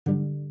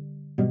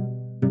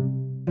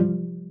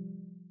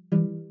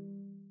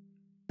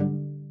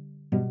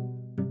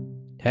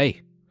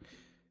Hey,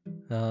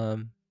 how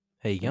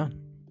you going?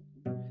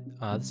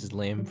 This is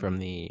Liam from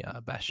the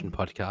Bastion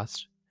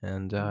podcast,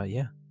 and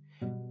yeah,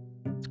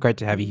 it's great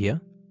to have you here.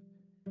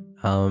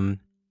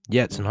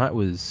 Yeah, tonight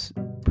was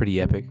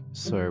pretty epic.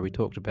 So we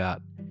talked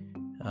about,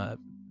 uh,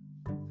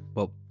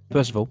 well,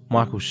 first of all,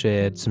 Michael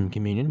shared some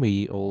communion.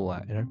 We all,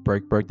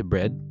 broke the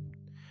bread,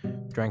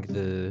 drank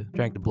the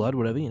blood,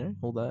 whatever,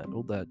 all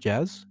that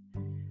jazz.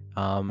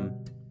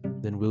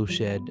 Then Will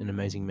shared an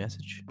amazing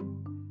message.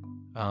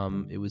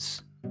 It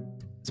was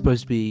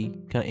supposed to be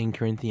kind of in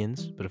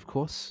Corinthians, but of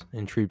course,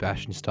 in true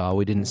Bastion style,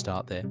 we didn't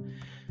start there.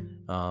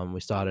 We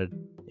started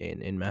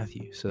in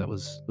Matthew, so it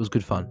was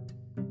good fun.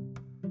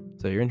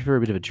 So you're in for a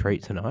bit of a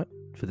treat tonight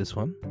for this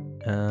one.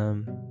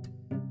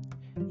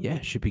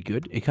 Yeah, should be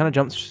good. It kind of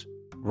jumps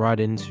right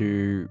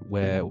into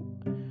where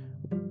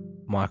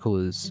Michael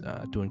is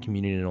doing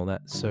communion and all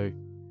that, so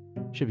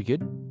should be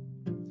good.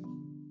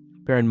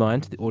 Bear in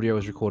mind, the audio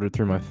was recorded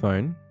through my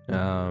phone,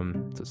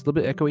 so it's a little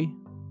bit echoey,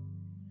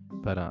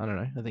 but I don't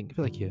know. I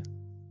feel like you're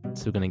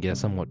still going to get a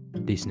somewhat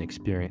decent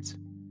experience.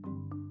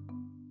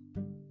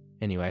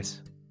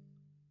 Anyways,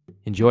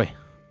 enjoy.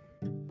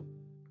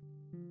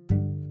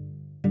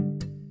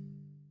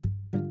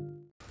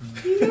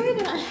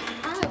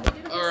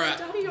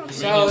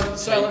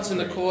 Silence in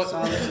the court.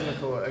 Silence in the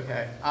court,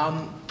 okay.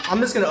 I'm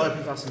just going to open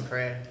with us in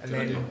prayer, and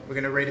then we're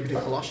going to read a bit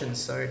of Colossians,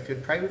 so if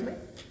you'd pray with me.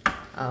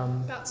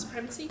 About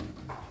supremacy?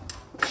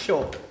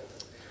 Sure.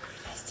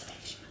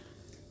 Predestination.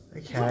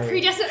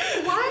 Okay.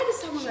 Why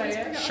does someone always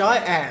bring up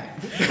Cheyenne.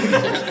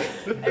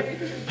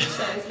 everything you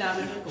say is now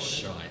recorded?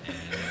 Cheyenne.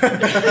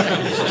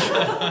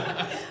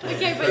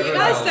 Okay, but you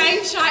guys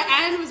saying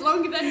Cheyenne was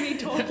longer than me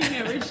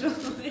talking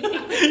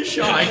originally.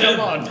 Shy, come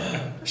on.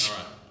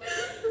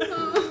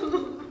 Alright.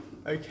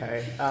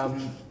 Okay.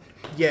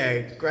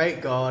 Yeah,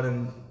 great God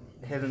and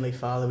Heavenly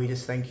Father, we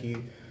just thank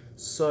you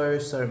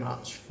so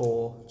much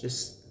for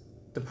just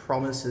the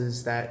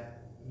promises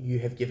that you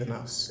have given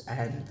us,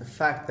 and the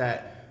fact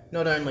that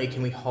not only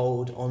can we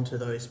hold onto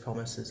those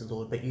promises,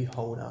 Lord, but you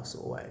hold us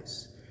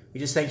always. We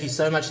just thank you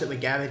so much that we're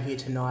gathered here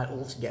tonight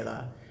all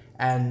together,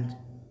 and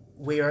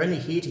we are only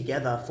here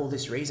together for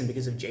this reason,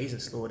 because of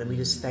Jesus, Lord, and we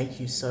just thank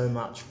you so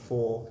much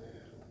for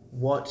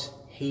what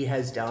he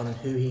has done and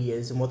who he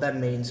is and what that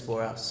means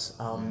for us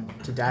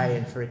today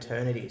and for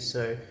eternity.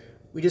 So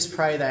we just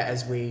pray that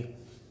as we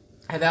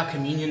have our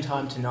communion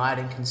time tonight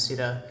and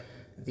consider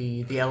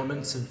the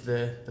elements of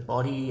the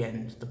body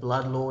and the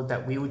blood, Lord,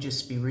 that we would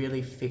just be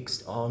really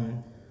fixed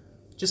on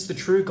just the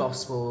true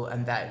gospel,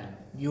 and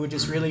that you would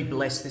just really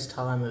bless this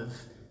time of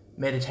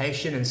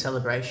meditation and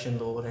celebration,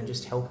 Lord, and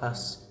just help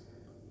us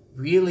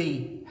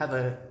really have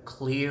a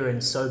clear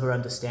and sober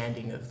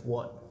understanding of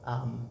what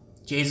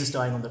Jesus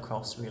dying on the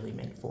cross really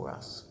meant for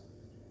us.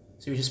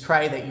 So we just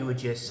pray that you would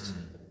just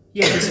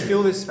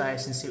fill this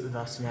space and sit with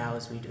us now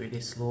as we do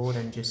this, Lord,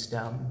 and just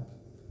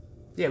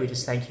we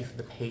just thank you for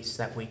the peace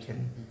that we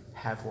can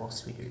have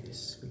whilst we do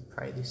this. We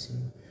pray this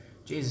in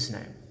Jesus'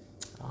 name.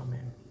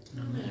 Amen.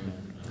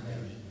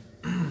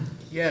 Amen.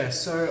 Yeah,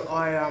 so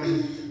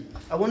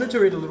I wanted to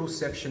read a little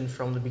section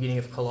from the beginning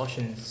of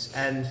Colossians,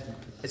 and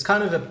it's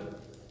kind of a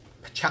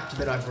chapter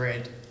that I've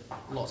read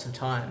lots of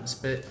times,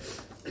 but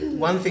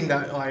one thing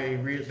that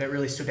that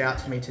really stood out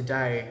to me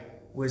today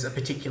was a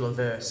particular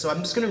verse. So I'm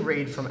just going to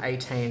read from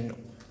 18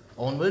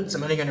 onwards.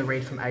 I'm only going to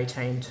read from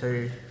 18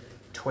 to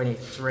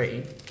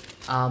 23.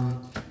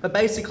 But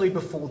basically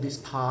before this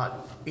part,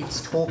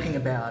 it's talking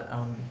about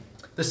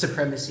the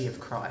supremacy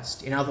of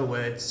Christ. In other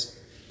words,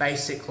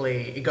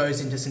 basically it goes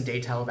into some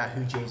detail about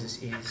who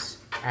Jesus is.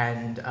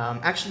 And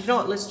actually, you know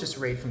what, let's just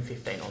read from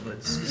 15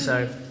 onwards.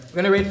 So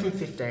we're going to read from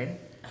 15.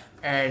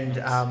 And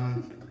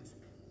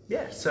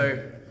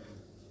so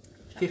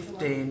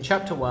 15,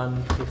 chapter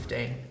 1,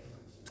 15.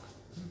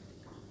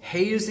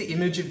 He is the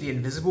image of the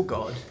invisible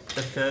God,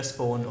 the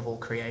firstborn of all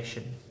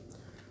creation.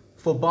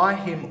 For by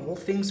him all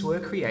things were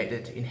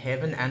created, in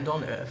heaven and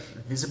on earth,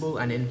 visible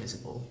and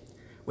invisible,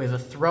 whether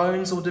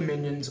thrones or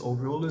dominions or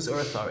rulers or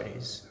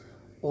authorities.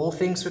 All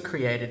things were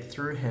created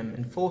through him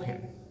and for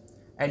him.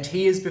 And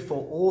he is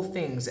before all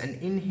things, and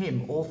in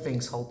him all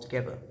things hold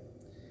together.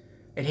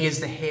 And he is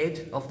the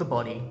head of the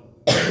body,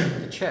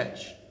 the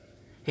church.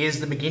 He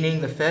is the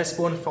beginning, the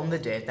firstborn from the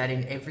dead, that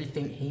in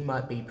everything he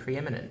might be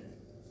preeminent.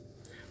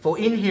 For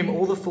in him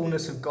all the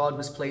fullness of God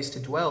was pleased to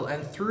dwell,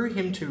 and through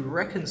him to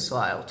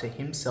reconcile to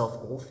himself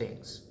all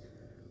things,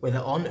 whether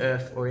on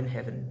earth or in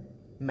heaven,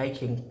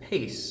 making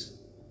peace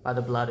by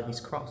the blood of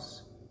his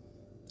cross.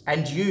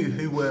 And you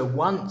who were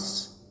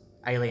once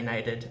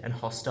alienated and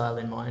hostile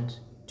in mind,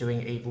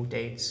 doing evil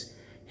deeds,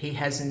 he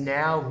has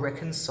now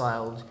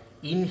reconciled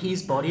in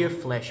his body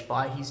of flesh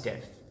by his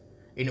death,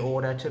 in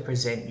order to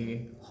present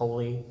you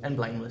holy and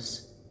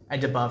blameless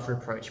and above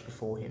reproach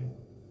before him.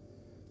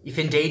 If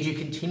indeed you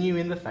continue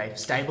in the faith,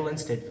 stable and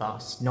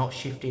steadfast, not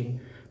shifting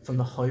from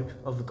the hope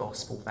of the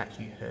gospel that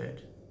you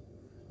heard,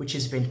 which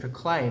has been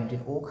proclaimed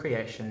in all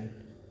creation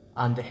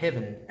under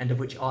heaven, and of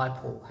which I,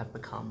 Paul, have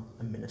become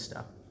a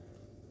minister.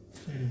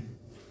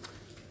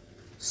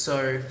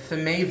 So for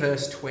me,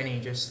 verse 20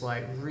 just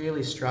like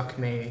really struck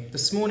me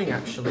this morning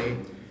actually.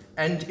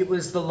 And it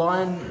was the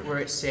line where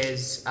it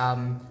says,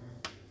 19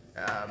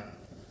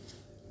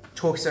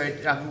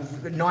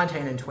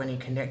 and 20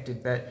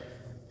 connected, but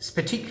it's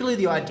particularly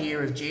the idea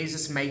of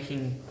Jesus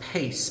making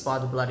peace by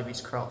the blood of his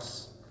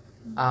cross.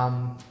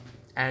 And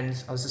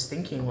I was just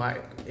thinking,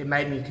 like, it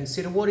made me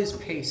consider what is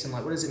peace and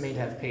like, what does it mean to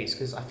have peace?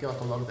 Because I feel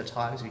like a lot of the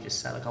times we just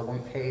say like, I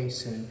want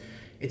peace and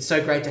it's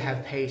so great to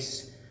have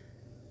peace.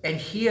 And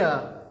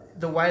here,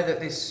 the way that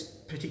this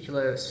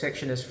particular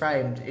section is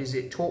framed is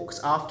it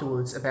talks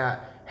afterwards about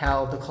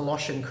how the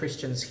Colossian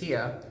Christians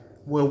here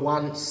were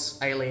once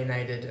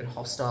alienated and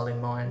hostile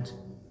in mind.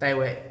 They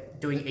were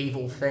doing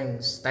evil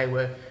things. They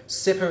were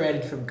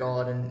separated from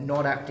God and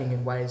not acting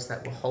in ways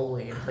that were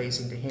holy and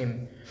pleasing to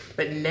him.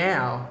 But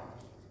now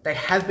they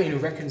have been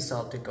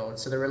reconciled to God.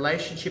 So the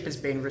relationship has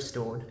been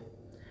restored.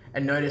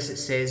 And notice it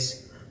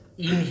says,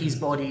 in his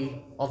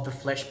body of the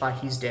flesh by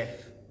his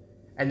death.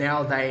 And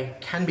now they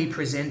can be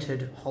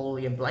presented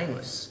holy and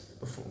blameless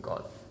before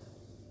God.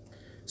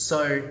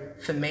 So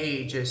for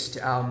me, just,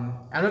 and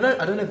I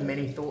don't have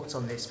many thoughts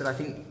on this, but I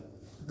think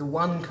the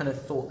one kind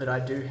of thought that I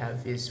do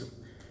have is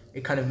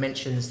it kind of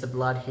mentions the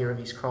blood here of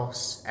his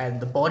cross and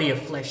the body of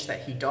flesh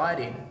that he died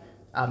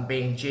in,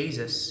 being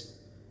Jesus.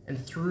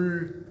 And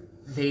through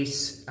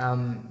this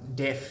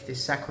death,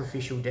 this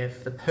sacrificial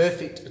death, the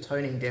perfect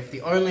atoning death,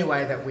 the only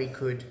way that we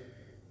could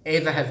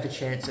ever have the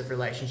chance of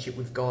relationship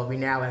with God, we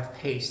now have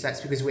peace.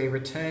 That's because we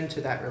return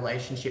to that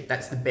relationship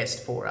that's the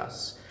best for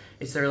us.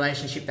 It's the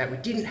relationship that we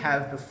didn't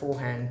have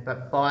beforehand,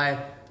 but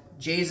by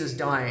Jesus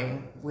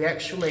dying, we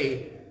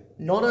actually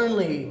not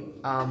only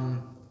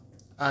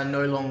are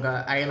no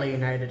longer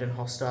alienated and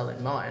hostile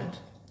in mind,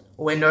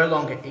 or we're no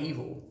longer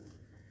evil,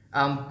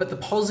 but the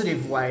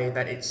positive way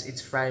that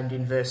it's framed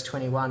in verse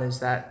 21 is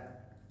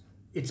that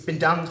it's been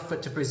done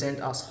to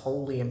present us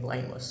holy and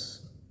blameless.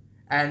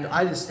 And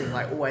I just think,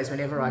 like, always,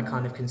 whenever I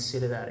kind of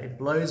consider that, it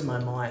blows my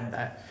mind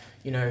that,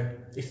 you know,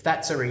 if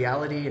that's a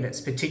reality and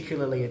it's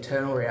particularly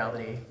eternal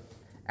reality,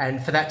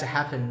 and for that to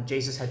happen,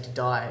 Jesus had to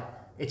die,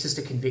 it's just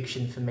a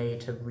conviction for me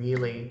to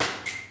really,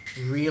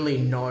 really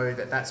know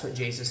that that's what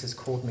Jesus has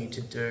called me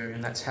to do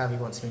and that's how he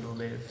wants me to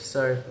live.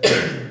 So,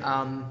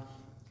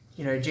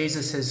 you know,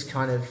 Jesus has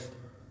kind of,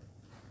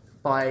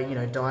 by, you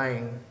know,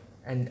 dying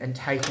and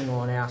taking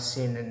on our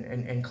sin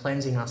and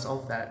cleansing us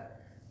of that,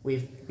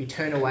 we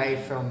turn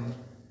away from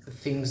the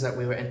things that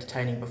we were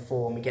entertaining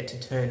before, and we get to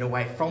turn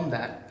away from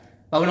that.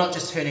 But we're not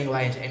just turning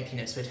away into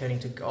emptiness, we're turning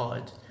to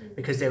God,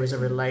 because there is a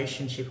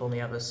relationship on the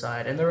other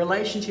side. And the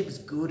relationship is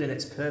good and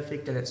it's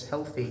perfect and it's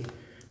healthy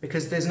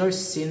because there's no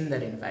sin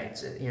that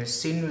invades it. You know,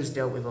 sin was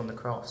dealt with on the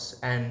cross.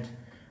 And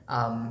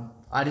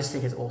I just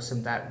think it's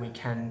awesome that we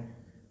can,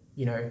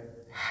 you know,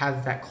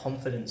 have that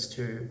confidence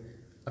to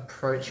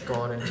approach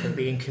God and to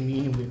be in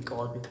communion with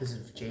God because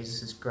of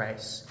Jesus'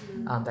 grace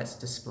that's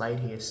displayed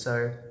here.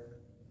 So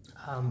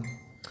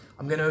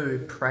I'm going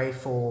to pray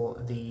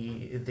for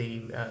the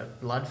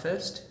blood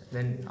first,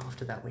 then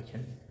after that we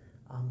can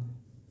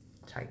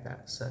take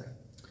that. So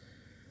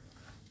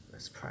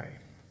let's pray.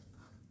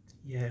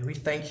 Yeah, we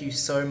thank you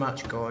so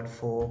much, God,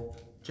 for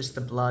just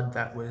the blood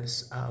that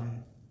was,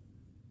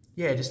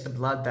 just the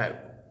blood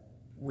that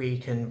we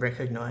can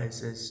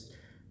recognise as,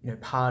 you know,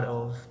 part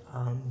of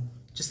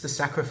just the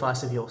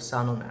sacrifice of your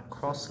Son on that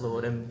cross,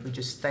 Lord. And we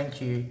just thank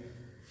you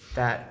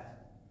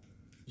that,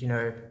 you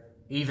know,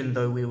 even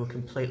though we were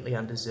completely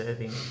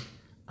undeserving,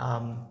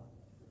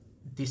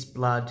 this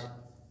blood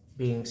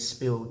being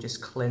spilled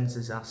just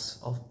cleanses us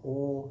of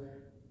all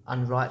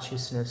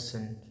unrighteousness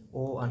and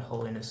all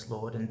unholiness,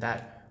 Lord, and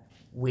that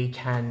we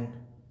can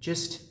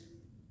just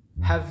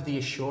have the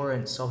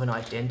assurance of an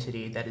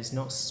identity that is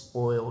not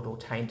spoiled or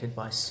tainted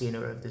by sin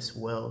or of this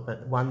world,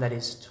 but one that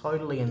is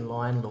totally in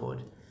line,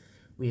 Lord,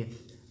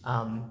 with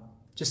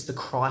just the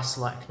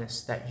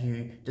Christ-likeness that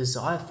you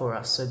desire for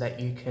us, so that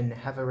you can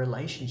have a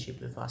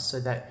relationship with us, so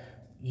that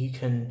you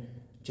can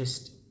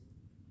just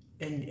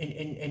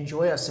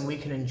enjoy us and we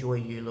can enjoy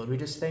you, Lord. We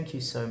just thank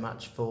you so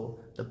much for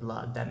the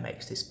blood that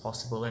makes this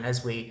possible. And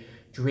as we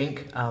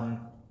drink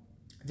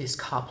this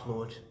cup,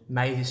 Lord,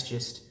 may this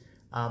just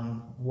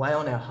weigh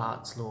on our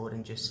hearts, Lord,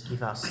 and just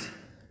give us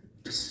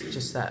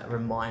just that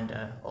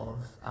reminder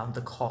of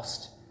the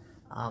cost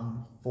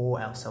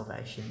for our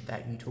salvation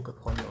that you took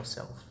upon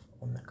yourself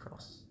on that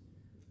cross.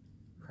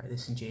 Pray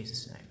this in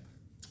Jesus' name.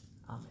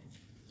 Amen.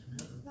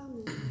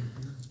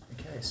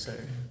 Okay, so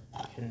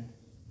you can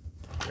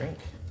drink.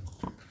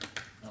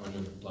 We'll do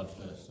the blood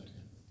first, okay?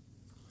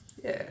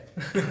 Yeah.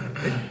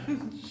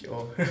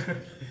 Sure.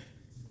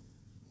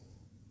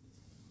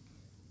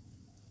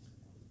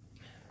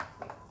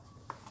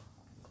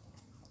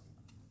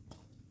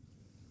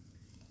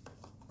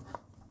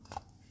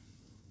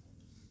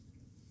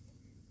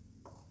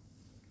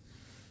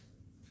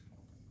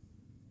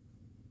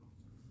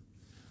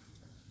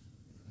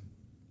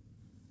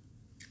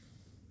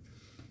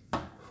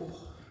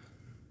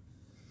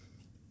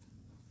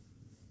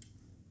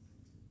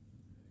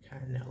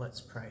 Okay, now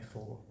let's pray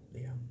for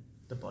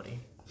the body.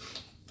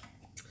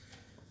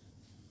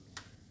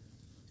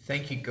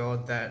 Thank you,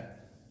 God,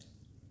 that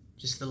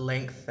just the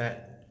length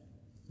that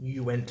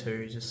you went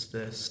to, just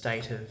the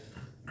state of,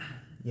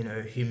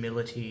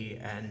 humility,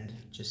 and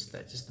just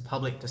the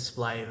public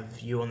display of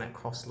you on that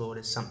cross, Lord,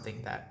 is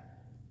something that,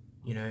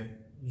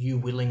 you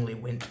willingly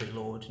went to,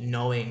 Lord,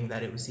 knowing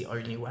that it was the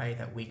only way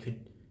that we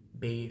could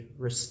be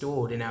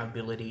restored in our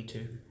ability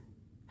to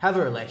have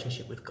a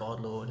relationship with God,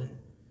 Lord. And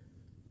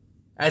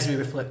as we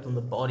reflect on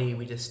the body,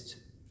 we just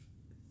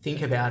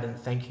think about and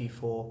thank you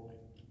for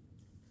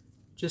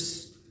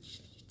just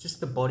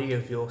the body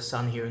of your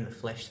Son here in the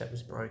flesh that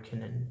was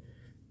broken and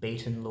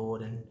beaten,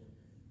 Lord. And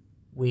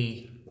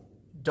we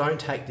don't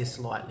take this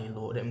lightly,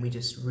 Lord, and we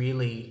just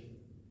really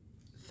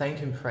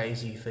thank and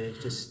praise you for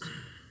just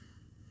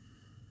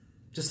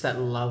that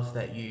love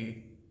that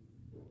you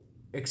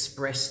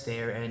express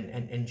there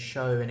and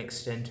show and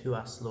extend to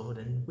us, Lord.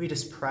 And we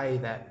just pray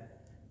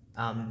that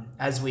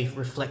as we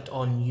reflect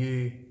on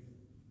you,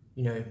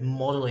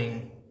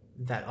 modelling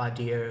that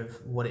idea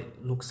of what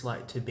it looks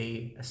like to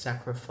be a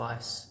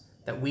sacrifice,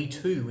 that we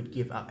too would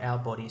give up our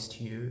bodies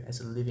to you as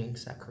a living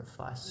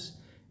sacrifice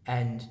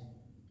and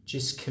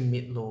just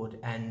commit, Lord,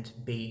 and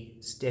be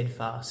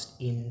steadfast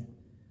in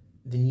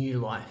the new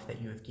life that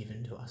you have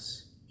given to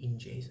us in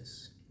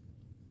Jesus.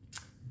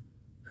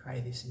 Pray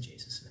this in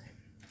Jesus' name.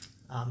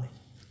 Amen.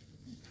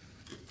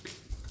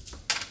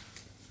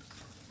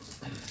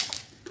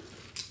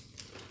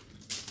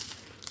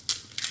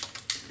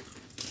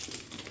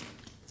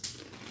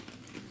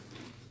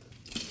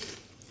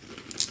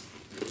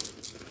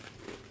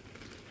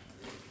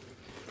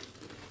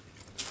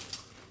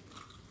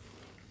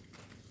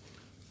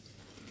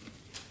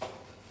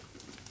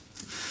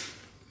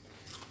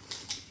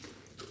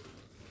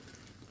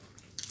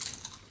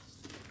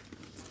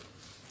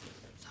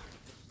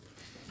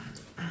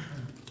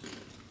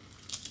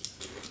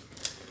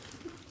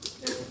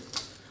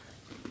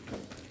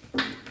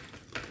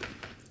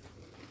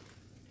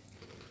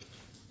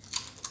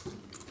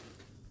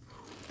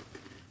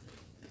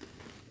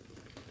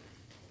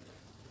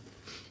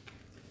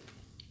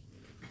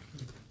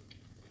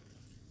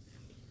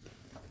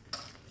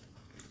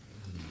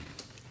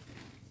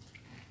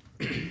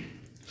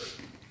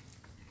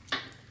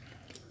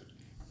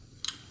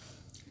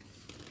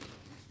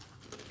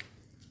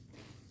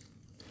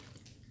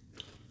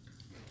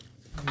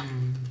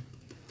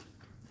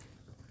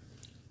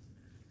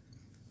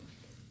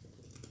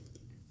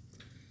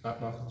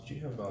 Michael, did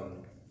you have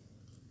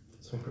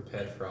something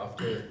prepared for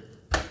after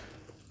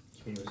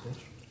community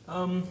research?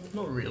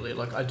 Not really.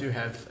 Like, I do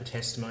have a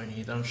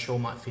testimony that I'm sure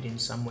might fit in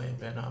somewhere,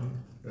 but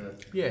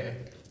yeah. Okay,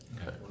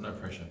 well, no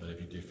pressure, but if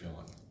you do feel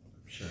like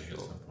sharing at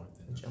some point,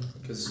 then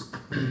Because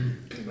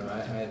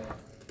I had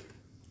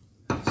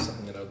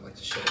something that I would like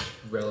to share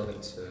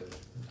relevant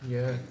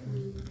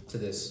to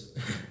this.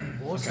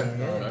 Awesome.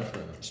 no, Yeah. no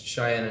further.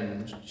 Cheyenne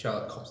and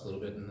Charlotte copped a little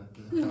bit in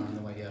the car on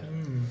the way here.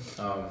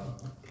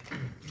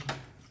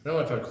 I don't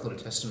know if I'd call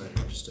it a testimony,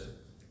 or just a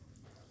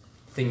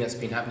thing that's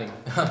been happening.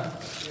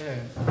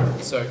 Yeah.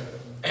 So,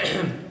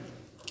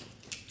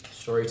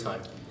 story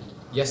time.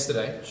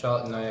 Yesterday,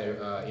 Charlotte and I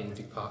are in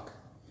Vic Park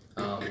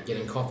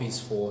getting coffees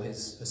for her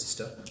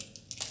sister,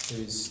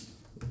 who's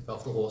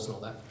off the horse and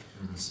all that.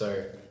 Mm-hmm.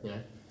 So,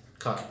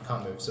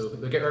 can't move. So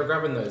we're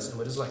grabbing those and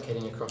we're just like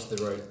heading across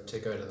the road to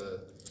go to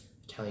the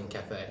Italian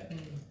cafe.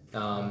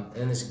 And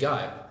then this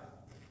guy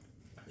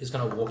is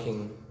kind of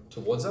walking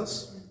towards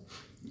us.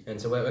 And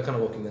so we're kind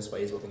of walking this way,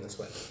 he's walking this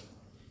way.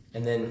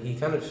 And then he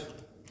kind of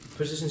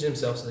positions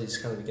himself so that he's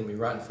kind of going to be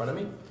right in front of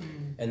me.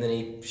 And then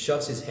he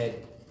shoves his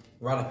head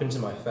right up into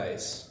my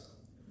face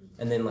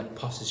and then like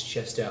puffs his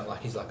chest out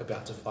like he's like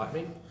about to fight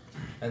me.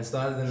 And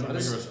so then Bigger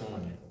or smaller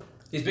than you?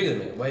 He's bigger than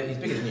me. He's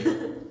bigger than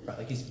you. Right?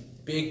 Like he's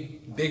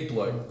big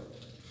bloke.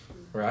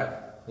 Right?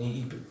 And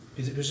he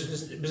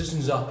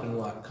positions up and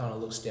like kind of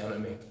looks down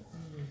at me.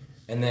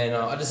 And then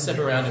I just step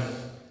around him.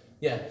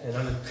 Yeah,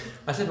 and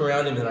I step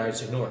around him and I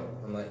just ignore him.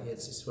 I'm like, yeah,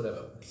 it's just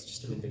whatever. It's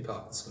just a big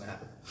park. It's gonna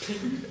happen.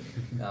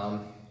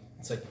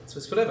 It's like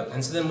it's whatever.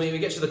 And so then we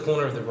get to the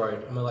corner of the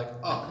road and we're like,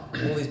 oh,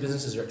 all these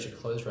businesses are actually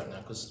closed right now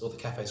because all the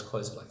cafes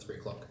closed at like 3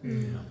 o'clock.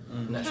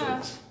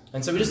 Naturally.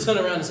 And so we just turn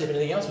around and see if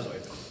anything else was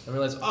open. And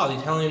realize, oh, the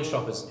Italian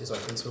shop is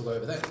open, so we'll go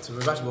over there. So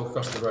we're about to walk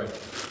across the road,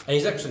 and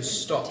he's actually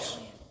stopped,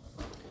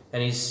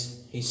 and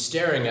he's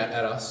staring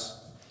at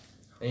us,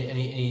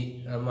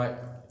 and I'm like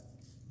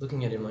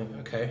looking at him like,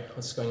 okay,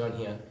 what's going on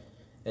here?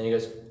 And he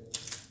goes,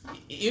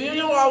 you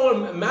know I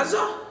want a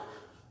Mazda?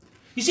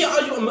 You see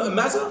I want a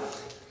Mazda?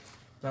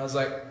 And I was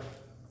like, are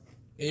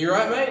you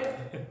right, mate?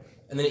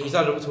 And then he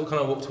started to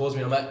kind of walk towards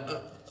me, and I'm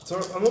like, it's all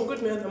right, I'm all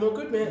good, man.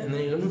 And then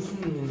he goes,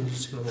 and he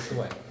just kind of walked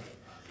away.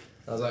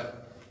 And I was like,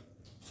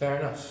 fair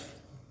enough.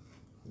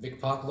 Vic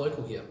Park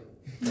local here.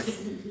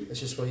 That's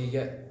just what you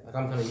get. Like,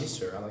 I'm kind of used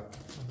to it. I like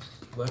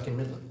work in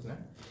Midland,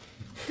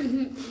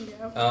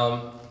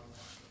 Yeah.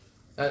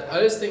 I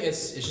just think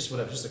it's just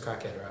whatever, just a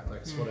crackhead, right?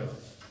 Like, it's whatever.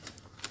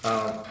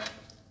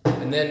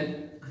 And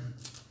then,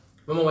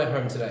 I'm on my way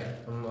home today.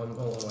 I'm on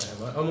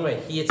my way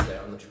here today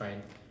on the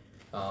train.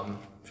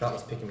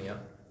 Charlotte's picking me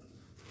up.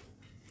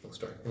 Long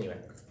story. Anyway.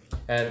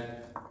 And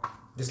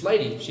this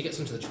lady, she gets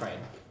into the train,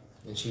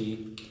 and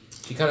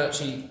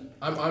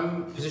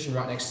I'm positioned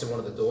right next to one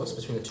of the doors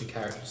between the two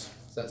carriages.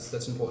 So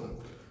that's important.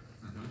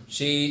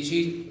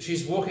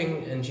 She's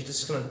walking and she's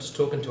just kind of just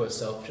talking to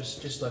herself,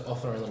 just like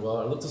off and around the world.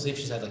 I looked to see if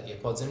she's had like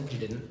earpods in. She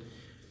didn't.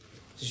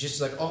 She's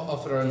just like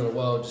off and around the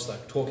world, just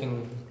like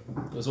talking.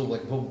 It was all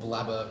like all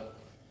blabber,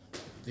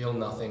 real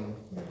nothing.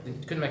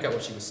 Couldn't make out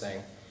what she was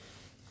saying.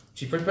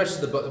 She presses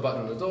the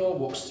button on the door,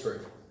 walks through.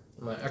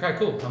 I'm like, okay,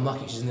 cool. I'm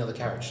lucky. She's in the other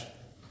carriage.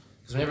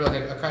 Because whenever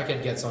like a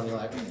crackhead gets on, you're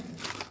like,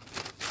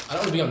 I don't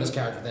want to be on this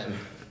carriage with them,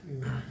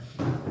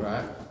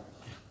 right?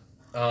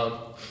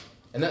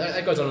 And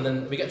that goes on, and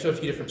then we get to a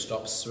few different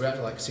stops. We're out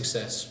to like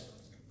Success,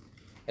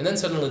 and then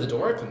suddenly the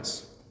door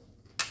opens,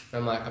 and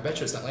I'm like, I bet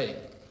you it's that lady.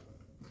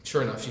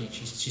 Sure enough,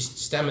 she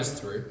stammers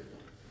through,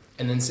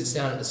 and then sits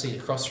down at the seat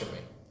across from me,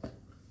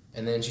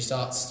 and then she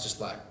starts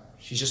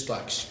she's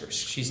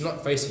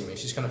not facing me.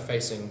 She's kind of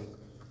facing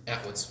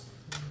outwards,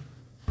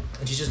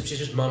 and she's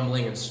just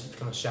mumbling and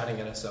kind of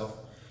shouting at herself,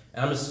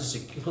 and I'm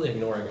just completely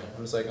ignoring her.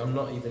 I'm just like, I'm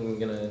not even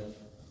gonna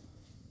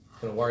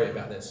worry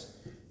about this.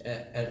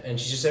 And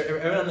she just, every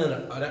now and then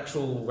an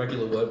actual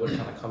regular word would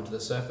kind of come to the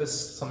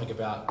surface, something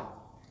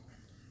about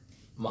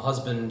my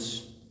husband,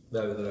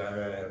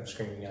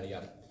 screaming yada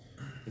yada.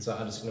 And so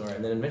I just ignore her.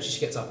 And then eventually she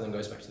gets up and then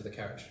goes back to the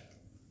carriage.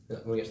 And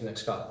when we get to the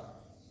next car.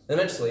 Then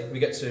eventually we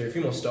get to a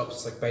few more stops,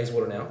 it's like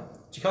Bayswater now.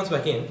 She comes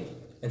back in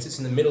and sits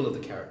in the middle of the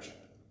carriage.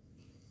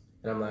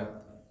 And I'm like,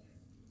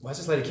 why does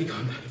this lady keep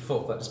going back and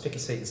forth? Like, just pick a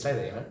seat and stay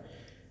there, you know?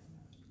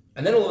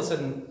 And then all of a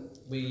sudden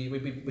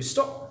we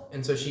stop.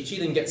 And so she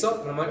then gets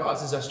up, and I'm like, oh,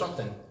 this is our stop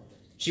then.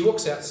 She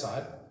walks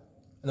outside,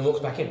 and then walks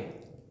back in,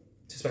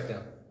 sits back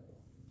down.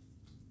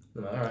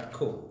 And I'm like, all right,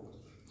 cool.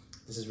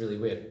 This is really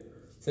weird.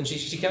 So then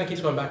she kind of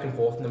keeps going back and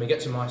forth, and then we get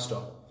to my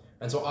stop.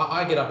 And so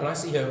I get up, and I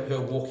see her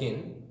walk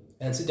in,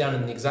 and sit down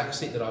in the exact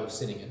seat that I was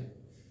sitting in.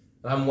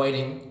 And I'm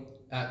waiting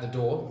at the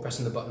door,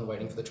 pressing the button,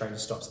 waiting for the train to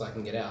stop so that I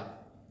can get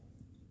out.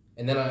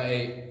 And then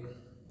I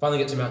finally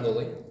get to Mount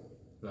Lily,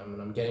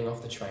 and I'm getting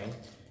off the train,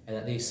 and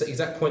at the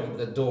exact point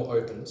that the door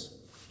opens,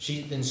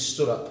 she then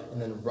stood up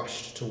and then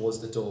rushed towards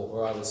the door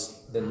where I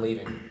was then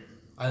leaving.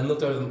 I then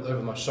looked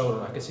over my shoulder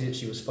and I could see that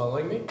she was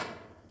following me.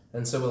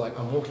 And so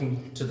I'm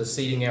walking to the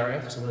seating area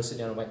because I'm going to sit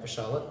down and wait for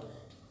Charlotte.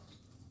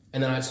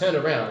 And then I turn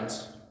around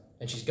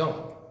and she's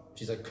gone.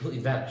 She's like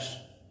completely vanished.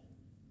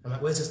 I'm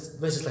like, where's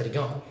this lady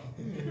gone?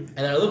 And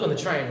then I look on the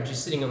train and she's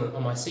sitting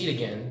on my seat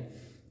again,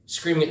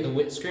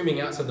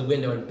 screaming outside the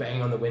window and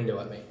banging on the window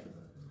at me.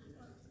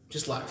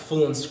 Just like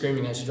full on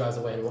screaming as she drives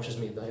away and watches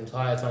me the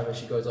entire time as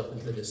she goes off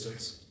into the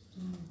distance.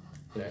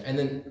 You know, and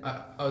then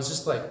I was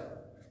just like,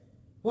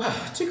 wow,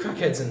 2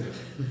 crackheads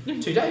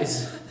in 2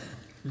 days.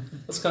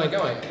 What's kind of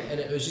going? And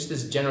it was just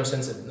this general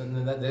sense of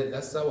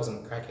that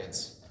wasn't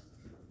crackheads.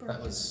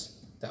 That was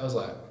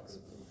like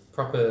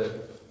proper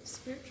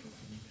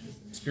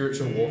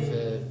spiritual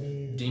warfare,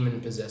 demon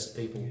possessed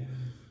people,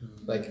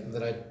 like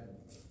that I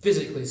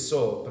physically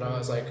saw. But I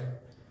was like,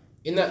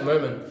 in that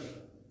moment,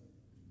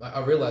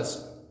 I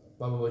realized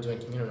while we were doing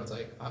communion, I was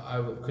like,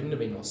 I couldn't have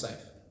been more safe.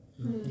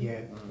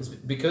 Yeah. It's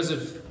because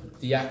of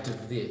the act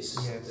of this.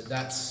 Yes.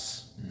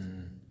 That's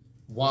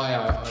why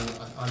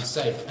I'm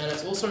safe, and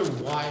it's also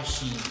why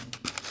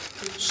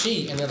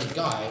she and the other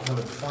guy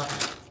wanted to fight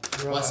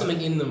me. Right. Why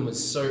something in them was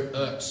so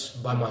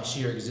irked by my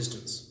sheer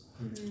existence.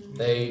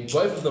 They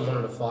both of them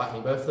wanted to fight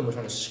me. Both of them were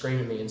trying to scream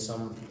at me in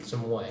some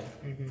way.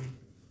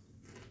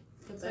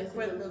 It's like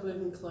when they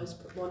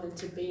wanted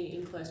to be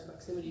in close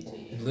proximity to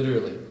you.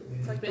 Literally.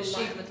 It's like But the she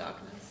light. in the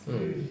darkness.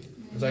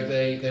 It's like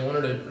they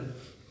wanted to,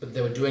 but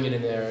they were doing it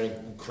in their own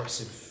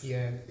aggressive.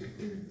 Yeah.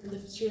 And the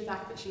sheer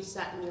fact that she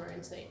sat in your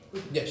own seat.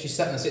 Yeah, she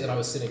sat in the seat that I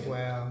was sitting in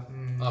Wow.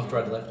 after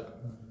I'd left her.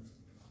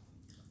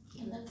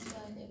 And that's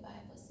why the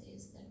Bible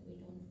says that we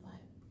don't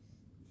fight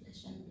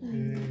flesh and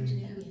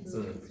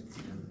blood.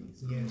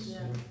 Yes.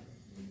 Yeah.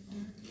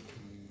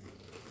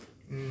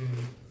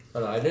 I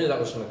don't know, I knew that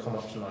was going to come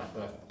up tonight,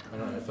 but I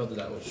don't know, I felt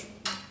that was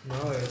No,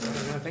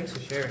 thanks for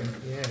sharing.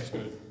 Yeah.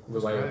 the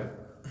way. Right.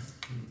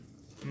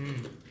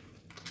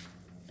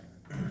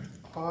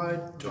 I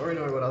don't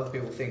know what other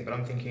people think, but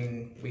I'm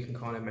thinking we can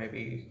kind of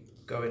maybe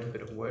go into a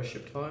bit of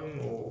worship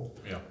time, or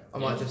Yeah. I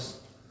might just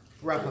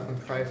wrap up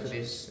and pray for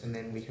this, and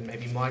then we can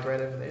maybe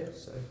migrate over there.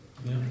 So.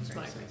 Yeah.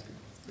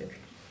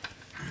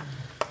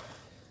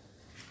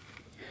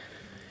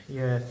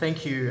 Yeah,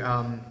 thank you,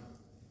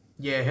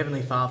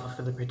 Heavenly Father,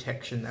 for the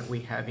protection that we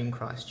have in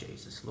Christ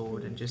Jesus,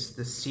 Lord, and just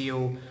the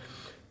seal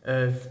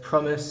of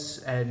promise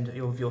and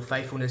of your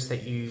faithfulness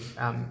that you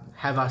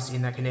have us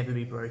in that can never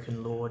be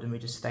broken, Lord. And we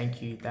just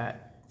thank you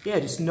that,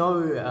 just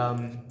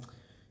no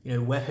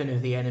weapon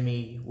of the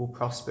enemy will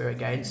prosper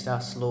against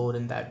us, Lord,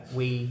 and that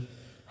we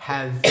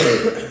have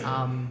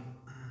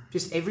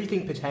just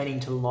everything pertaining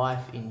to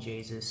life in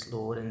Jesus,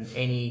 Lord, and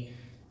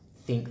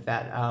anything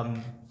that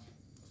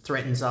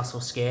threatens us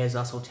or scares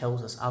us or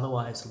tells us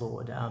otherwise,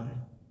 Lord,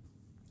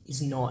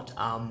 is not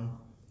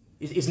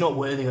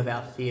worthy of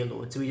our fear,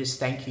 Lord. So we just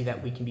thank you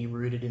that we can be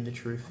rooted in the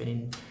truth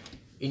and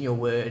in your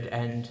word,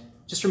 and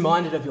just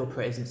reminded of your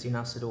presence in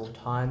us at all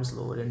times,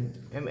 Lord.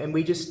 And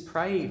we just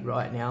pray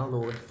right now,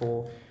 Lord,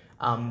 for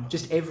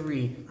just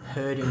every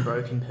hurting,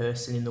 broken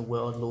person in the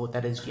world, Lord,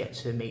 that has yet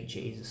to meet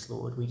Jesus,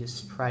 Lord. We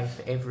just pray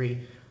for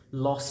every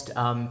lost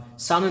son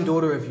and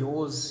daughter of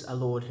yours,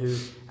 Lord, who,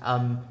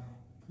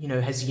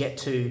 has yet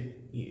to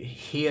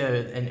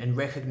hear and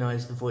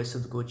recognise the voice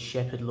of the Good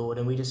Shepherd, Lord.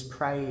 And we just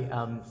pray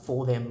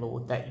for them,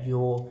 Lord, that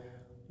your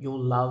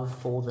love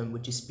for them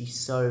would just be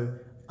so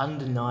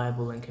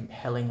undeniable and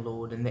compelling,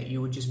 Lord, and that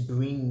you would just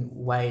bring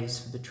ways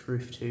for the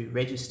truth to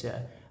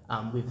register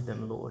with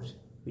them, Lord.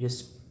 We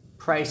just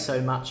pray so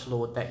much,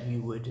 Lord, that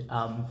you would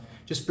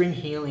just bring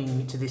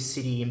healing to this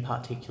city in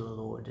particular,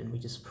 Lord. And we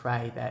just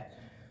pray that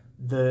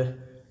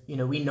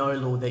we know,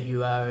 Lord, that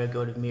you are a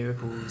God of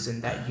miracles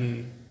and that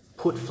you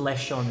put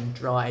flesh on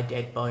dry,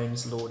 dead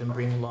bones, Lord, and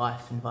bring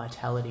life and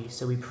vitality.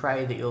 So we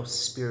pray that your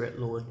Spirit,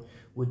 Lord,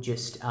 would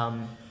just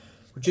dwell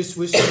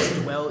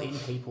in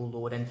people,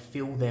 Lord, and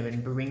fill them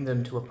and bring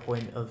them to a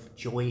point of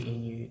joy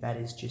in you that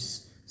is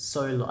just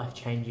so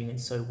life-changing and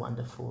so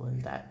wonderful,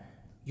 and that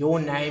your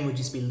name would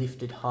just be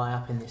lifted high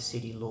up in this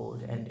city,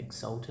 Lord, and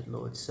exalted,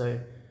 Lord. So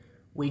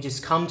we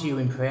just come to you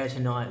in prayer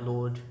tonight,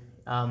 Lord,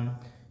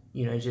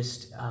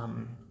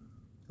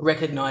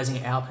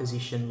 recognising our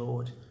position,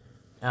 Lord,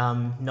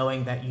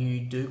 knowing that you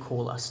do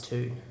call us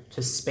to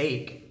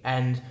speak,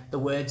 and the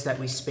words that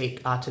we speak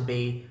are to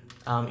be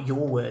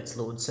your words,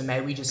 Lord. So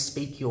may we just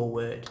speak your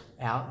word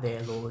out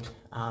there, Lord,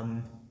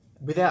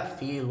 without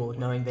fear, Lord,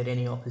 knowing that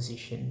any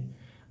opposition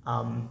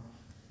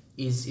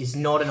is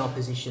not an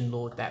opposition,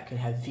 Lord, that can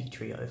have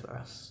victory over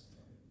us.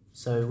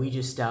 So we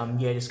just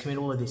commit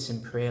all of this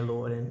in prayer,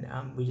 Lord,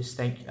 and we just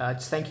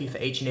thank you for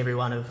each and every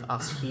one of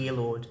us here,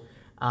 Lord.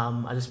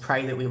 I just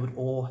pray that we would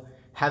all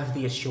have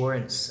the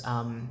assurance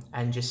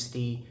and just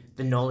the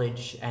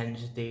knowledge and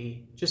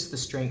the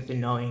strength in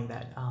knowing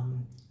that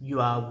you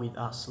are with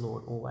us,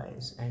 Lord,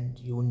 always, and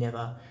you will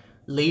never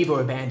leave or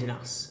abandon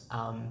us,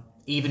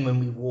 even when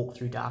we walk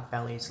through dark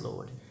valleys,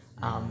 Lord.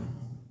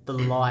 The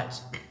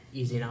light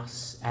is in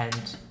us,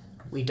 and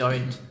we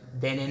don't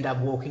then end up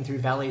walking through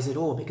valleys at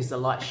all because the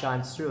light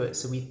shines through it.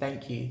 So we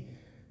thank you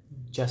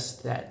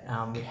just that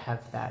we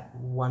have that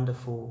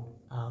wonderful,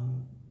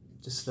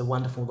 just the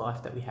wonderful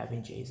life that we have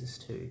in Jesus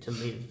to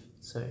live.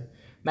 So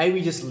may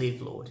we just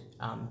live, Lord,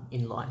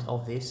 in light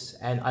of this.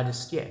 And I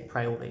just,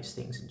 pray all these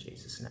things in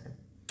Jesus' name.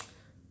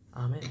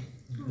 Amen.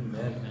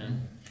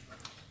 Amen.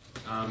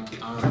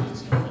 Ari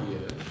is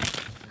here.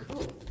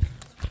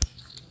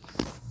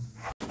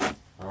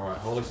 All right,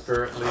 Holy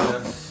Spirit, lead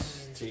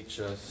us, teach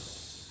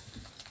us,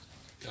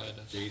 guide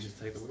us. Jesus,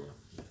 take the wheel.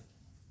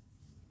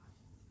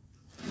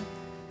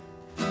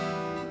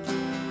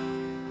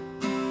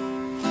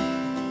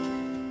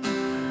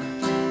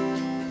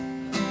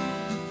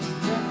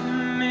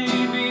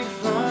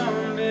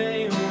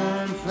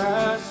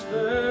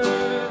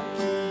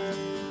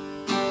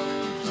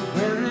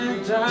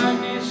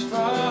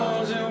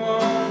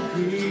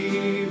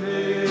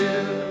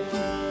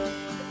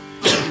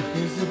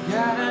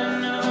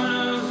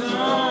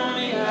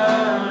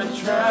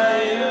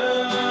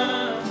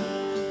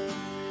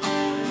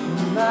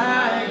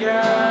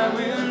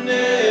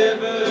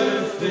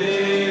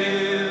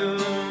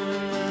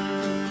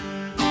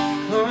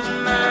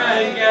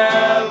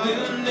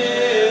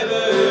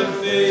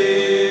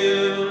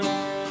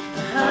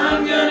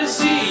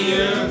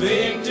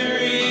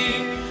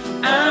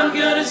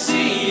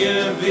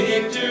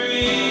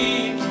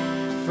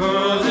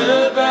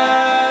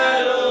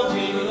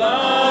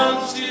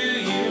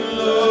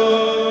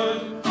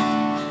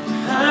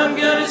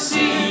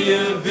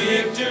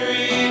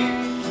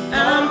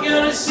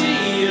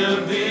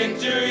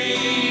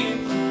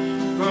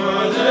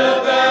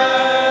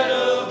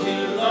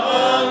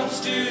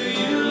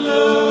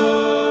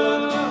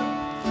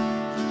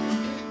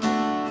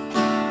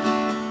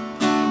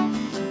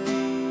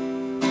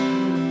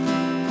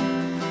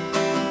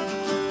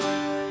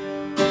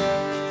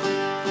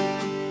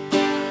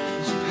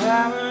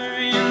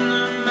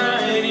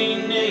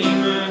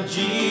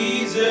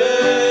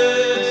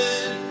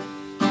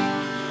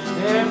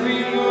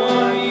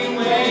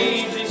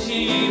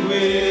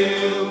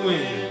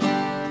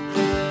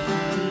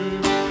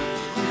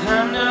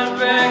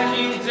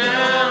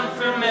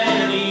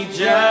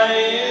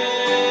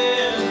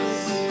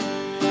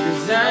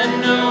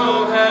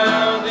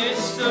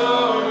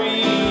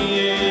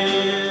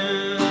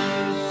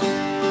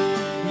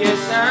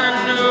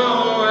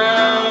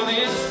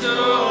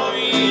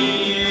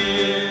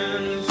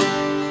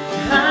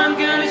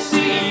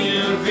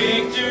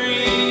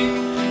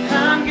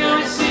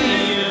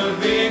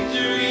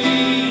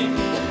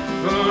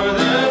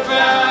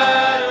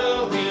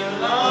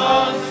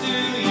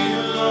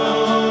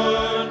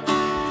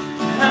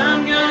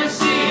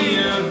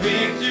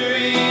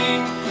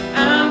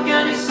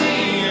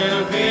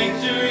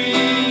 Victory.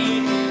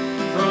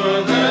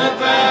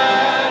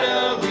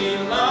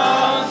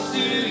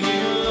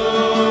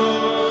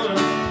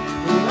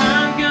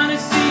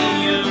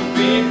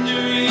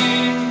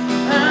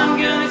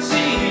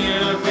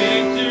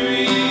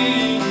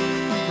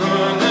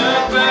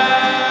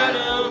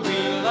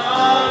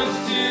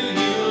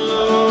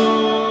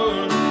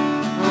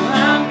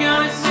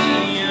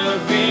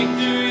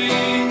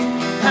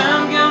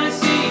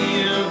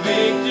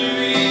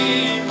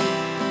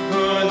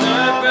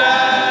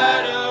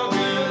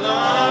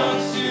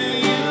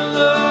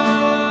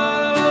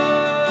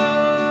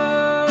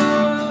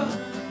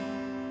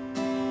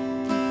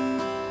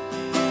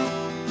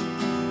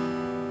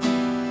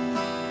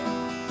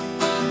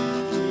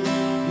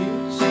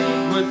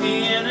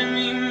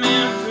 enemy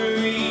meant for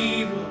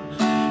evil,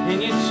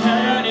 and you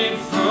turn it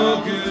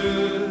for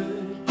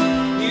good.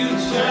 You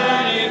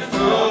turn it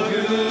for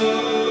good.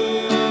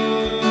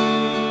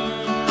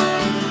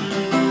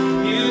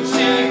 You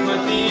take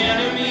what the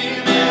enemy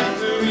meant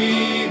for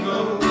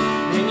evil,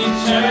 and you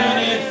turn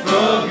it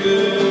for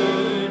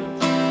good.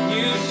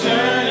 You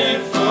turn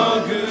it for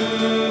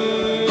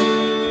good.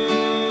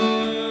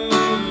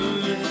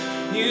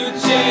 You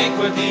take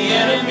what the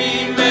enemy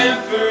meant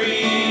for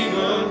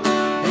evil,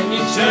 and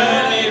you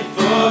turn it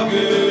for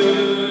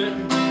good.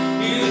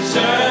 You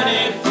turn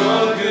it for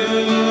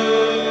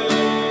good.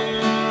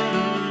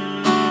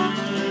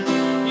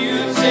 You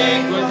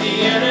take what the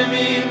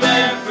enemy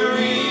meant for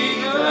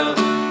evil,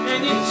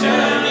 and you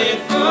turn it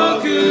for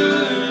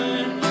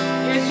good.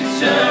 Yes, you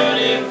turn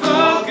it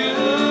for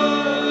good.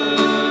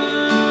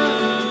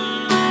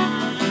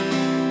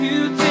 You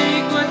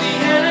take what the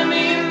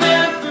enemy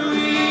meant for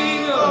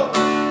evil,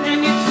 and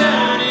you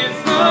turn it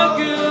for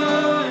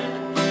good.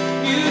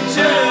 You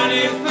turn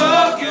it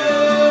for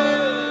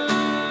good.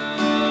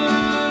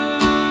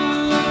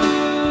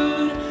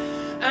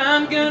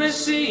 I'm gonna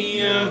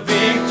see a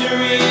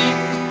victory.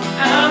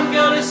 I'm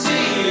gonna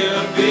see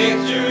a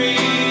victory.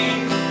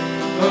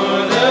 For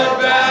the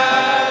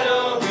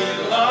battle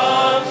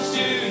belongs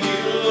to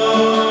you,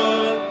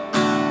 Lord.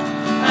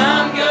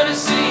 I'm gonna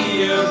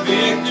see a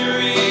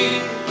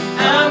victory.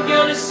 I'm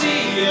gonna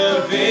see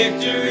a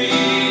victory.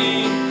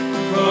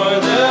 For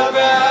the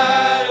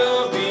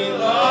battle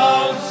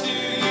belongs to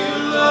you,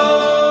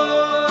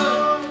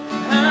 Lord.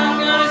 I'm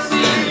gonna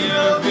see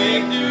a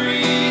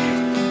victory.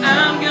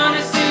 I'm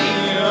gonna see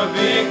a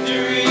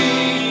victory.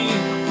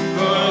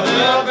 For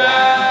the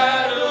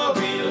battle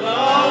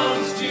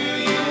belongs to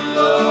you,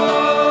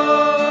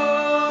 Lord.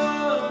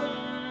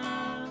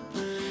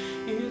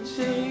 You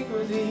take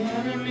what the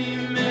enemy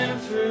meant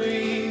for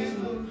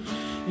evil,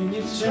 and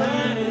you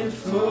turn it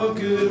for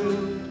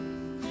good.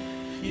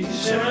 You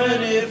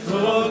turn it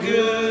for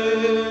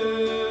good.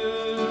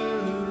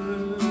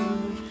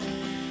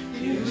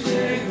 You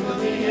take what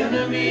the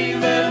enemy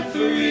meant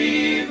for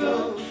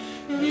evil,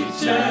 and you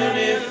turn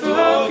it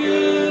for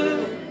good.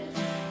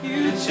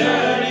 You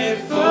turn it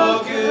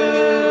for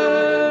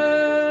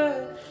good.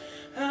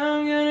 I'm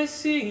gonna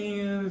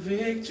see a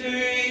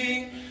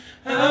victory.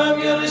 I'm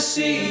gonna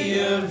see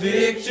a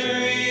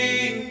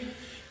victory.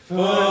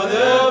 For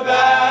the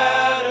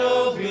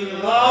battle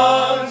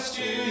belongs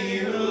to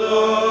you,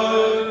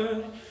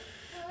 Lord.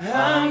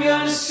 I'm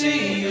gonna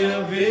see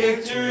a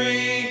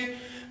victory.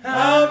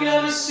 I'm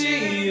gonna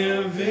see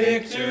a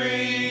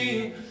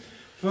victory.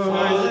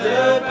 For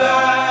the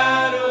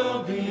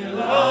battle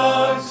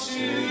belongs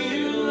to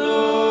you,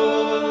 Lord.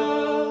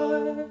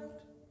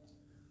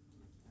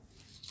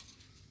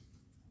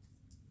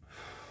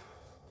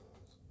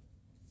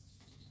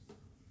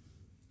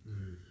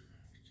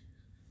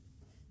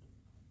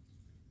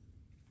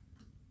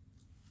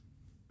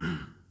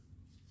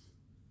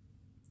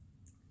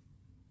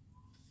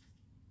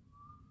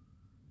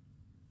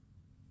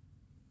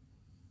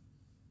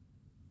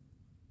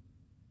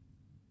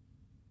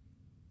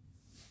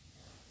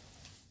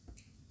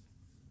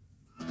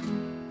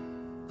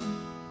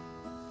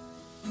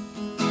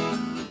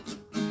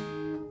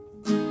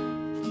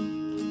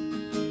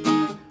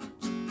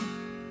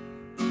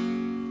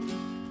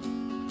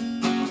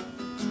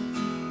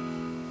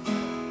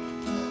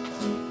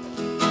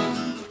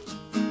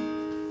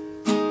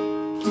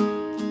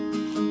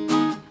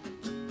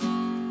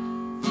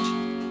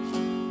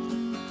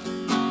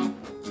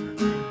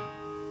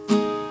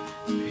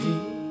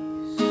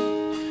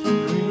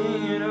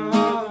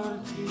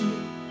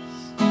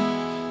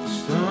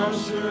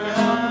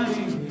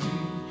 Surrounding me,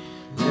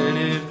 let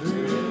it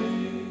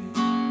break.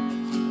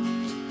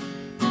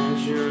 Let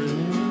your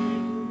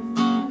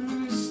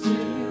name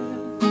still,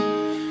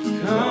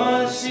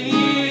 'cause He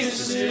is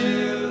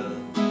still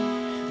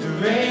the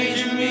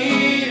rage of me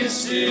to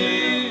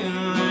still.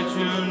 Let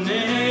your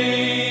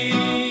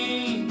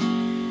name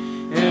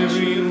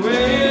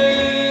everywhere,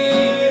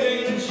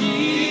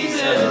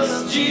 Jesus,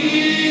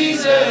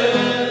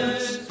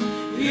 Jesus.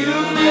 You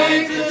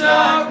make the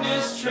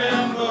darkness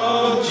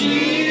tremble,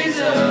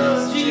 Jesus,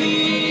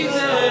 Jesus.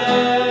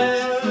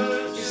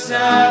 You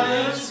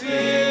silence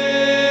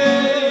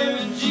fear,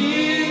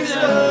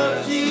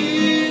 Jesus,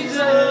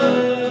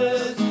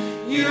 Jesus.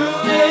 You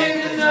make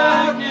the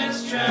darkness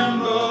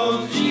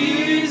tremble,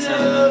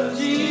 Jesus,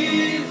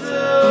 Jesus.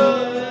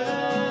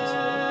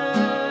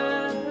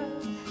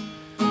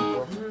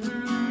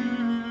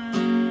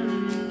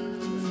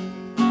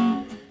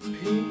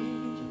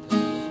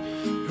 Peace,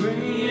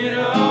 bring it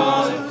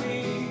all to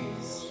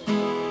peace.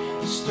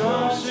 The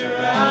storms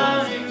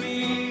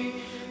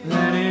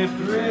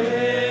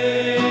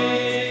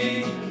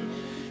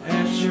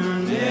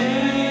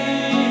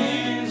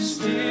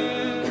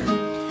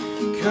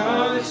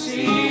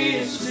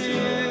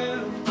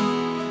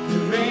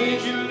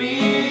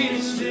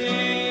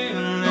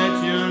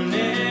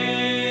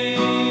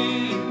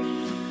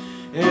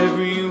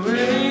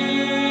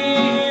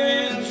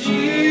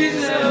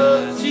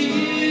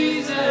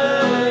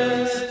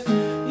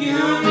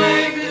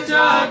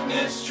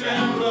darkness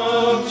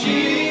tremble.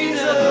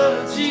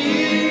 Jesus,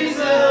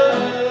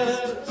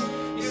 Jesus,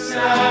 you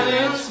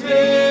silence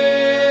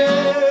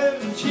fear.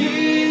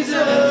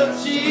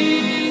 Jesus,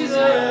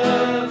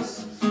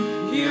 Jesus,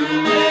 you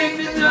make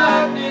the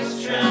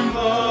darkness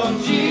tremble.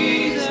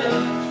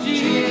 Jesus,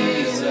 Jesus.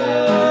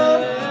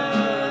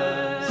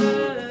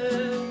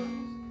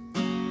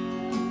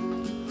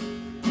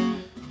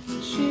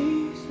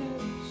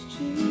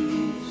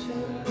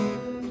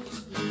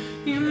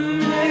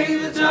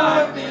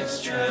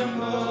 Darkness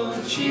tremble,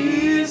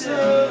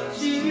 Jesus,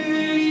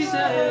 Jesus,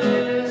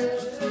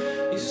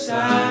 you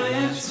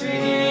silence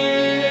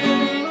fear.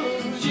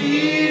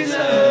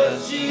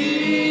 Jesus,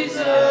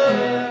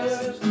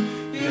 Jesus,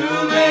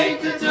 you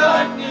make the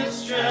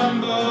darkness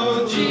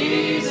tremble.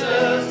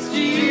 Jesus,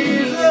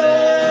 Jesus,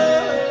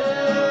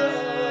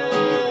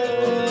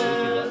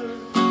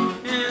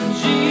 and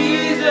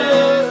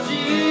Jesus,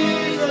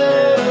 Jesus,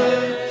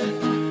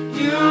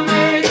 you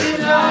make the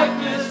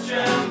darkness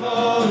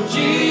tremble.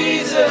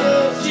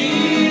 Jesus,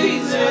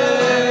 Jesus,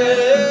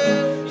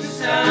 you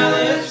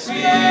silence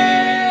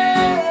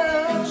fear.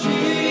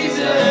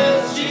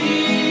 Jesus,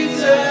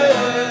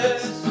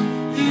 Jesus,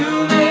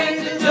 you make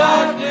the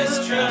darkness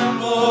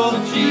tremble.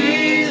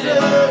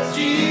 Jesus,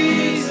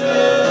 Jesus,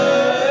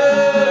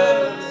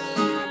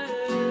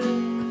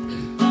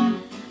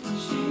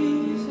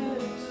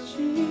 Jesus,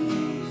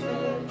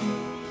 Jesus.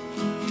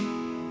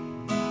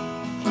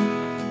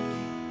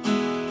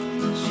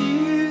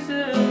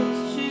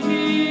 Jesus,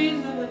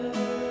 Jesus,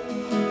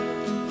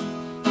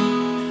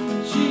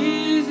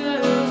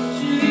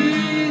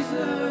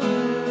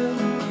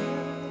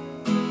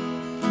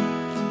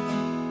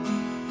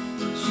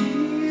 Jesus,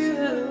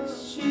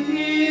 Jesus,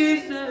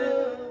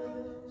 Jesus,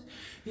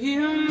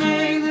 you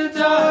make the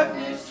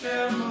darkness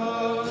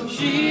tremble.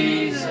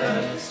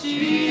 Jesus,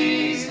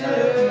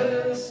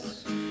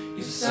 Jesus,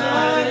 you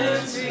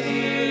silence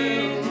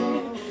fear.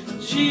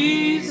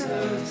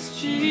 Jesus,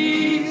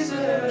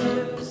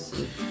 Jesus,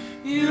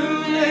 you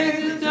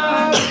make the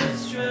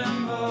darkness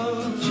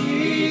tremble.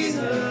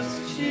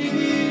 Jesus,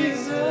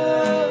 Jesus.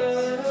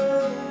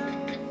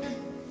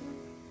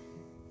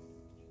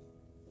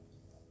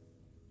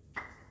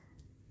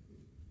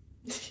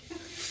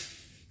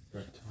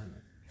 Great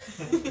timing.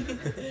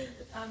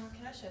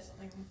 Can I share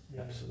something?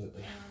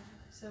 Absolutely.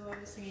 So I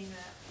was singing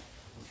that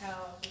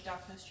how the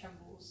darkness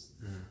trembles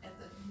at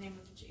the name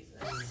of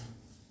Jesus.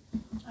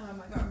 I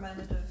got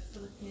reminded of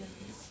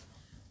Philippians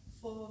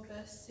 4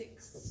 verse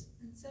 6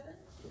 and 7.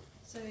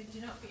 So do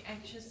not be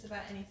anxious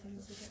about anything,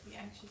 so don't be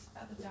anxious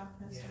about the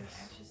darkness, don't be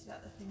anxious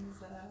about the things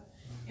that are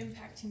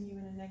impacting you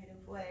in a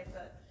negative way,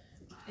 but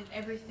in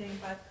everything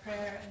by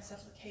prayer and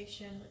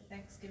supplication with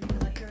thanksgiving,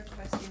 let your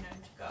requests be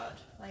known to God.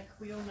 Like,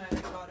 we all know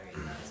that God already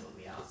knows what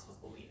we ask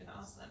before we even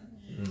ask them.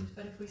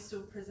 But if we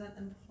still present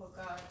them before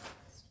God,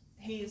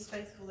 He is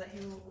faithful that He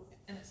will,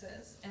 and it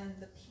says, and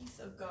the peace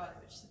of God,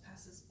 which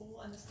surpasses all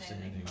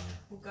understanding,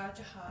 will guard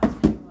your hearts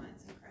and your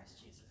minds in Christ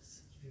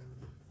Jesus.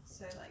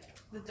 So, like,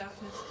 the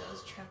darkness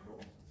does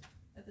tremble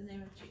at the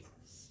name of Jesus.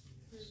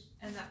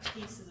 And that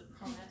peace is a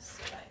promise,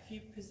 so that if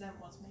you present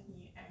what's making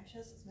you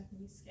anxious, what's making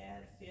you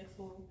scared,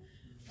 fearful,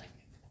 like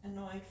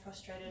annoyed,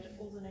 frustrated,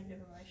 all the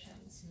negative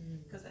emotions,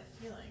 because they're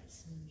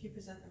feelings, if you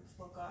present them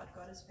before God,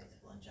 God is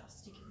faithful and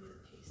just to give you the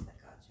peace that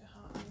guards your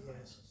heart.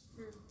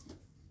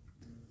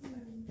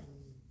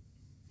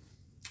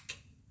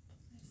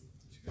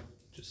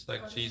 Just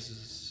like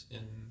Jesus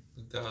in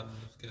the Garden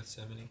of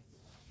Gethsemane.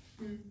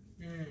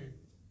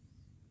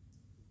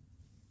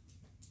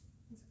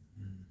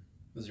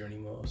 Was there any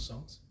more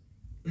songs?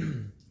 I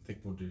think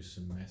we'll do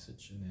some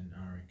message and then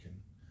Ari can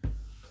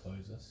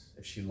close us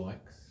if she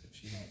likes, if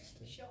she wants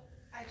to. Sure.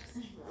 I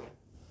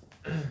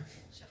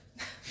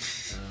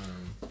just...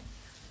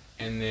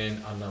 And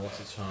then, I don't know what's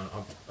the time.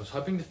 I was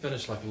hoping to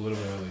finish like a little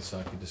bit early so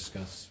I could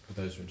discuss with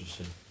those who are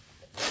interested.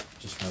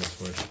 Just know this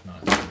worship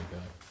night before we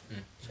go.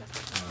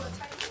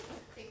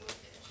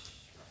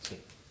 So,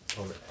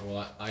 probably,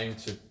 well, I aim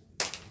to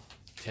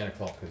 10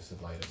 o'clock is the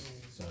latest,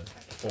 so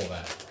before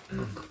that.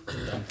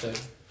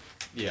 9:30.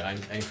 Yeah, I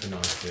aim for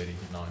 9:30,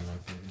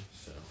 9:30.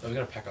 So. Oh, we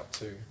gotta pack up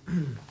too.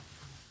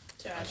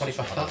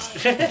 25 past.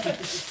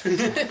 It's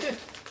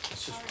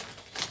just.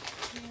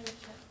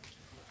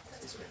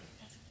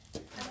 I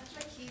left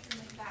my keys in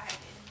my bag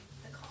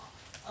in the car.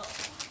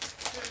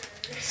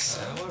 That's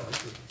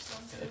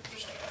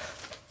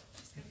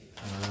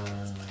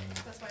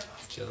why I'm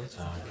asking.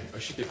 Okay. Or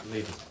she could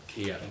leave the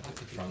key out at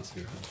the front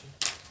seat, couldn't she?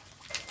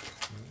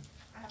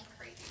 I have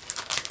crazy.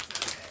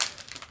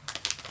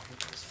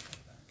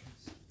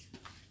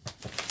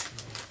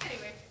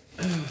 Anyway.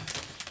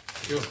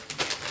 Cool.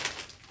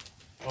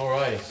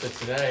 Alright, so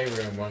today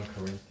we're in 1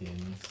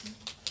 Corinthians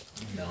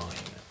 9.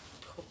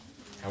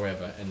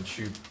 However, in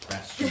true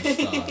Bastion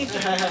style,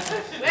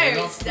 we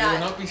will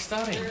not be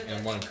starting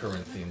in 1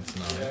 Corinthians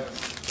 9.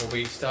 We'll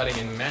be starting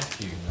in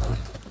Matthew 9.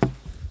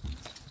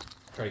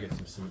 Try to get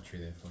some symmetry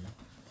there for you.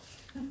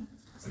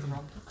 It's the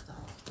wrong book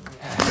though.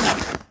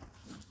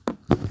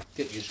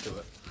 Get used to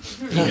it.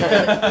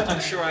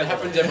 I'm sure It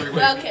happens every week.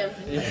 Welcome.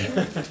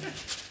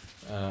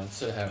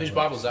 So how it Whose works.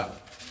 Bible's that?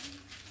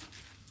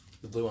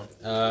 The blue one.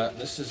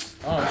 This is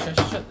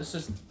this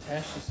is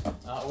Tash's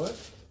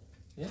artwork.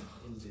 Yeah.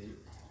 Indeed.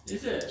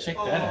 Is it? Check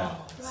that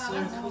out.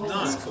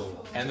 That's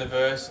cool. And the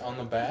verse on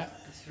the back.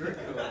 It's very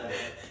cool.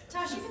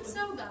 Tash, you can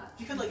sell that.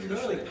 You can like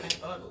literally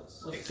paint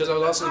Bibles. Because I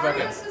was asking if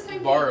I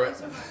could borrow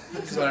it.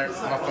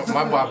 Because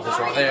my Bible's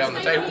right there on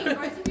the table.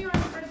 Both of you are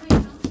incredibly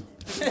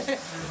talented.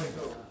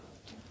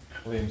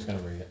 William's gonna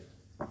read it.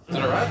 Is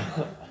that alright?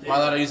 Am I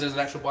allowed to use it as an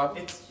actual Bible?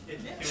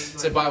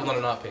 It's a Bible, not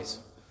an art piece.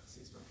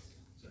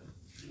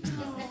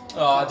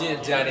 Oh, dear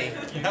Daddy.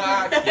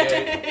 Ah,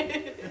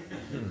 cute.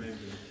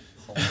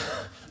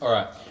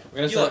 Alright. We're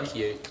gonna You look start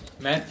cute.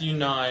 Matthew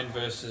 9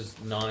 verses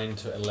 9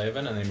 to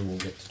 11 and then we'll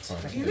get to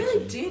Christ. You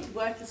really did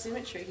work the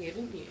symmetry here,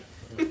 didn't you?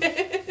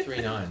 3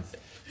 9s.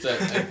 So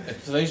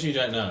for those of you who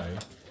don't know,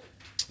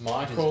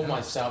 Michael,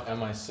 myself and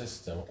my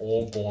sister were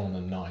all born on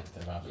the 9th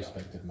of our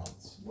respective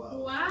months.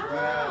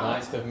 Wow.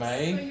 9th of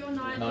May, So your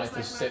 9th 9th was of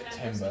like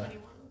September,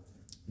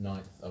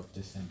 9th of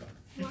December.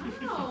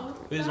 Wow.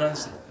 Who's 9th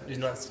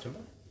September?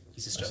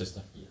 His My sister.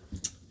 sister.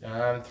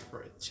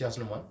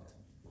 2001?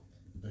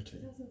 02.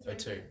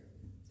 02.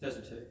 Those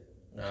are two.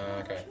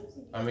 Okay.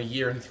 I'm a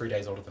year and 3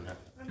 days older than her.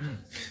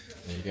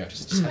 There you go.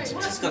 Wait,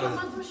 what? What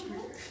month was she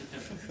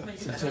born?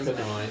 September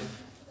 9,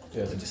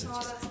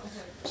 2006.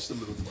 Just a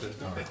little bit.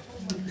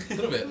 A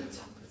little bit.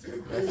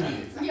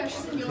 Yeah,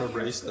 she's in your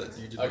Race that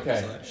you did.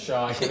 Okay,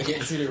 Shai, can I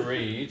get you to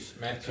read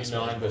Matthew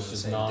 9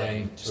 verses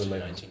 9 to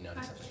 11?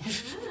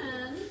 1997.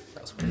 And...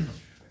 That was cool.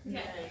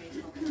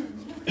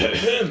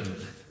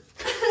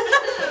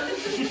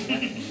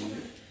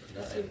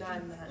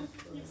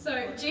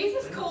 So,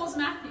 Jesus calls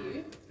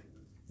Matthew.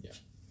 Yeah.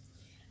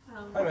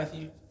 Hi,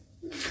 Matthew.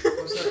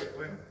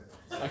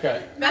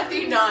 Okay,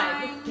 Matthew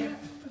 9.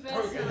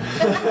 Verse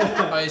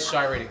Oh, it's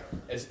Shy reading.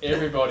 has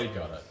everybody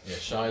got it? Yeah,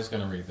 Shai's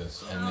going to read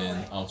this and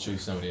then I'll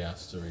choose somebody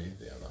else to read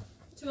the other.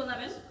 to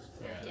 11.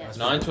 Yes.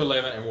 9 to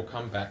 11 and we'll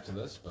come back to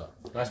this, but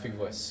Nice big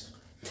voice.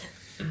 that's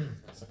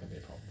not going to be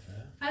a problem for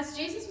her. As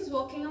Jesus was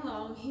walking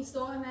along, he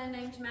saw a man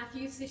named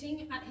Matthew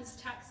sitting at his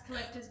tax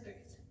collector's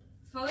booth.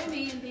 "Follow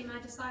me and be my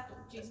disciple,"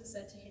 Jesus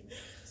said to him.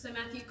 So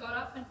Matthew got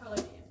up and followed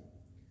him.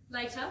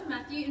 Later,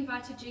 Matthew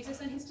invited Jesus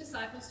and his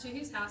disciples to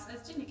his house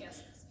as dinner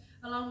guests,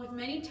 along with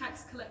many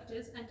tax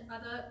collectors and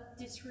other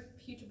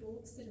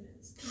disreputable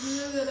sinners.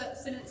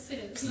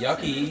 Sinners. not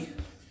Yucky.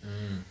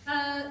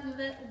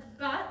 sinners.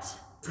 But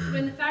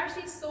when the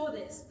Pharisees saw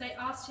this, they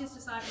asked his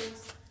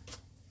disciples,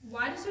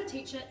 "Why does your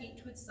teacher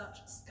eat with such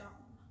scum?"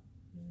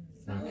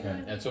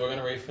 Okay, that's all we're going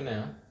to read for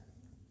now.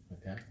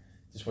 Okay,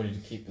 just want you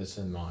to keep this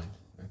in mind.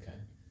 Okay,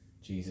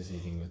 Jesus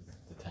eating with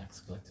the tax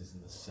collectors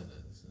and the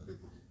sinners. And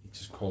he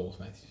just calls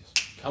Matthew,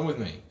 just come with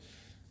me.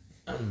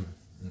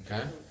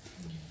 Okay.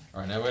 All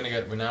right, now we're going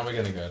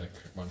to go to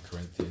 1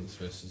 Corinthians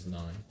verses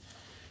 9,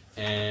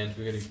 and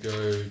we're going to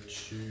go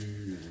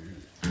to.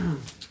 I'm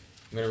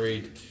going to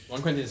read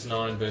 1 Corinthians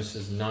 9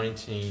 verses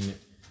 19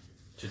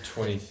 to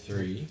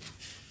 23.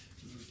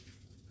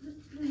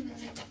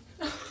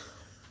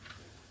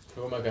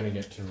 Who am I going to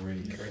get to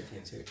read?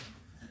 Corinthians here.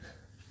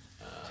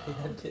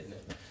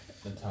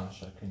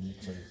 Natasha, can you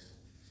please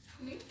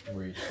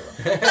read for us?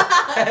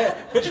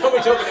 Which one are we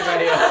talking about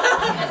here?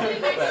 As we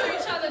next to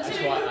each other That's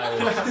too. why I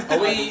was. Are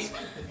we...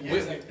 1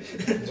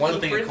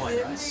 Flipping a coin,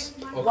 Corinthians?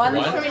 Or 1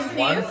 Corinthians?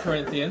 1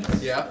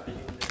 Corinthians, Yeah.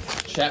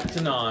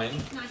 chapter 9,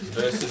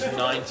 verses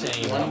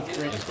 19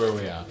 is where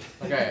we are.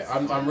 Okay,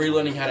 I'm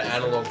relearning how to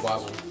analog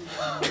Bible.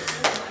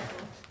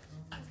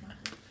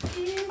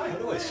 How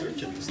do I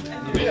search it?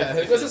 Yeah,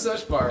 there's a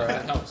search bar, That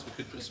right? helps. We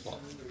could just swap.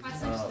 I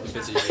said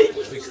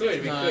We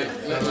could.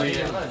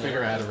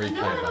 Figure out how to replay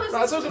no, that.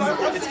 No, it's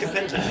okay. It's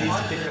competitive. It's easy to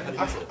figure out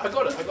how to use it. I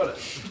got it.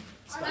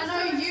 I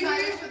know you do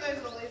for those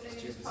lollies and you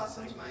just pass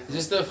them to mine. Is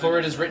this the for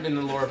it is written in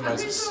the law of I'm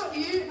pretty Moses? sure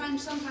you and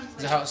sometimes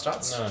Is that how it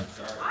starts? No,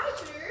 I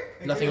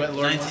do. Nothing about the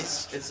law of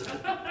Moses? It's a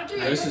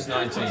verses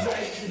 19.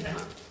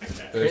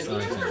 Verse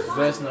 19.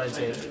 Verse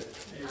 19.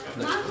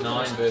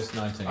 9 verse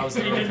 19. I was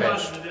the wrong page. I'm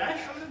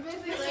a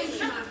busy lady.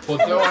 For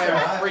though I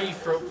am free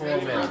for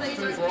all men.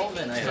 for all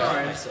men. I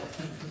have myself.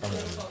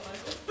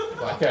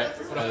 Okay.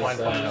 What a fine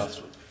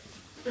podcast.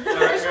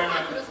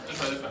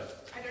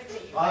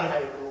 I don't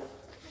hate you.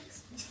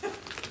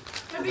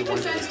 Maybe you can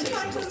send me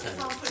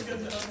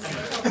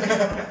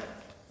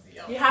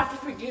You have to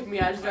forgive me,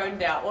 I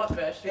zoned out. What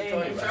verse you're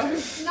going from?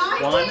 19.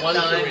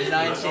 19.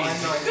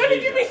 Gotta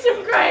give me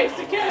some grace,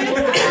 okay?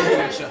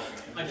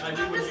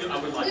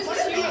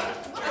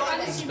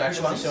 This is back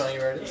to showing you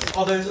where it is.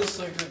 Oh, those are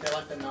so good. They're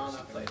like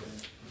banana flavored.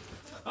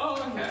 Oh,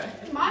 okay.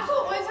 Michael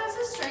always has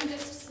the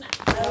strangest snack.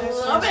 I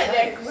love it,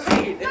 they're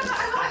great. No,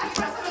 I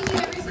trust in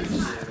you every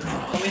single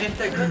time. I mean, if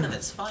they're good, then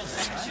it's fine. I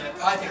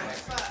think like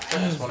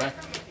This one, eh?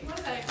 What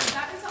are they?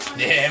 That is the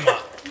only Yeah, mate.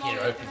 lolly You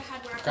know, I've ever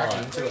had where I Crack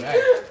into it, eh?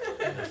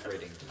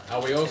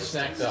 Are we all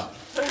snacked up?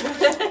 Yummy,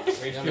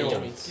 Refuel.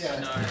 yummy. yeah.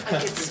 No.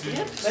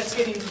 Let's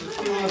get into the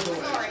feel of the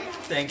Sorry.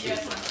 Thank you.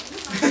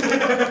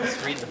 Let's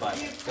read the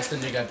Bible. That's the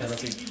new guy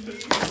penalty.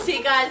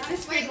 See guys,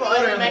 this food will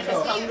only make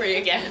us hungry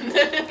again.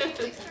 Yeah,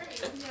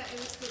 it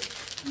was good.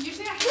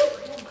 Usually I have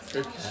breathe myself.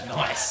 Good cat.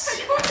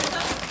 Nice.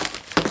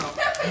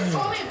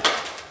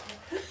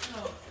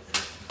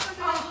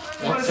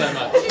 Not so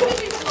much.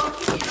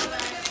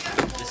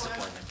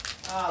 Disappointment.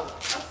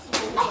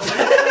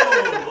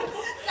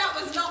 That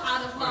was not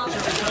out of love.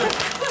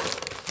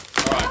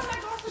 Alright.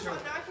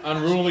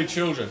 Unruly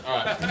children.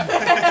 Alright.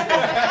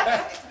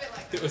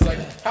 It was like,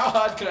 how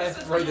hard can I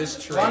throw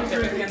this tree? 1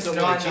 Corinthians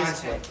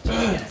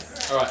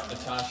 9:19. Alright,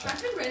 Natasha.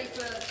 I've been ready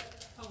for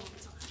a long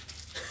time.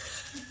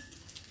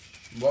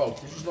 Whoa,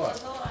 this is like.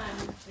 Although I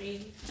am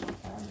free from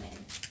all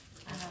men,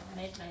 I have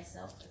made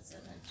myself a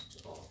servant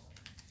to all,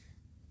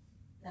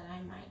 that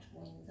I might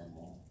win them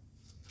all.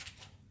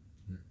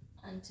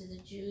 And to the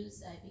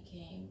Jews I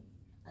became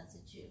as a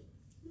Jew,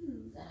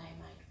 that I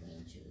might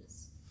win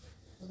Jews.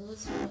 For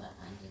those who are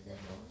under the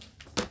law,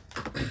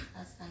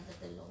 as under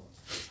the law,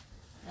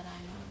 that I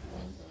might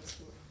win those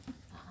who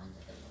are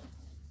under the law.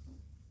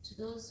 To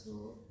those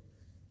who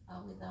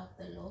are without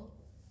the law,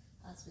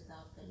 as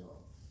without the law,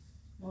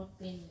 not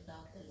being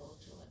without the law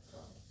toward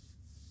God,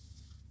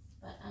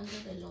 but under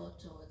the law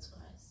towards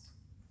Christ,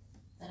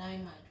 that I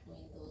might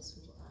win those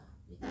who are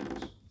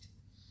without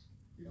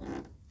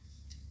law.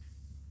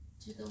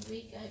 To the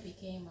weak I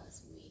became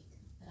as weak,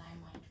 that I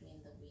might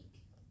win the weak.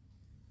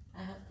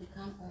 I have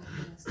become all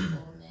things to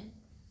all men,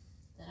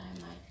 that I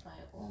might by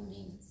all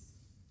means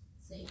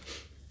save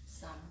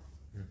some.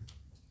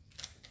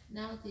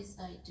 Now this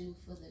I do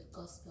for the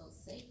gospel's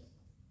sake,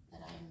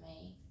 that I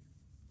may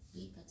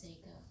be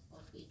partaker of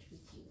it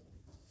with you.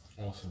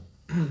 Awesome.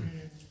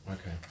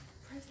 Okay.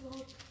 Praise the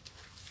Lord.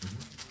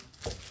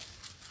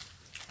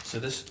 So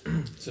this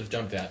sort of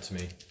jumped out to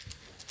me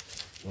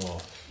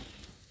a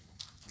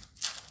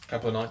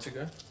couple of nights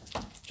ago,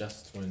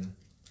 just when,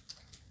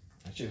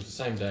 actually it was the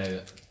same day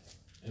that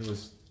it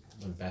was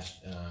when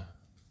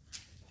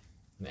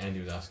when Andy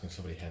was asking if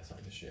somebody had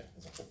something to share. I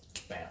was like, oh,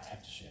 bam, I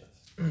have to share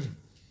this.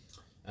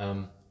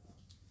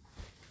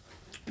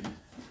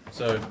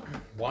 So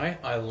why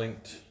I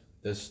linked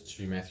this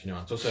to Matthew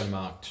 9, it's also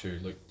Mark 2,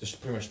 Luke, just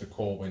pretty much the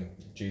call when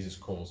Jesus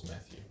calls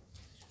Matthew,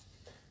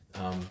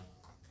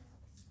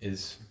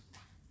 is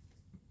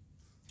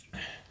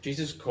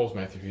Jesus calls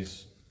Matthew,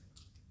 who's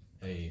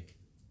a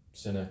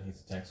sinner,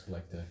 he's a tax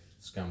collector,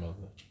 scum of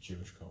the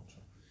Jewish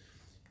culture.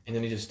 And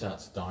then he just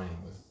starts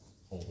dining with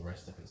all the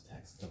rest of his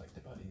tax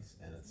collector buddies,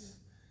 and it's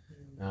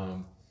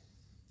I'm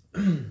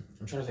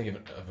trying to think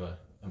of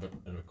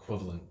an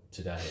equivalent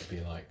today. It'd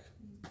be like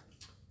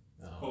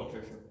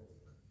Politician.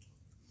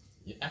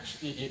 yeah,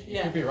 actually,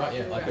 you could be right.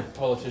 Yeah, like a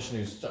politician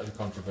who's slightly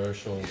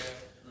controversial,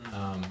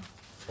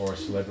 or a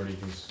celebrity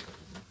who's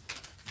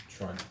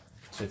tried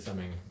said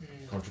something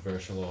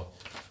controversial, or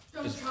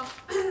Donald Trump.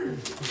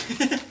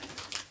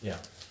 yeah.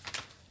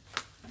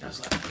 And I was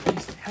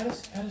like, how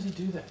does he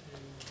do that?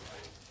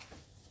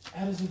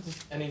 How does he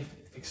just, and he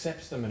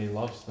accepts them and he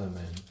loves them,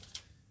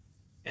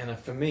 and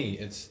for me,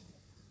 it's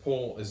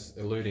Paul is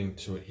alluding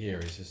to it here.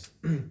 He's just,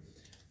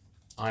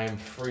 I am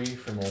free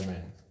from all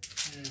men.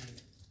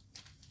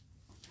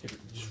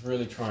 Just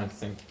really try and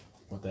think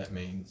what that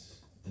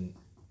means, and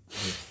be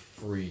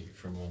free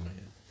from all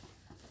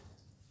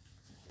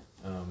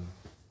men.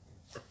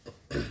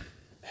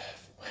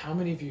 How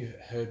many of you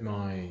heard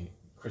my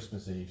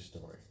Christmas Eve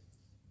story?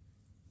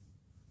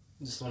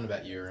 This is the one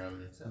about your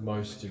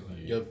Most of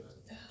you. your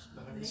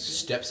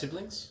step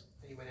siblings.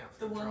 He went out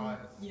The for a one, drive.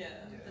 yeah.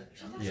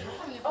 Yeah.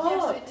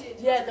 Oh, Yes, it did.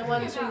 yeah, the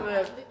ones who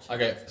were.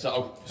 Okay,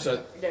 so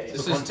Yeah,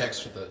 For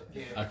context for the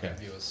okay.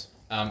 viewers.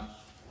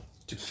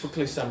 To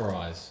quickly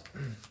summarise,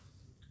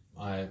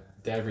 my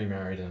dad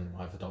remarried and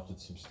I've adopted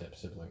some step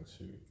siblings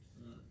who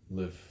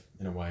live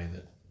in a way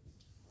that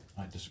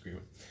I disagree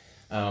with,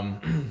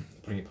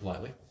 putting it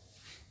politely.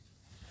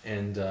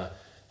 And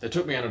they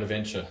took me on an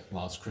adventure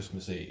last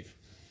Christmas Eve,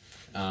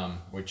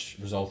 which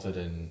resulted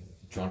in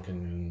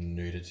drunken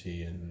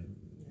nudity and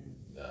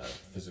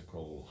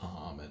physical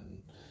harm,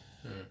 and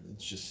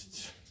it's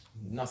just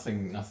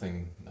nothing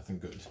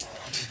good.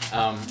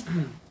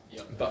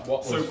 But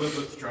what was So was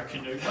it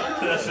Dragon Nude?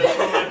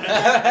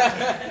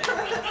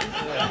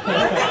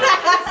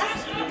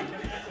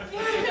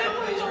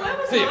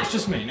 See, it was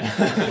just me.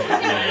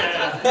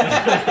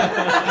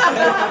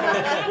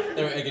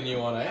 They were egging you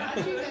on, eh? How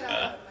did you get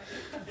out?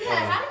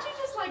 Yeah, how did you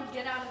just like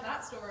get out of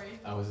that story?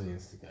 I was the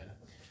instigator.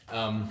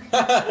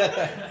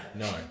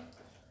 No.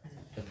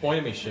 The point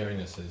of me sharing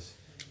this is,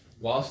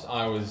 whilst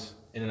I was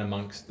in and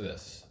amongst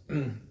this,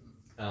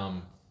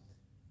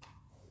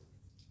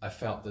 I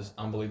felt this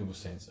unbelievable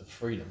sense of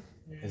freedom,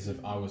 as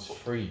if I was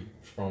free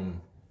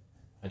from.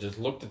 I just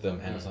looked at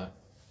them and I was like,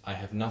 I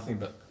have nothing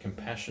but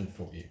compassion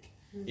for you.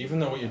 Even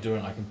though what you're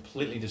doing I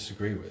completely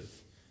disagree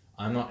with,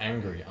 I'm not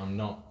angry, I'm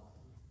not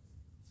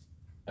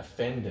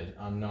offended,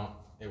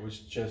 it was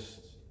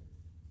just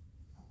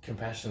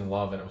compassion and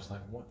love, and it was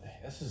like, what the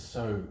heck? This is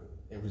so,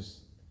 it was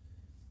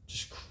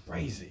just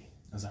crazy.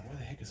 I was like, where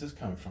the heck is this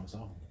coming from? It's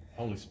all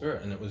Holy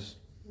Spirit, and it was,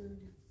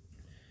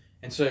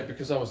 and so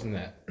because I was in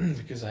that,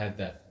 because I had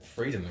that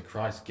freedom that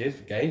Christ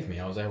gave me,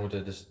 I was able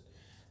to just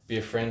be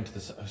a friend to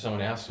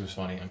someone else who was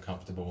finding it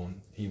uncomfortable, and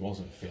he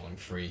wasn't feeling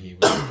free. He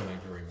was feeling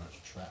very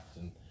much trapped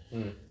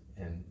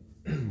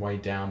and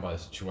weighed down by the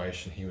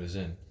situation he was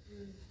in.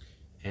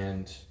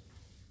 And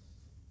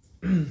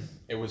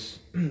it was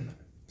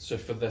so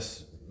for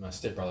this, my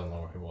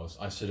stepbrother-in-law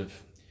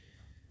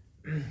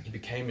he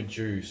became a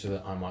Jew so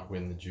that I might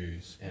win the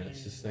Jews. And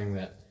it's this thing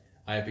that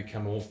I have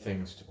become all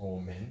things to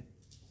all men.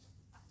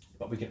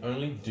 But we can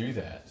only do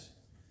that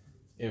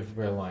if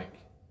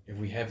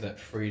we have that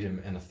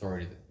freedom and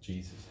authority that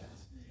Jesus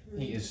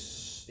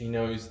has. He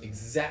knows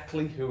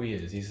exactly who he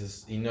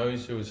is. He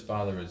knows who his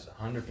Father is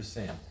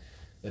 100%.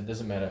 That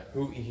doesn't matter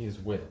who he is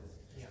with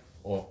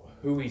or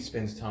who he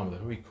spends time with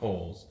or who he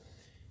calls.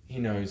 He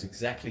knows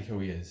exactly who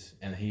he is,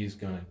 and he is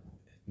going to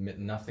admit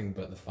nothing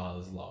but the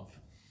Father's love.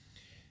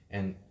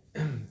 And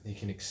he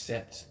can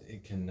accept,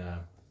 and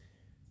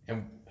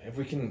if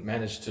we can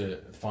manage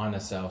to find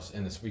ourselves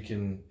in this, we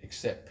can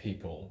accept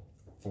people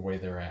for where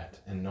they're at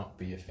and not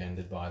be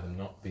offended by them,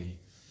 not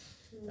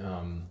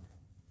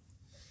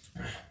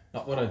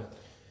want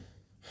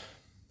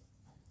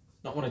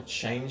to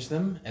change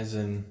them, as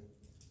in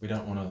we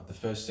don't want to, the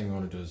first thing we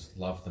want to do is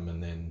love them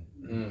and then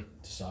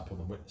disciple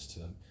them, witness to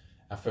them.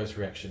 Our first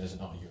reaction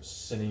isn't, oh, you're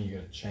sinning, you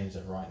got to change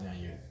that right now,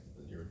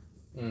 you're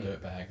a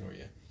dirtbag, or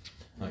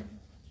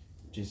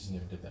Jesus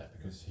never did that,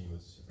 because he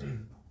was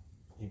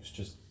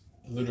just,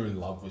 literally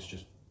love was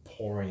just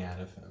pouring out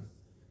of him,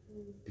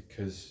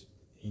 because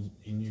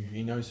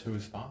he knows who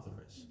his Father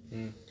is.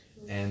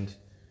 And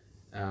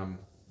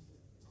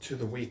to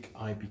the weak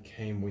I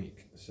became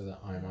weak so that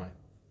I might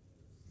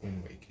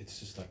win weak. It's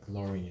just like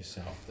lowering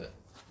yourself, that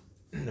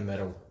no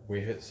matter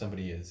where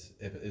somebody is,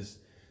 if it is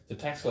the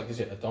tax collectors,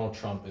 Donald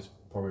Trump is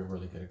probably a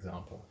really good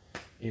example.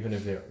 Even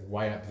if they're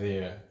way up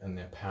there in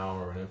their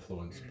power and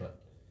influence, but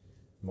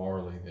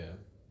morally they're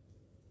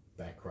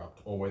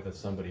bankrupt, or whether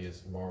somebody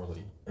is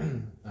morally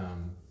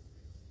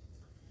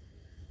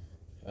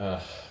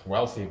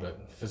wealthy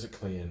but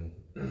physically and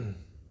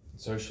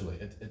socially,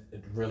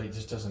 it really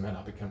just doesn't matter.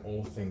 I become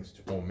all things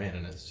to all men,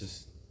 and it's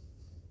just,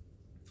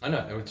 I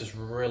know, it would just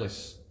really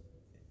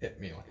hit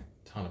me like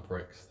a ton of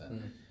bricks that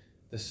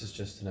this is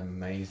just an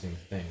amazing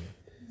thing.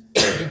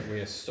 We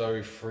are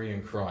so free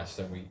in Christ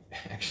that we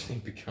actually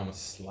become a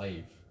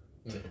slave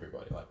to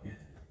everybody. Like, we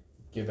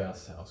give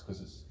ourselves,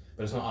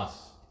 but it's not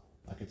us.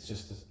 Like, it's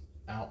just this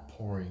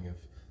outpouring of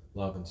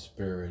love and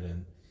spirit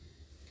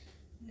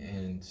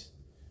and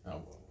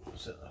what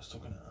was it? I was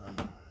talking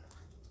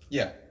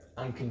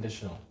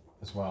unconditional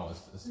as well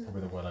is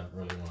probably the word I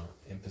really want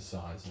to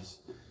emphasize. Is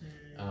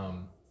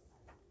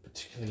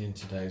particularly in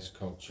today's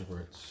culture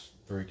where it's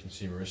very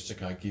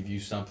consumeristic. I give you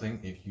something,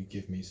 if you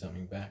give me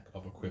something back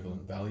of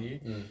equivalent value,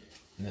 and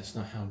that's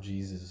not how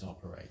Jesus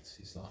operates.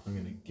 He's like, I'm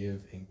going to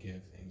give and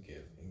give and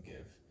give and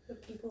give.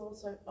 But people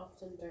also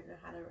often don't know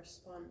how to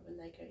respond when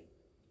they go,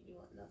 you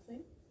want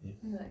nothing? Yeah.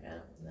 And they're like, I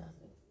don't want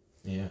nothing.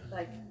 Yeah.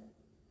 Like,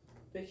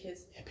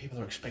 because... Yeah, people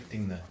are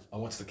expecting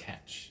what's the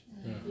catch?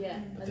 Yeah,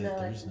 But and they're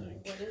there like, is no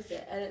what is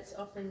it? And it's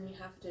often you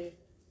have to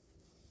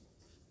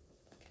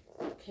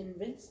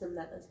convince them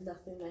that there's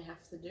nothing they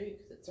have to do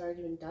because it's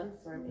already been done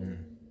for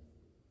them.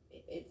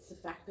 It's the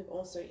fact of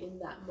also in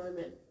that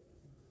moment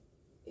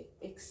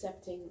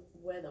accepting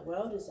where the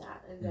world is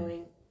at and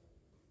going,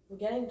 we're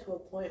getting to a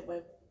point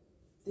where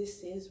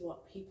this is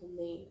what people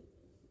need,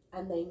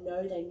 and they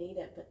know they need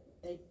it, but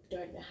they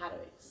don't know how to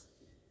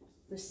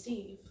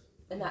receive.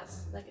 And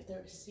that's like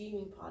the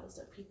receiving part is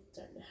that people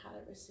don't know how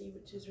to receive,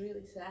 which is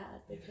really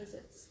sad because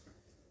it's,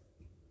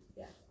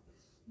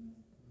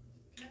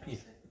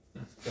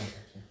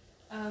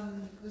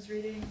 Was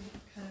reading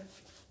kind of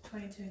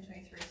 22 and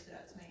 23 stood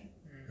out to me.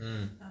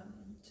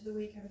 To the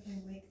weak I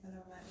became weak that I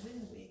might win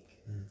the weak.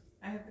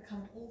 I have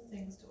become all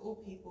things to all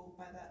people,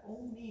 by that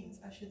all means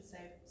I should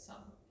save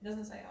some. He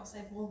doesn't say I'll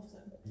save all of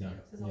them. No.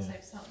 He says I'll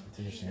save some. It's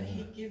interesting, But isn't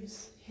he it?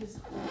 gives his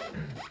all.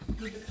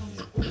 He becomes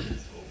all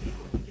things to all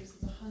people. He gives us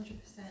 100%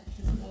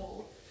 his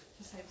all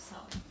to save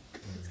some.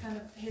 It's kind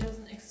of, he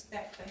doesn't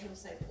expect that he'll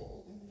save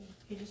all.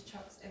 He just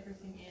chucks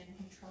everything in.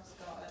 He trusts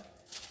God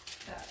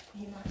that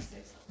he might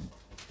save some.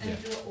 And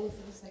do it all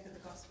for the sake of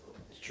the gospel.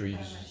 It's true, he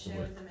uses the share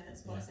word. with them in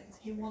its blessings.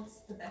 He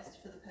wants the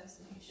best for the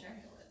person he's sharing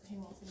it with. He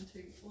wants them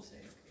to also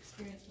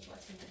experience the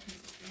blessing that he's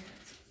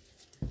experienced.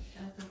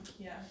 And I think,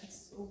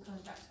 it's all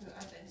coming back to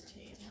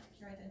identity, and like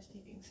your identity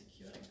being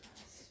secured in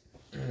Christ.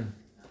 And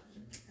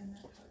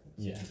that hope.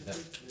 Yeah. To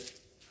think that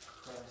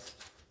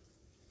Christ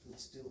would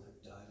still have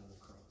died on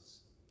the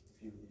cross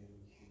if you were the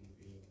only human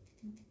being.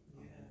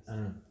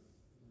 Yeah.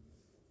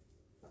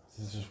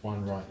 There's just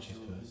one righteous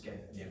person.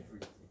 Get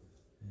everything.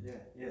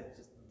 Yeah,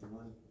 just the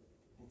one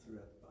all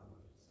throughout the Bible,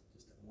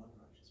 just that one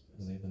righteous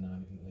person. Leave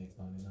 99,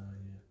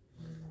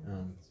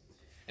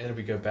 and then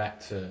we go back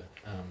to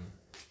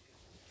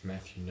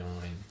Matthew 9,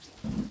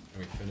 and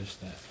we finish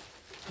that.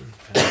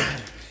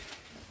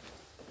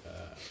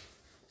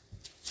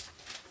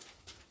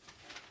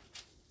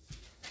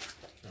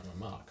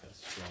 Mark,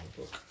 that's the wrong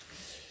book.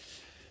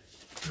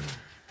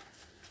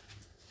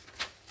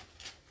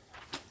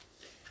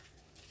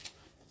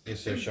 Yeah,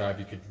 so Shai, if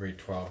you could read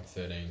 12 and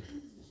 13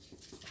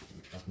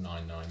 of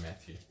 9:9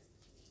 Matthew.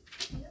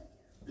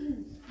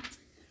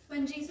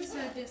 When Jesus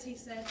heard this, he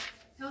said,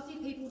 "Healthy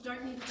people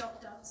don't need a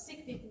doctor,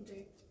 sick people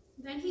do."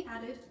 Then he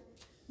added,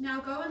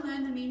 "Now go and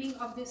learn the meaning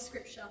of this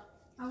scripture.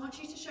 I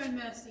want you to show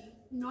mercy,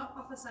 not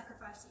offer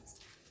sacrifices.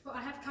 For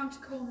I have come to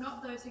call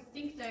not those who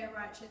think they are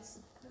righteous,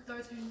 but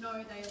those who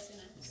know they are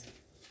sinners."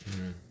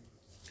 Mm.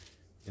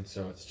 And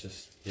so it's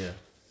just, yeah.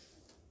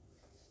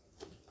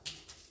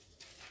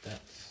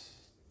 That's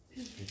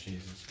who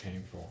Jesus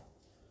came for.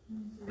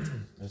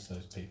 As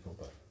those people,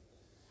 but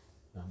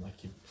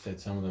like you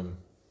said, some of them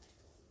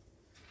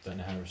don't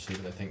know how to receive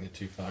it. They think they're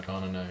too far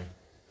gone. I know.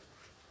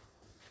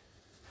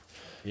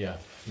 Yeah,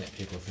 I've met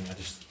people who think I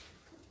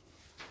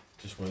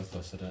just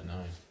worthless. I don't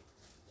know.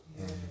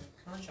 Yeah,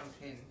 can I jump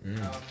in?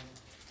 Mm.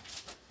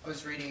 I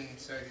was reading,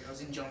 so I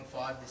was in John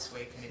 5 this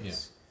week, and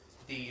it's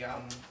the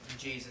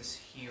Jesus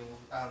healed.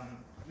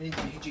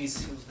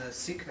 Jesus heals the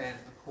sick man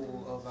at the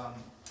pool of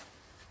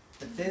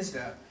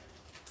Bethesda,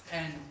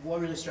 and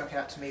what really struck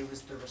out to me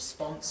was the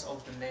response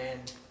of the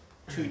man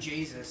to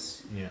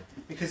Jesus. Yeah.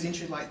 Because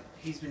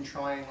he's been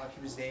trying,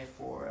 he was there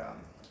for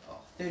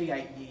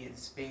 38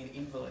 years, being an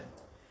invalid,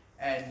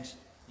 and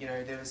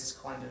there was this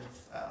kind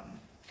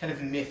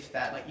of myth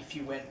that if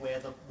you went where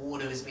the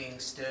water was being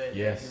stirred,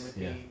 you would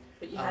be.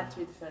 But you had to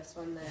be the first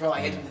one there.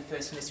 Right, he had to be the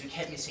first one, so he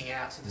kept missing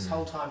out. So this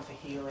whole time for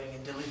healing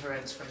and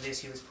deliverance from this,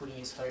 he was putting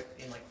his hope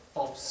in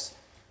false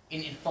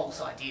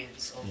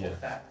ideas of all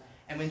that.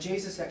 And when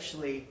Jesus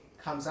actually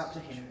comes up to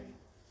him,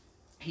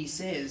 he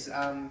says,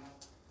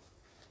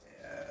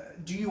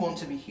 "Do you want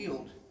to be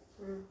healed?"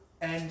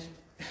 And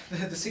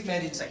the sick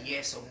man didn't say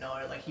yes or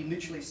no. He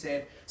literally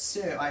said,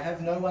 "Sir, I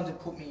have no one to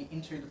put me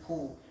into the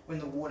pool when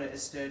the water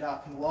is stirred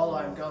up, and while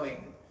I'm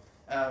going,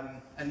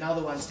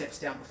 another one steps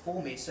down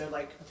before me." So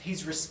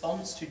his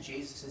response to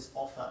Jesus'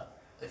 offer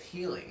of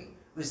healing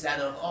was that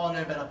of, "Oh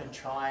no, but I've been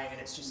trying and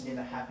it's just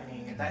never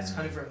happening." And that's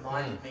kind of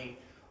reminded me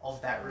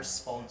of that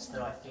response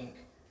that I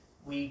think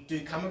we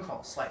do come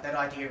across. That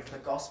idea of the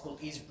gospel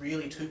is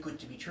really too good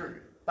to be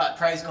true. But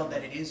praise God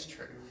that it is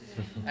true.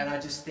 And I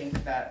just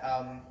think that,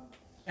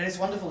 and it's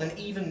wonderful. And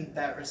even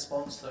that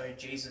response though,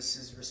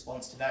 Jesus'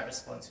 response to that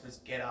response was,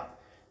 "Get up,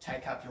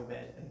 take up your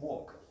bed and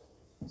walk."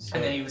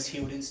 And then he was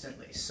healed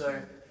instantly. So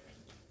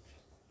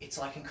it's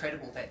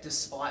incredible that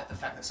despite the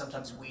fact that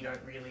sometimes we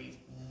don't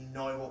really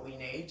know what we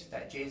need,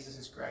 that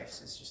Jesus'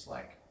 grace is just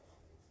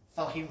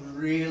he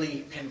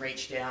really can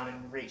reach down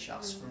and reach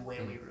us from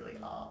where we really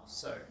are.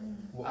 So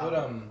what would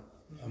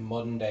a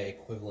modern day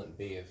equivalent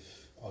be of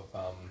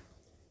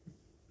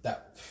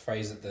that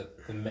phrase that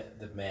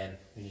the man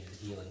who needed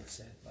healing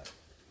said?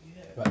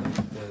 About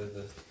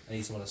the I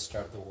need someone to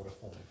stir up the water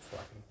for me before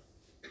I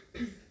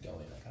can go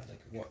in.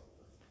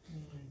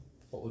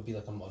 What would be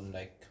a modern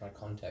day kind of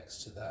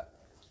context to that?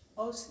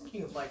 I was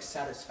thinking of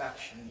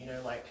satisfaction,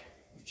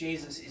 if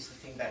Jesus is the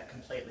thing that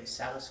completely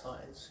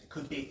satisfies, it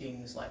could be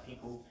things like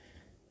people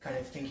kind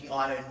of thinking, "Oh,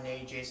 I don't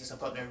need Jesus, I've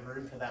got no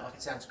room for that,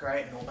 it sounds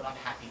great and all, but I'm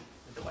happy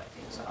with the way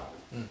things are."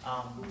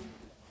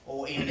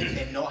 Or even if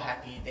they're not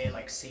happy,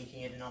 they're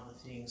seeking it in other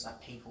things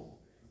like people.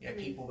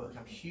 People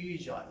become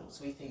huge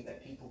idols. We think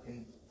that people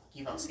can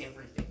give us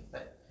everything,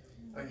 but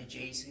only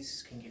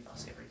Jesus can give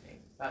us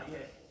everything. But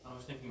yeah. I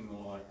was thinking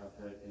more I've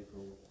heard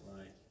people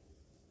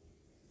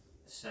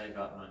save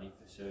up money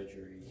for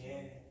surgery,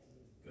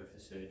 go for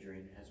surgery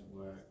and it hasn't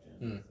worked,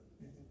 and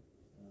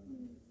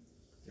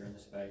they're in the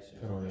space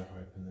of put all their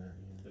hope in that.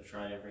 they've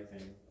tried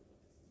everything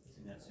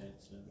in that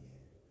sense and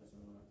it doesn't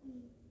work.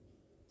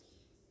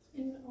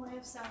 In a way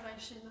of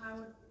salvation, I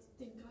would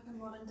think a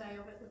modern day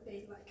of it would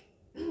be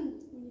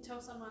when you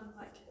tell someone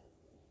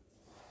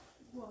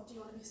 "Well, do you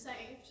want to be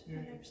saved?"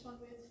 and they respond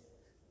with,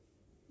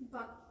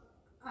 "But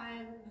I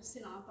am a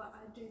sinner, but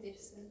I do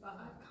this, and but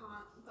I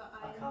can't, but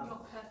I am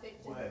not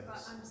perfect, and,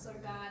 but I'm so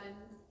bad," and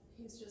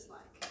he's just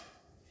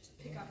just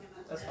pick up your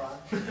mat. That's fine.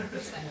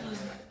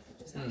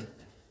 Just have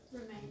to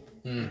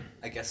remain.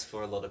 I guess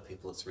for a lot of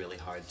people it's really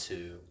hard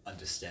to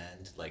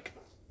understand,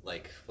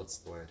 what's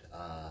the word?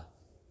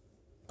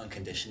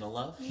 Unconditional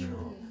love.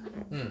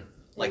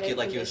 Like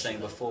you were saying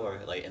before,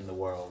 in the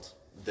world,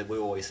 that we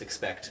always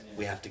expect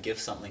we have to give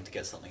something to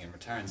get something in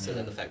return. So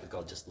that the fact that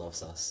God just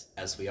loves us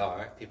as we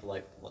are, people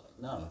are well,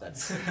 no,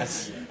 that's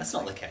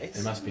not the case.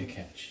 There must be a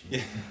catch.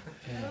 Yeah.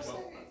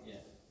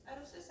 I'd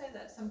also say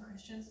that some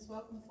Christians as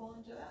well can fall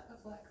into that of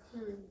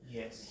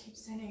yes, I keep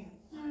sinning.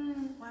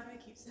 Why do I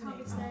keep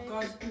sinning?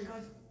 God,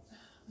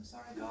 I'm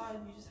sorry, God,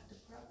 you just have to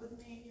put up with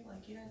me.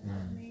 You don't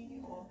love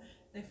me, or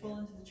they fall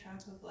into the trap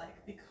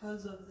of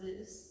because of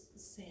this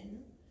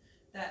sin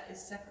that is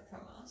separate from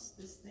us,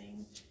 this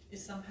thing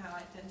is somehow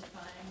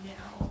identifying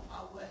now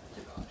our worth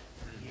to God,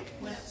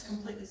 when it's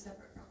completely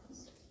separate from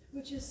us.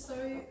 Which is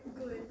so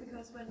good,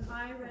 because when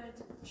I read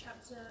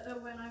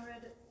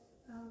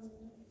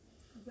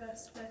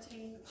verse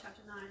 13 of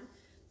chapter 9,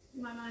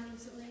 my mind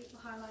instantly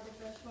highlighted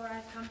verse 4, "I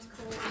have come to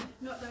call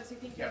not those who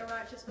think they are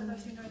righteous, but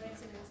those who know they are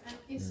sinners." And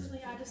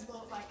instantly I just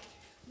thought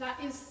that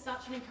is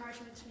such an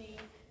encouragement to me,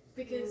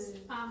 because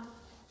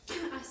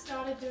I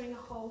started doing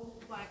a whole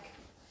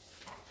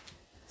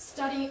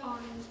study on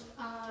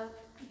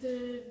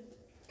the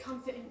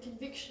comfort in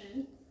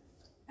conviction,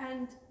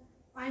 and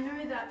I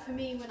know that for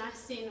me, when I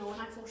sin or when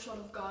I fall short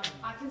of God,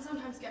 I can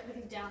sometimes get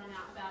really down and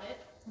out about it.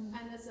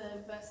 And there's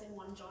a verse in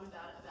 1 John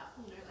about it, about,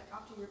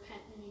 after you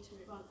repent, you need to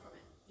move on from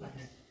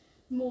it.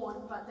 Mourn,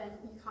 but then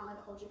you can't let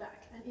it hold you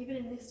back. And even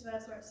in this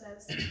verse where it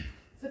says,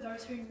 for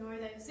those who know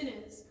they're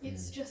sinners,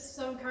 it's just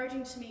so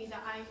encouraging to me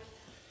that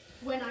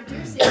when I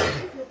do sin,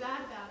 I do feel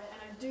bad about it,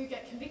 and I do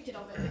get convicted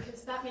of it,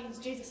 because that means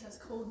Jesus has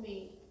called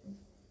me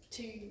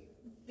to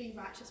be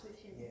righteous with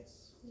him.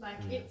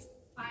 Yes.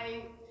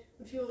 I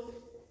would feel,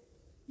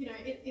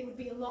 it would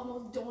be a lot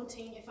more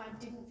daunting if I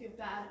didn't feel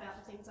bad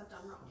about the things I've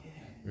done wrong.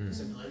 Yeah,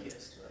 it's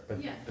oblivious to it.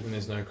 But then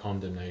there's no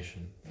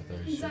condemnation for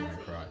those who are in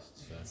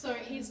Christ. So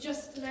he's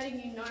just letting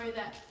you know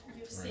that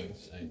you've sinned,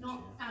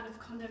 not out of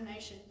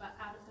condemnation, but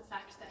out of the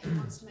fact that he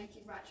wants to make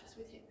you righteous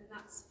with him, and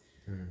that's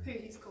who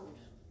he's called.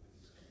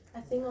 I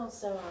think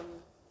also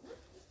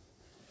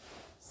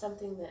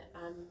something that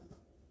I'm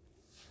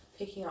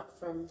picking up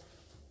from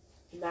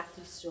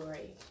Matthew's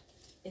story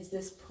is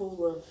this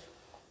pool of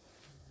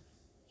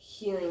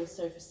healing.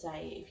 So for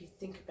say, if you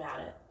think about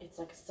it, it's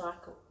like a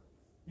cycle.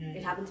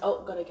 It happens,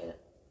 gotta get it,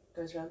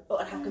 goes around,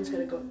 it happens,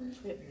 gotta go.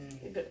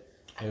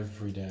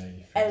 Every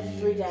day.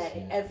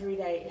 Every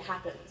day it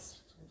happens.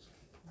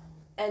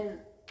 And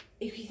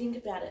if you think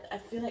about it, I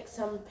feel like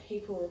some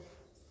people,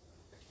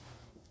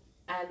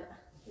 and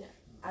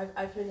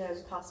I've been there in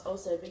the past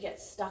also, we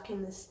get stuck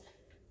in this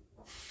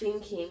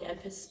thinking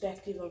and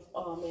perspective of,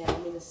 oh man,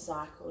 I'm in a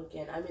cycle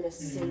again, I'm in a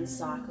sin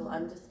cycle,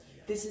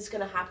 this is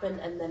going to happen,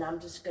 and then I'm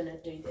just going to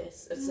do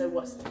this, so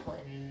what's the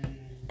point?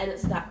 And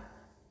it's that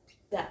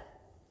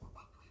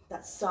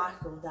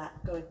cycle,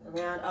 that going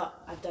around,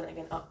 I've done it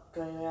again,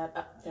 going around,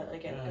 done it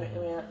again,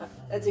 going around,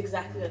 That's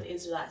exactly what the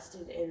Israelites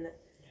did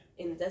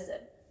in the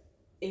desert.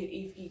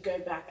 If you go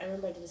back, I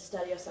remember I did a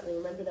study or something,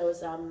 remember there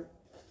was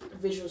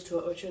visuals to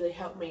it which really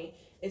helped me,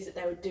 is that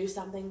they would do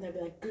something, they'd be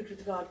like, good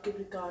with God, good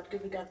with God,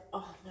 good with God,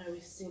 oh no,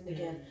 we've sinned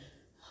again,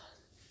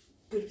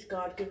 good with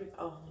God, good with,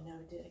 oh no,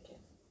 we did it again.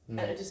 And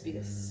it would just be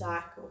this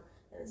cycle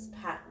and this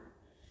pattern.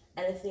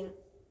 And I think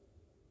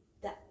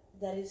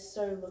that is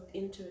so looked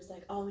into, it's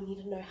like, we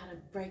need to know how to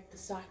break the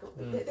cycle.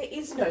 There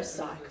is no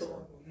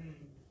cycle.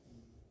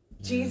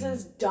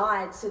 Jesus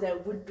died so there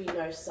would be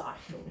no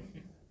cycle.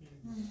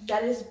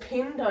 That is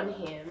pinned on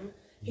him.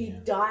 He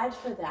died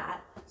for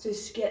that. So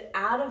to get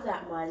out of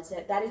that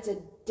mindset, that is a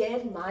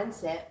dead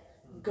mindset,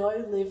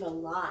 go live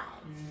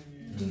alive.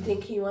 Do you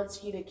think he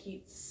wants you to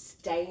keep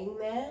staying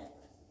there?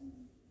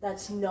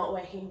 That's not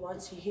where he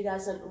wants you. He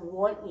doesn't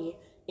want you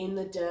in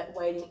the dirt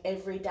waiting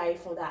every day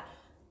for that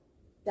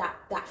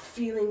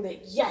feeling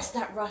that, yes,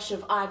 that rush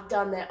of I've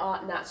done that,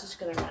 now it's just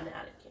going to run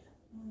out again.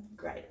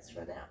 Great, it's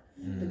run out.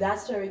 But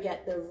that's where we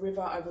get the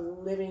river of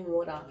living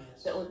water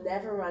that will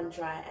never run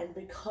dry. And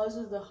because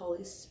of the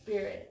Holy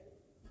Spirit,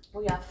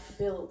 we are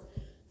filled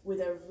with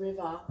a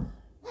river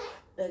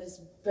that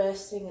is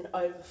bursting and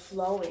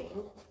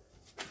overflowing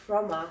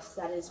from us,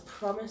 that is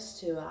promised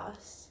to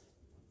us.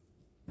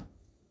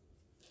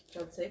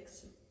 John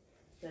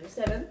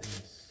 6:37.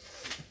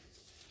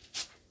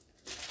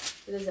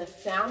 It is a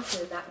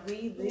fountain that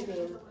we live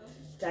in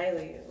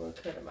daily. Well,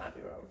 I might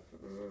be wrong.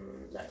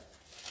 No,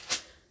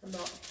 I'm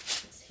not.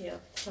 It's here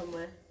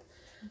somewhere.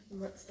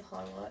 And that's the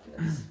highlight.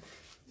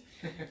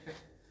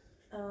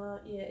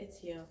 It's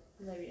here.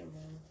 Maybe I'm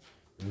wrong.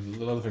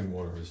 The living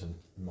water is in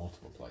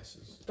multiple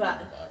places.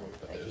 But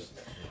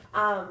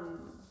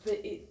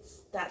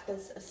it's that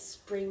there's a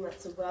spring,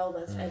 that's a well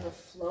that's ever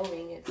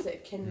flowing.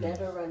 It can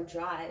never run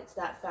dry. It's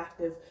that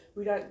fact of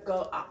we don't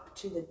go up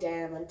to the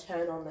dam and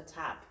turn on the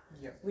tap.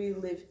 Yep. We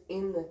live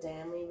in the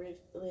dam. We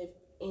live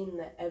in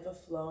the ever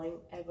flowing,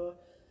 ever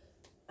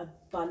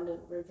abundant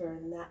river,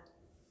 and that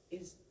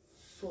is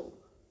full.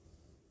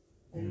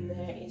 And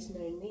there is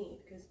no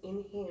need, because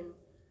in him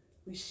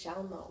we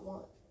shall not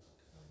want.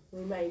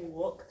 We may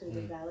walk through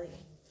the valley,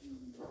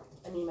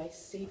 and you may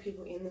see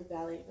people in the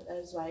valley, but that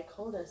is why he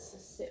called us to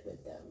sit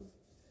with them,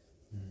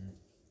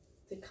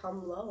 to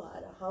come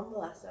lower, to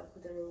humble ourselves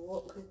with them and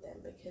walk with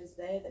them, because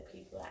they're the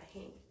people that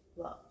he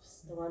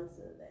loves, the ones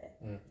that are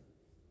there.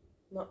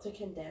 Not to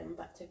condemn,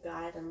 but to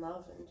guide and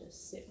love and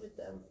just sit with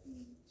them.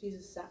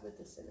 Jesus sat with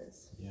the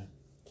sinners. Yeah.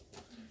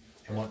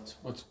 And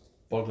what's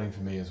boggling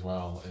for me as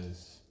well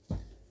is,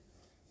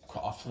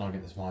 quite often I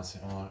get this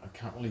mindset, I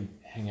can't really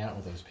hang out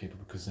with those people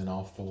because then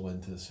I'll fall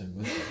into the sin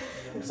with them.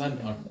 Because I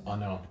know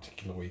I'm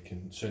particularly weak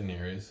in certain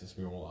areas, as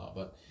we all are,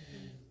 but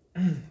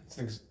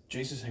things,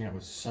 Jesus hung out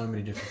with so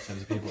many different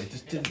sets of people, it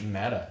just didn't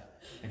matter.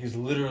 Like, he's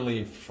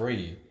literally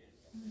free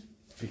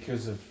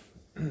because of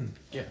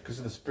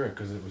the Spirit,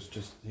 because he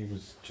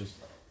was just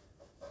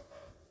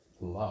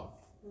love.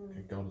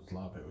 God is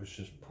love. It was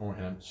just pouring,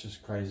 and it's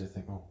just crazy to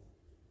think, oh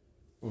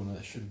no,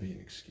 that should be an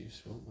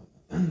excuse. Well,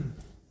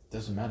 it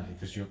doesn't matter,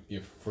 because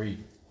you're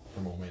free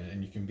from all men,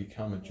 and you can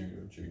become a Jew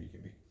or a Jew.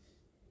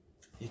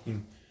 You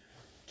can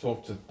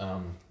talk to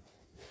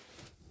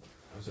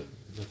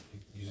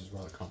he uses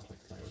rather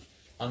complex language.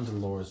 under the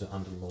law is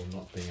under the law,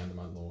 not being under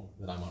my law,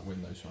 that I might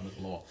win those who are under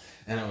the law.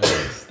 And it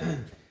was,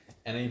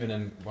 and even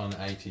in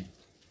 180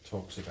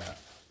 talks about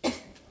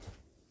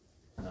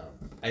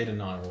 8 and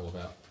 9 are all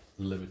about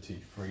liberty,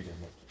 freedom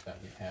that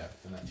we have,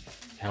 and that's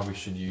how we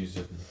should use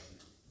it. And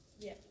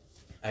Yeah.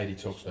 80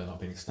 talks about not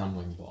being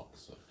stumbling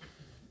blocks for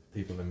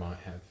people who might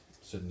have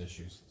certain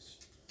issues.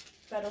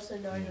 But also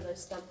knowing where Yeah.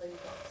 those stumbling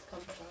blocks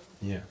come from.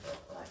 Yeah.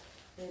 Like,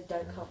 they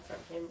don't come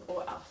from him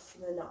or us.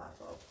 They're not our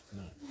fault.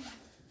 No.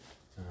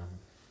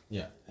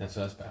 Yeah, and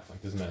so that's baffling.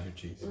 Doesn't matter who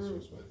Jesus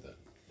was with, that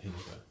he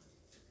never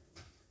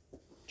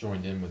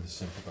joined in with the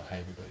simple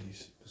behaviour, but he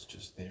was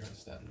just there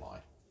as that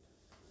light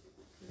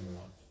in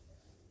life.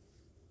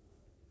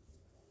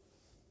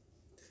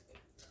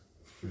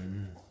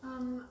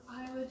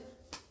 I would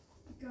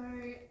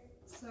go,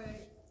 so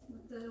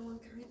with the 1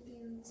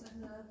 Corinthians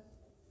and the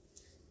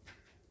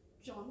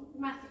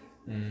Matthew.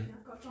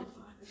 I've got John 5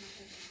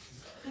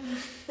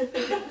 in my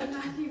head. The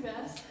Matthew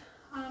verse.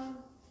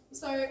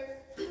 So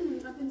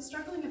I've been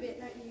struggling a bit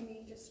at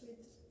uni just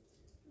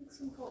with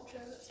some culture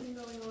that's been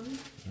going on.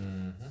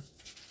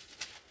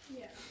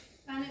 Yeah.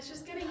 And it's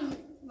just getting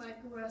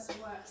like worse and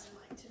worse, and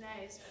like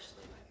today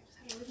especially, like I just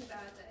had a really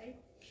bad day.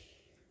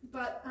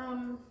 But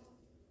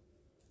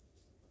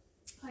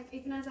like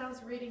even as I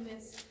was reading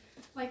this,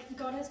 like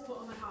God has put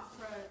on my heart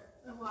for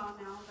a while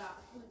now about,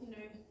 you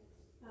know,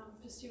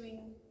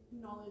 pursuing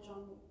knowledge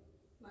on,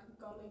 like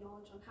godly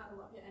knowledge on how to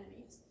love your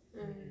enemies.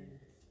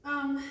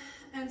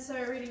 And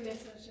so reading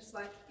this, I was just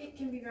like, it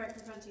can be very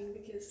confronting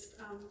because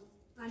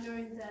I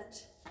know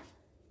that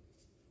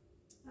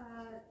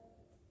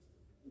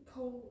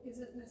Paul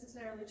isn't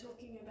necessarily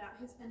talking about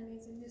his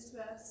enemies in this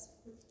verse,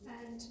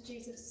 and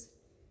Jesus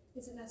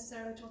isn't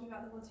necessarily talking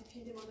about the ones who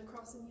pinned him on the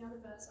cross in the other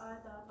verse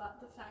either, but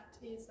the fact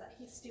is that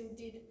he still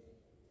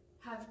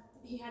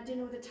he had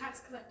dinner with the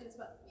tax collectors,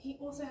 but he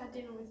also had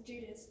dinner with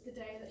Judas the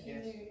day that he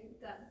knew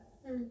that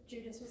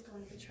Judas was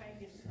going to betray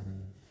him.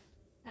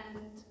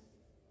 And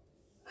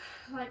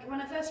like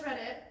when I first read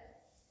it,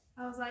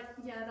 I was like,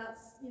 yeah,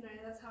 that's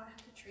how I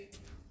have to treat,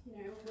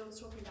 when I was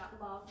talking about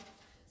love,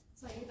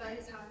 it's like that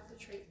is how I have to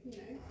treat,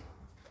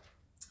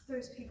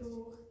 those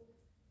people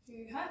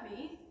who hurt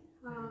me.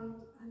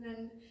 And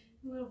then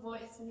a little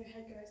voice in your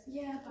head goes,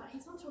 yeah, but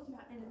he's not talking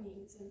about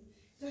enemies, and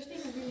those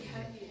people really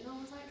hurt you. And I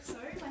was like, so?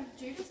 Like,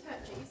 Judas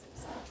hurt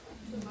Jesus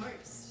the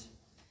most.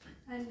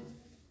 And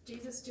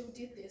Jesus still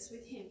did this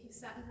with him. He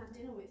sat and had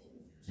dinner with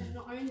him. And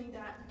not only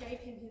that, gave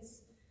him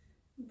his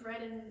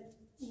bread and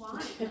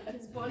wine,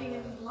 his body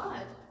and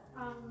blood.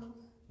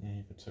 Yeah,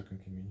 he partook in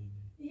communion.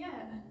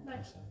 Yeah,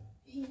 like,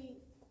 he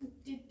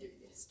did do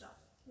this stuff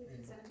with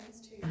his enemies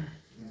too.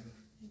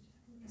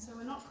 So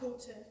we're not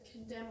called to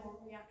condemn or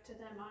react to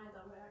them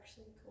either. We're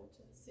actually called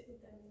to sit with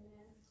them in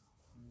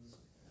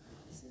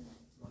their sin.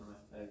 One of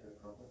my favourite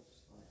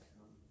proverbs, like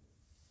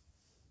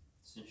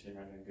essentially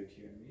rendering good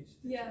to your enemies.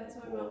 Yeah, that's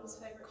my mum's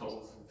favourite.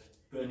 Coals of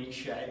burning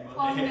shame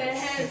on their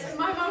heads.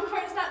 My mum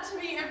quotes that to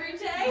me every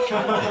day.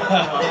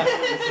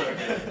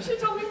 She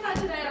told me that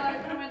today.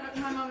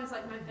 My mum is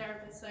like my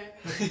therapist, so I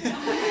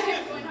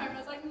went home and I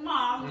was like,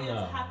 Mum,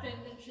 it's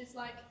happened, and she's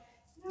like,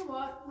 you know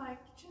what? Like,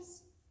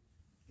 just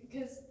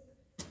because.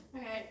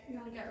 Okay, I'm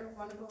gonna get real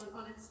vulnerable and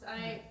honest.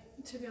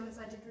 To be honest,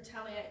 I did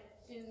retaliate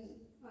in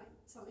like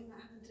something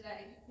that happened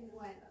today in a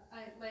way that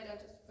I later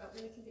just felt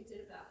really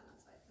convicted about, and I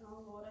was like,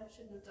 oh Lord, I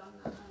shouldn't have done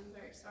that. I'm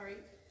very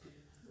sorry.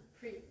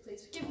 Please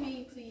forgive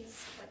me. Please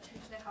like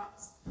change their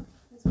hearts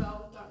as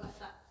well. Don't let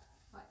that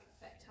like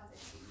affect how they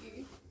see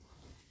you.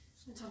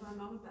 I told my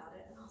mum about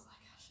it, and I was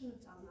like, I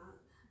shouldn't have done that.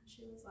 And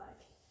she was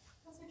like,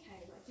 that's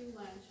okay. Like you'll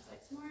learn. She's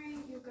like, tomorrow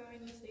you'll go and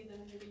you'll see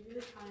them, and you'll be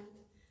really kind.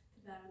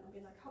 Them and it'll be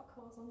like hot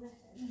coals on their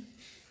head.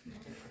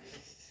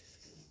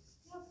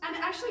 And it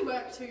actually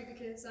worked too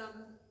because, to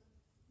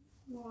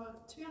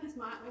be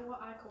honest, what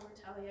I call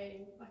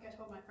retaliating, like I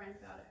told my friend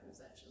about it, who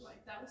was actually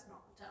like, that was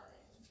not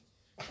retaliating.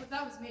 If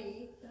that was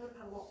me, they would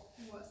have had a lot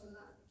worse than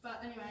that.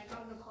 But anyway, I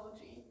got an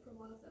apology from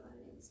one of them. I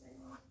didn't even say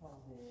that.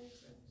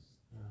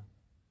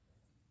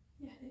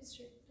 Yeah, it's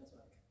true. It does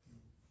work.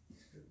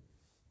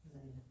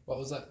 What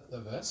was that,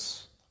 the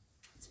verse?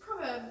 It's a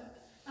proverb.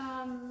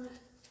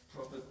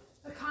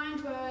 A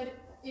kind word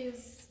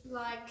is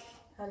like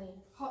honey,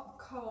 hot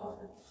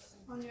coals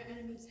on your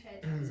enemy's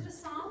head. Is it a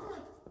psalm or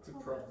It's a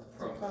proverb.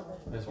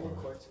 That's Someone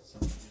one. quotes it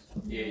sometimes.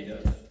 Yeah, he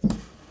does.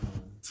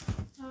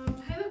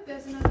 Hey look,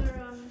 there's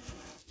another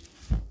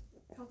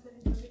comfort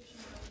and conviction.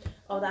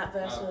 Oh, that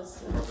verse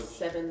was Proverbs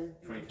 7,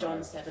 25. John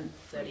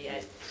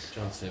 7:38.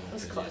 John 7. It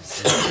was 38.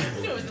 close.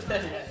 It was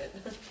 38.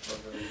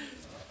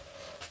 Proverbs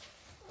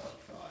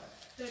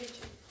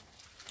 32.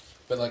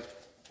 But like,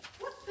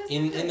 What? There's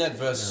in that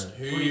verse,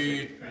 who,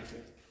 22.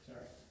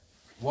 Sorry.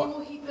 what? You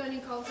will heap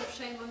burning coals of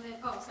shame on their.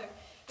 Oh, so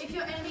if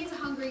your enemies are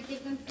hungry,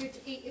 give them food to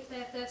eat. If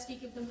they are thirsty,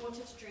 give them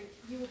water to drink.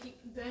 You will heap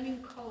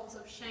burning coals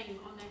of shame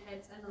on their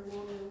heads, and the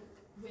Lord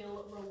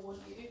will reward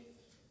you.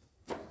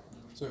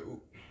 So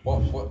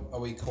what are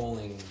we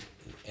calling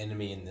the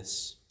enemy in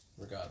this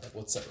regard? Like,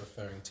 what's that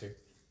referring to?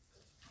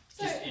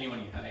 So Just anyone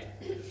you hate.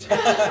 I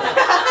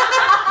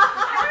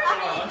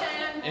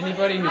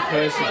Anybody who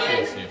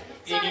persecutes you.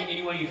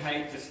 Anyone you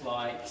hate,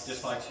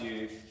 dislikes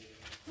you.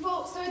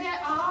 Well, so there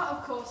are,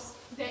 of course,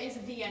 there is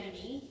the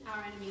enemy,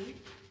 our enemy,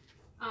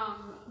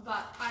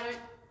 but I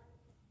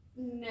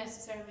don't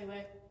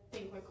necessarily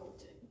think we're called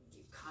to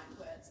give kind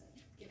words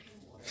and give him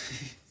water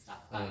and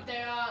stuff. But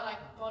there are like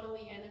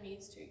bodily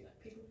enemies too,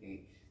 like people who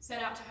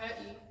set out to hurt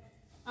you,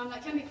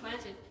 that can be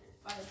planted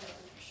by the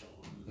devil for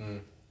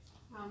sure.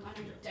 I know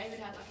David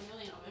had like a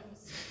million of them.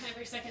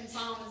 Every second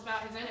psalm is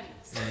about his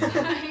enemies.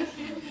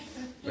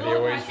 But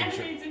Lord, my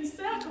enemies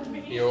encircle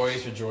me. He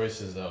always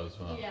rejoices though as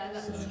well. Yeah,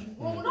 that's true.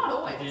 Well, not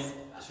always.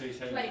 So you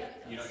say Later.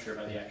 you're not sure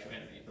about the actual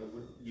enemy, but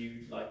would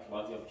you like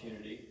love the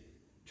opportunity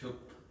to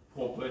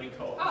pour burning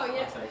coals Oh,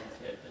 yeah. on Satan's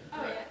head?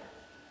 Oh yeah.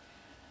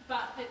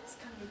 But it's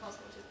kind of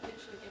impossible to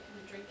literally give him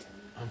a drink.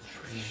 I'm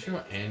pretty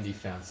sure Andy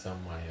found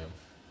some way of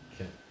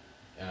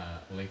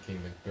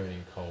linking the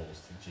burning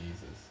coals to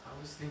Jesus.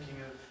 I was thinking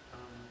of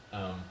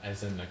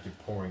As in like you're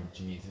pouring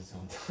Jesus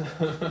on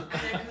top.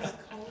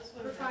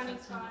 Refining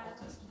fire.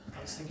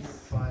 I was thinking of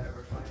fire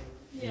refining.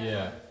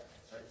 Yeah.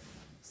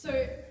 So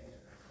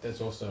That's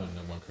also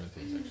in 1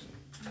 Corinthians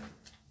actually.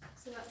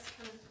 So that's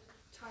kind of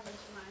tied into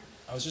mine.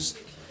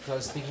 I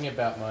was thinking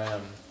about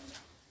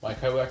my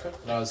co-worker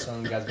that I was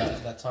telling you guys about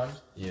at that time.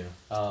 Yeah.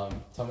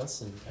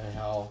 Thomas, and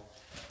how,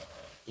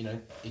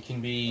 it can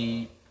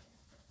be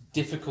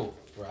difficult,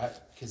 right?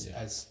 Because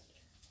as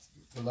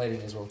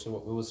relating as well to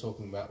what we were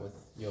talking about with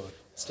your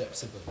step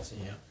siblings,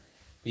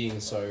 being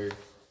so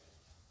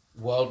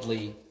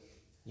worldly,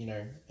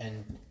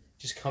 and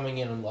just coming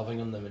in and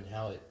loving on them, and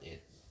how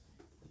it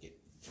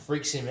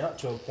freaks him out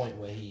to a point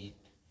where he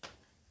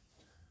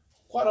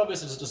quite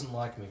obviously just doesn't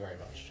like me very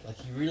much. Like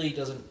he really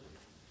doesn't,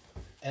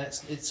 and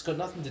it's got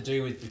nothing to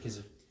do with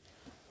because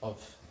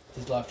of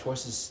his life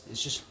choices.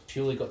 It's just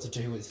purely got to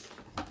do with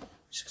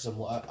just because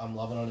I'm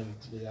loving on him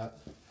without,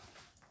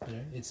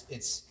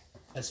 it's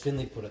as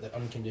Finley put it, that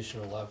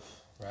unconditional love,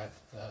 right?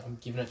 I'm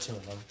giving it to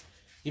him.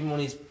 Even when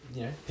he's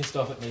pissed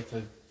off at me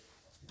for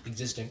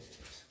existing,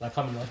 and I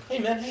come in like, hey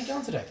man, how you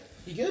going today?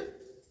 You good?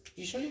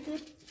 You sure you're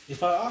good?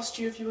 If I asked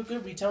you if you were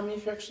good, would you tell me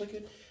if you're actually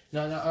good?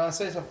 No, and I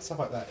say stuff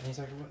like that, and he's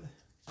like,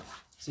 what?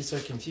 He's so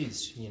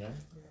confused,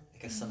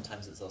 I guess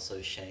sometimes it's also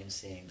a shame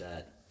seeing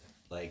that,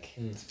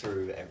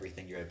 through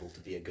everything you're able to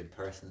be a good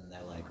person, and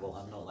they're like, well,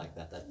 I'm not like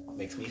that. That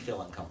makes me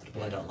feel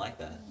uncomfortable. I don't like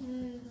that.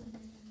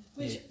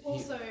 Which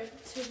also,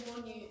 to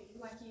warn you,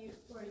 like you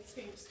already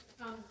experienced,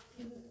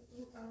 in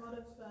a lot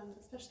of,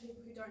 especially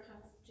people who don't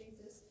have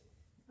Jesus,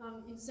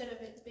 instead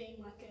of it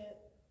being like a,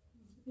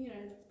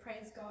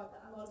 praise God,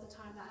 a lot of the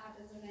time that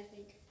happens and they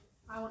think,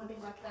 I want to be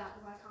like that,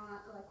 why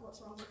can't,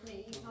 what's wrong with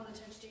me? I want to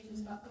turn to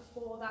Jesus. But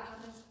before that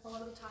happens, a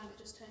lot of the time it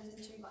just turns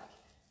into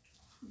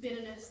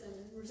bitterness and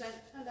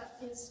resentment that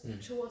is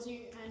towards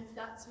you, and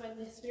that's when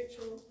the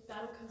spiritual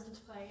battle comes into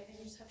play. And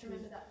you just have to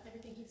remember that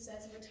everything he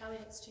says and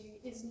retaliates to you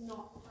is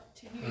not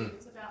to you,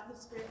 it's about the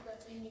spirit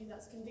that's in you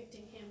that's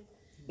convicting him.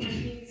 And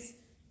he's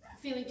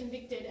feeling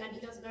convicted, and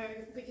he doesn't know,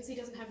 because he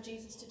doesn't have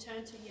Jesus to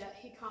turn to yet,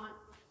 he can't.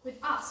 With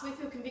us, we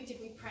feel convicted,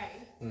 we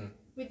pray.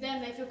 With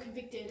them, they feel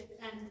convicted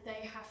and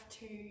they have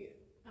to,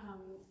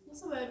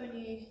 what's the word when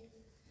you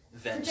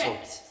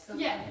project?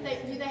 Yeah,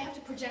 they have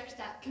to project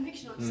that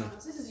conviction onto someone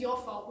else. This is your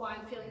fault why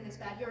I'm feeling this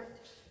bad.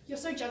 You're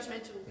so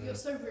judgmental, you're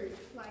so rude,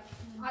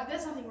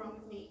 there's something wrong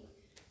with me.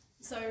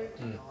 So,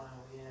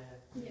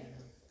 yeah.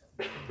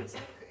 It's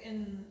like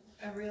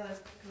I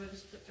realised because I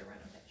just flipped a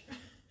random page,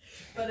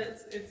 but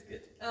it's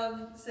good.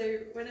 So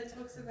when it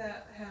talks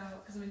about how,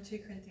 because I'm in 2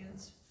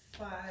 Corinthians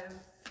 5,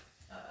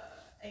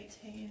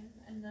 18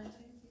 and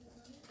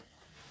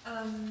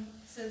 19,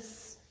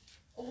 says,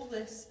 all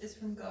this is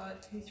from God,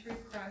 who through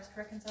Christ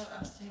reconciled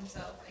us to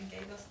himself and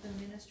gave us the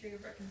ministry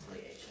of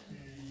reconciliation.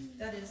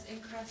 That is, in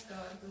Christ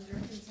God was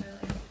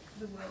reconciling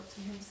the world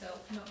to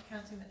himself, not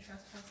counting the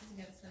trespasses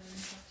against them, and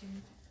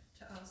entrusting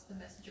to us the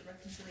message of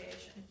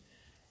reconciliation.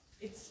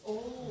 It's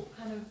all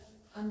kind of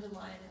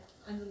underlying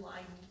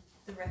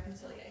the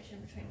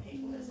reconciliation between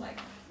people. Is like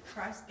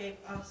Christ gave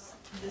us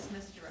this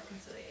message of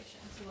reconciliation.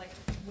 So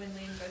when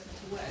Liam goes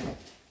into work,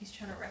 he's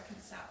trying to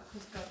reconcile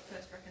because God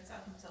first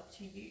reconciled himself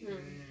to you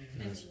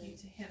and to you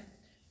to him.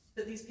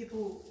 But these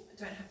people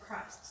don't have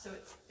Christ, so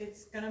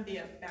it's going to be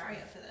a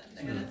barrier for them.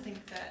 They're going to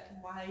think that,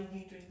 why are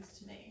you doing this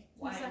to me?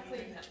 Why are you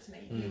doing that to me?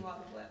 You are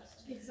the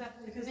worst.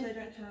 Exactly. Because they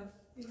don't have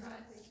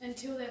Christ.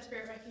 Until their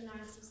spirit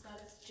recognizes that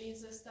it's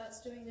Jesus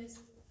that's doing this,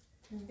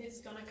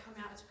 it's going to come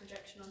out as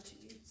projection onto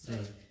you. So,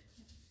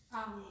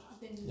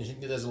 you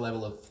think that there's a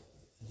level of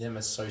them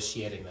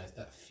associating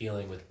that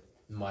feeling with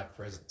my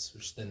presence,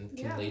 which then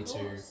can lead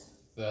to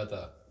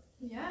further,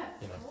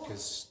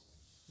 because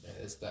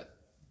there's that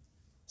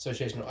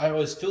association. I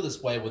always feel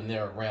this way when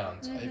they're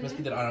around. It must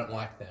be that I don't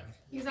like them.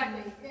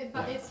 Exactly,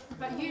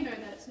 but you know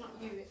that it's not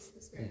you, it's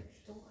the spirit.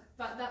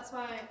 But that's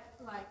why,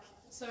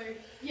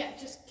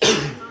 just keep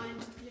in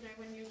mind,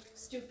 when you're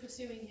still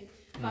pursuing him.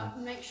 But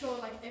make sure,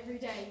 every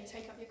day you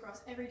take up your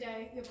cross. Every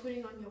day you're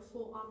putting on your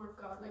full armor of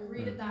God.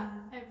 Read that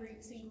every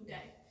single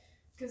day,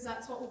 because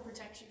that's what will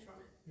protect you from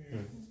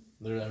it.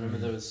 Literally, I remember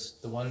there was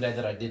the one day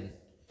that I didn't,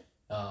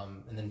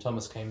 and then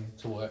Thomas came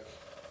to work,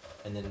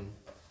 and then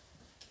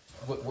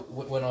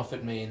went off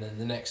at me, and then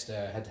the next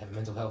day I had to have a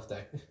mental health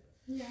day.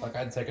 Yeah. Like I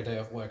had to take a day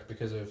off work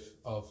because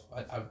of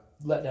I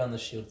let down the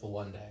shield for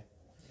one day.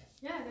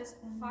 Yeah, there's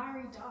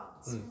fiery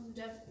darts from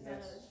the devil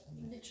that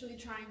are literally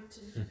trying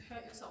to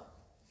hurt your soul.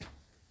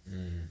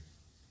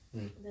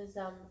 There's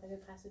a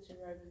good passage in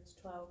Romans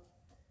 12,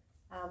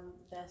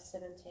 verse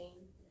 17.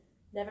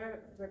 Never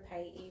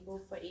repay evil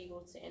for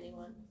evil to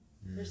anyone.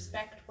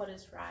 Respect what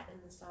is right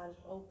in the sight of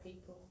all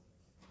people.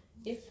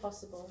 If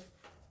possible,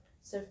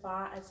 so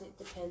far as it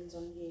depends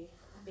on you,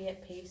 be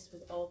at peace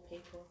with all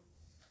people.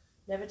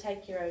 Never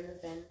take your own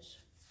revenge,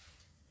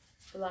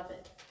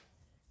 beloved,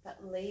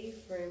 but leave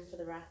room for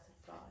the wrath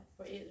of God.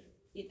 For it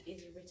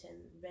is written,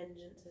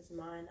 vengeance is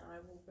mine, I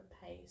will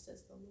repay,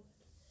 says the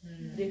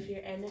Lord. But if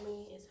your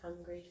enemy is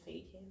hungry,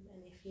 feed him,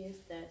 and if he is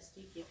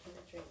thirsty, give him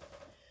a drink.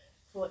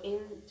 For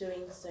in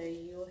doing so,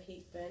 you will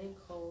heap burning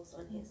coals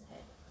on his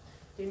head.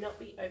 Do not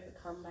be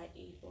overcome by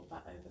evil,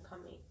 but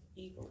overcome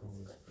evil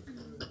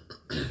with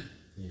good.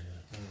 Yeah.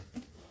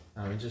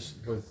 I mean,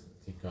 just with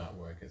the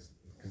artwork, because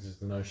there's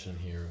the notion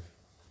here of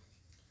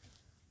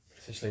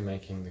essentially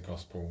making the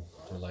gospel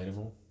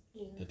relatable.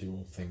 To do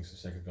all things for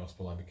the sake of the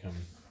gospel, I become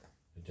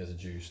as a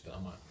Jew so that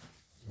I might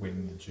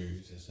win the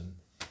Jews, and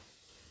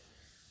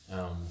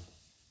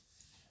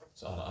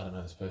so I don't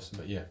know this person,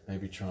 but yeah,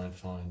 maybe try and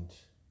find.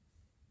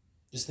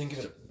 Just think of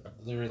it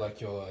literally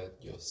like your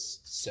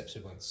step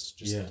siblings.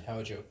 Just how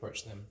would you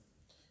approach them?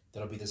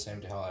 That'll be the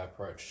same to how I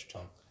approach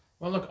Tom.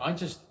 Well, look, I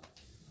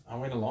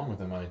went along with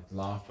them. I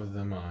laughed with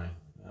them.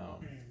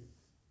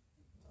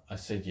 I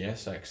said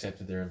yes. I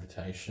accepted their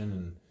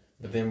invitation,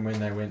 but then when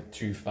they went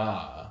too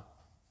far,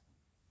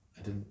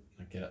 I didn't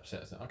get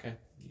upset. I said, "Okay,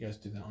 you guys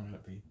do that. I'm gonna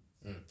be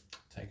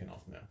taken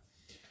off now."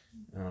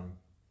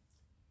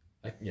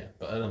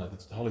 But I don't know.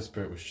 The Holy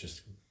Spirit was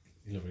just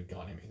literally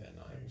guiding me that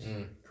night. It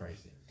was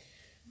crazy.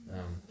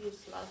 You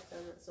just love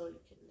them. That's all you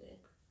can do.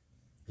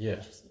 Yeah.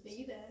 Just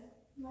be there.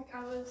 Like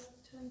I was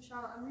telling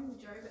Charlotte, I'm reading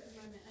Job at the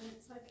moment, and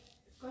it's like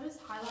God is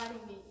highlighting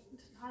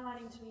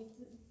to me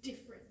the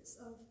difference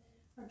of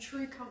a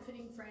true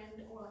comforting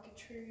friend or like a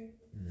true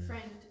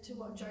friend to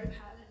what Job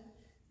had. And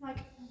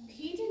like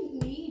he didn't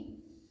need,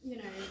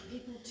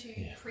 people to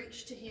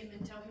preach to him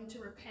and tell him to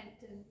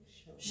repent and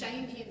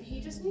shame him.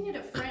 He just needed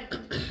a friend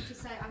to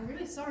say, I'm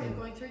really sorry I'm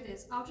going through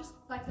this. I'll just,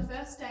 like the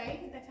first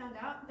day they found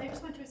out, they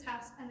just went to his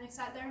house and they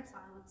sat there in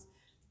silence.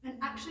 And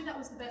actually that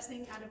was the best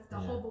thing out of the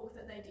whole book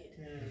that they did.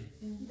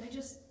 They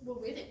just were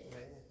with it.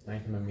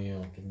 Make him a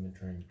meal, give him a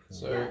drink.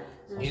 So,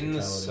 in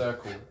the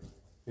circle,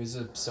 who's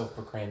a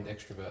self-proclaimed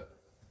extrovert?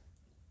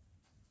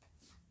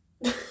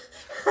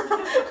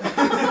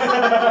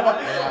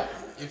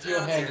 If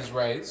your hand is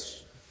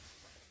raised,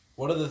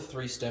 what are the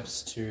 3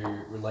 steps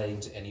to relating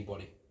to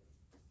anybody?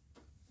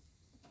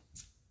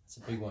 It's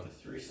a big one.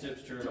 3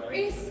 steps to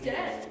 3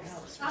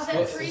 steps. Are there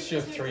Well, 3 since you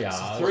have steps? 3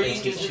 hours. 3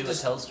 Teach you a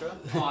Telstra?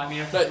 Oh, I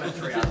mean, if it's meant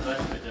 3 hours,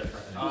 that's a bit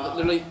different.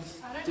 Literally,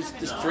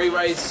 there's 3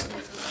 ways.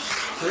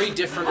 3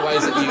 different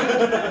ways that you.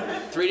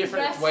 3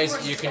 different ways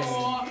that you can.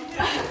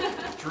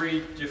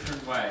 3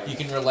 different ways. You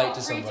can relate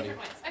to 3 somebody.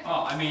 different ways. Okay.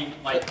 Oh, I mean,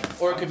 like.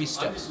 Or it could be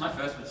steps. My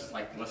first was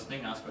like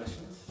listening, ask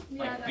questions.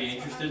 Yeah, Like be that's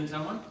interested in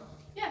someone.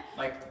 Yeah.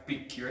 Like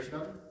be curious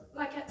about them.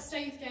 Like at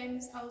Stay Youth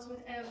Games, I was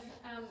with Ev,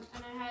 and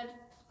I had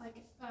like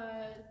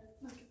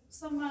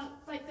someone,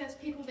 like there's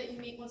people that you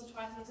meet once or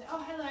twice and you say,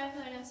 oh hello,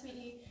 nice to meet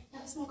you. You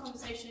have a small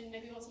conversation,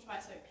 maybe once or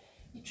twice, so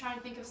you try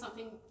and think of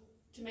something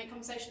to make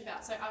conversation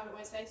about. So I would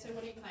always say, so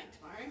what are you playing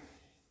tomorrow?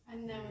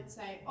 And they would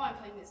say, oh, I'm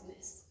playing this and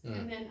this.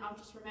 And then I'll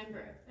just remember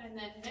it. And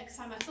then next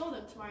time I saw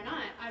them tomorrow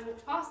night, I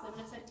walked past them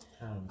and I said,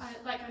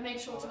 I made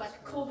sure to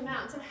like call them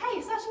out and said,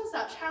 hey, such and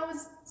such, how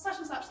was such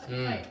and such that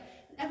you played?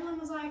 And Evelyn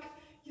was like,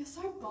 you're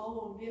so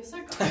bold, you're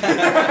so cool.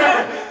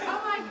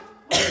 I'm like,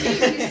 she was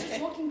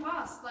just walking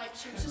past. Like,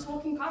 she was just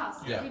walking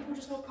past. Yeah. People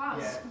just walk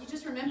past. You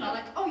just remember,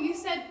 like, oh, you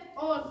said,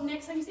 or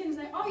next time you see them,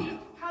 say, oh,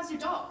 how's your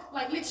dog?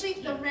 Like,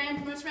 literally the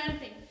most random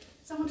thing.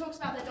 Someone talks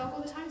about their dog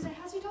all the time and say,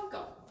 how's your dog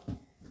got?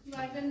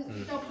 Like,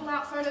 then they'll pull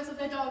out photos of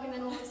their dog and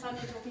then all of a sudden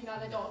they're talking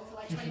about their dog for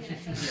like 20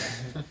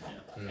 minutes.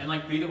 And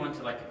like be the one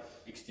to like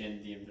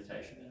extend the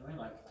invitation in a way.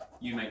 Like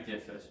you make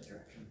their first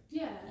interaction.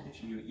 Yeah.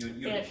 You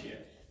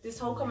initiate. This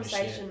whole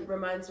conversation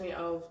reminds me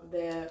of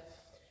their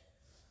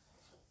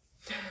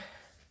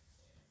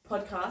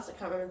podcast. I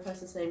can't remember the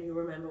person's name. You'll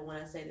remember when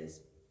I say this.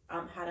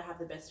 How to have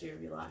the best year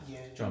of your life. Yeah.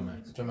 John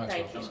Maxwell.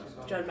 Thank you,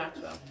 John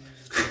Maxwell.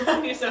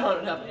 I used to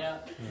hold it up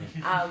now.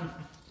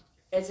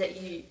 Is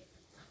that you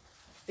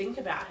think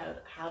about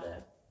how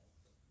to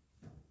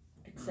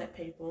accept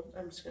people.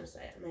 I'm just going to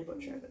say it. I may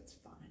butcher it, but it's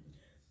fine.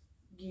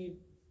 You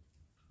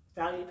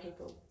value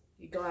people.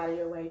 You go out of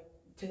your way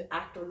to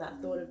act on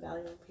that thought of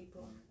valuing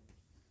people.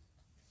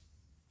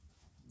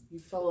 You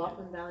follow up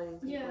on valuing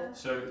people. Yeah.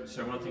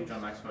 So one thing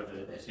John Maxwell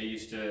did is he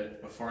used to,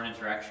 before an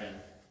interaction,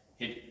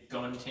 he'd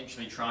go and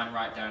intentionally try and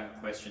write down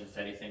questions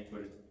that he thinks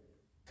would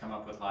come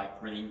up with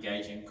like really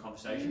engaging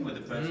conversation with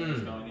the person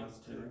who's going into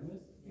the room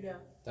with. Yeah.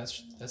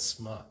 That's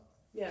smart.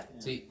 Yeah.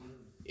 See,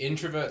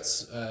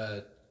 introverts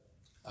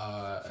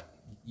are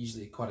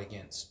usually quite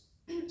against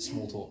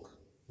small talk,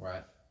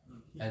 right?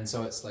 And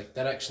so it's like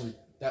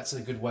that's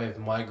a good way of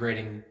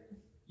migrating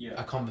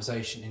a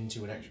conversation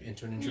into an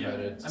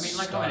introverted. I mean,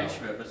 like style. I'm an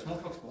extrovert, but small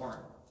talk's boring.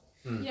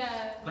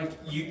 Yeah.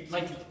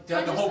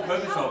 The whole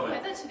purpose how's of the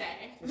it. weather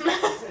today?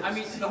 I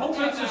mean, the whole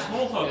purpose of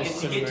small talk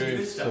is to get to the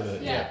good stuff.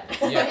 Yeah.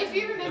 Yeah. If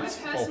you remember That's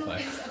personal foreplay.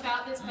 things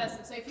about this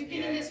person, so if you've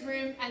been in this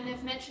room and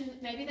they've mentioned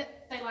maybe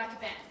that they like a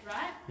band,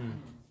 right?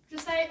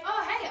 Just say,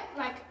 oh hey,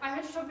 like I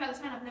heard you talk about this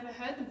band. I've never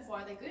heard them before.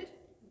 Are they good?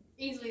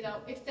 Easily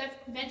though, if they've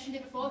mentioned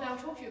it before, they'll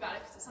talk to you about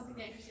it because it's something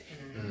they're interested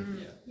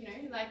in. You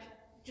know, like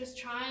just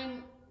try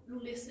and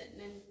listen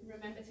and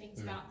remember things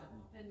about them,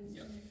 and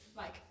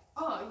like,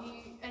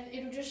 and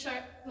it'll just show.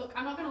 Look,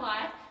 I'm not gonna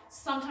lie.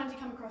 Sometimes you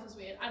come across as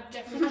weird. I've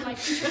definitely like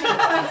introverts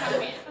think I'm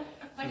weird.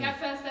 Like at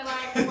first they're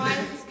like, why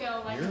is this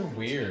girl like? You're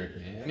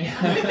weird, man.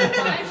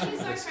 Why is she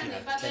so friendly?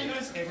 But then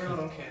everyone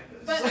on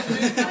campus. But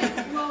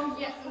like, well,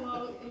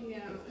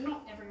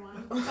 not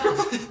everyone.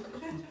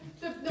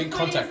 But the Big point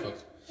contact is, book.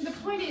 the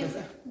point is,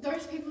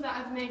 those people that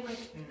I've made like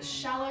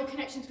shallow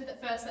connections with at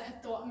first that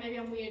had thought maybe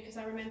I'm weird because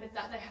I remembered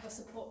that they have a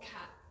support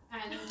cat,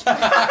 and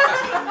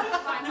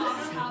I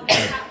asked how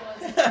their cat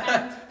was,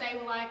 and they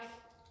were like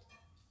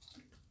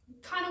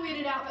kind of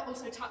weirded out, but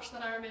also touched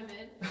that I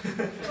remembered.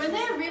 When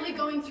they're really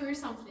going through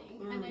something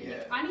and they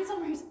think, I need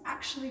someone who's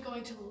actually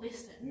going to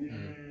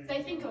listen,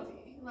 they think of you.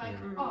 Like,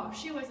 oh,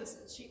 she always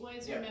listens, she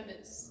always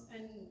remembers,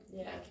 and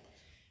like,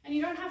 and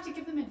you don't have to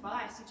give them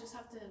advice, you just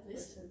have to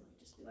listen.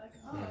 Just be like,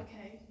 oh,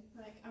 okay,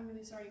 like, I'm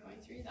really sorry you're going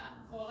through that.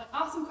 Or like,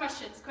 ask some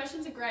questions.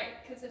 Questions are great,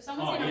 because if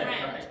someone's in a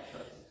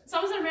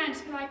rant,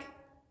 just be like,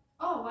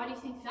 oh, why do you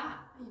think that,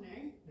 you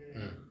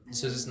know?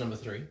 So this is number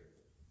 3.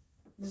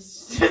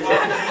 Just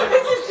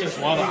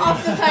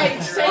off the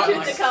page, straight to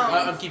the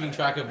comments. I'm keeping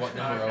track of what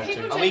number we're up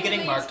People to. Are we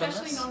getting generally, marked on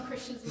especially this?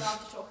 non-Christians,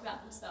 love to talk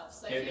about themselves.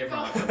 So if you've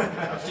Everyone got,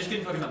 likes it. Just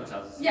getting talking about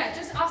themselves. yeah,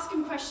 just ask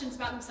them questions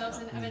about themselves,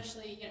 and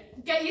eventually, you know,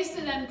 get used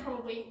to them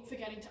probably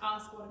forgetting to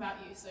ask what about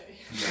you. So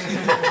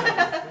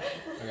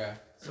Okay.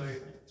 So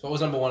what was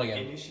number 1 again?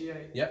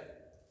 initiate. Yep.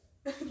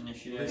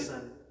 Initiate.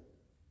 Listen.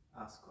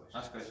 Ask questions.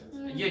 Ask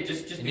questions. Yeah,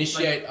 just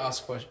Initiate,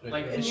 ask questions.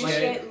 like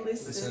Initiate,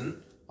 listen.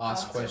 Listen,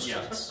 ask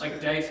questions. Yeah,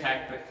 like Dave's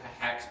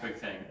hack's big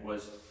thing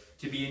was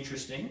to be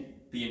interesting,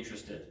 be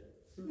interested.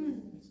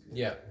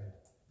 Yeah.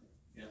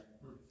 Yeah.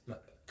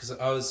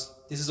 Because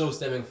this is all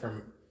stemming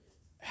from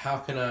how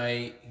can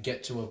I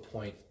get to a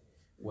point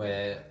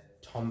where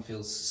Tom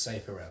feels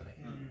safe around me,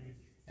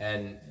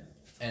 and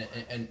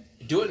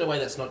do it in a way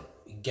that's not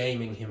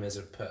gaming him as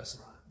a person.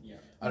 Yeah.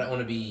 I don't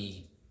want to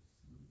be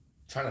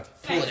trying to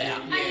pull it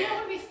out. and you don't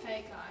want to be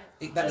fake,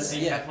 guy. That's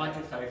Have like a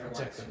favourite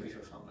Exactly. like sweet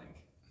or something.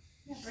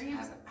 Yeah, bring him.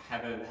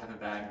 Have a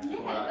bag. Yeah,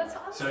 that's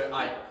what I was So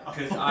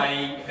because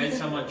I heard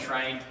someone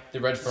trained the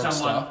red frog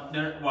star.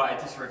 No, well, I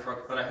just red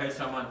frog, but I heard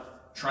someone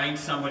trained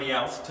somebody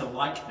else to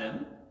like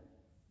them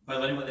by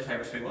learning what their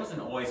favourite sweet was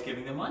and always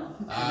giving them one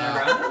when they're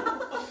around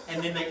them.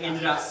 And then they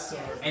ended up,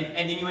 and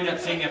then you end up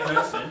seeing that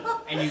person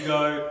and you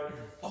go,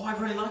 oh, I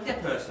really like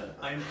that person.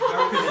 I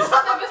encourage this.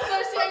 I've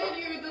associated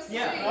you with the sweet.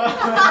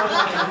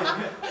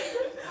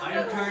 I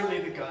am currently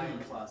the guy in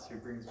class who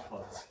brings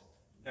pods.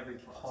 Every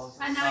class.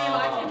 And now you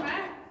like him,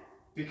 right?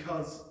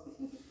 Because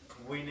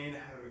we need to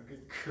have a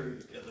good crew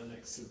together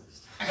next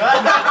semester.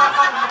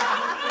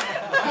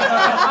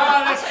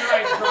 That's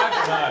great.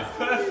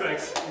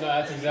 Perfect. No,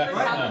 that's exactly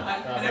Right?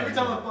 no. And every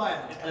time I buy it,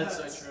 That's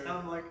so true. And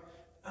I'm like,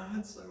 I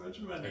had so much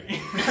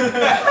money.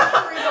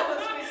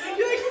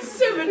 You're like,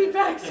 so many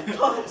bags of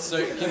pods.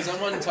 So can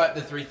someone type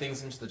the 3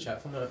 things into the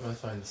chat for me? My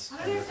phone's.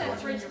 I don't know if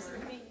that's three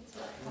different things.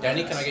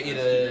 Danny, can I get you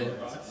to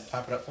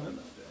type it up for me?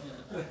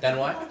 Dan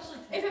White?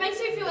 If it makes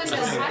you feel any Is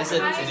better,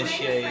 it I made a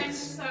initiate, friend,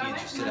 so be I went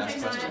interested, Monday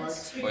ask night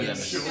questions? to Or then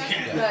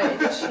No,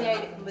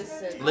 initiate,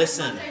 listen.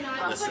 listen. Monday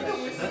night Listen. to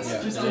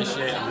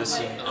Initiate,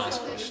 listen,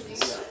 ask questions.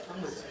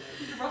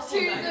 to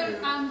the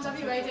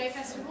WA Day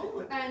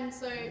Festival, and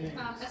so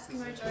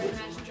Eskimo Joe and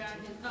Magic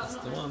Dragon, not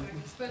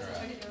Eskimo, Spurs and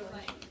Tokyo were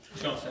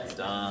playing.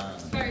 Done.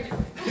 Very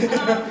different.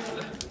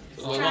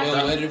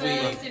 Where did we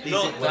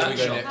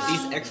go next?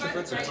 These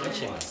extroverts are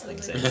teaching us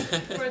things.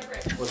 Both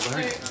great. We're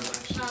learning.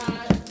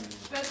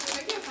 Spurs and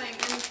Tokyo playing,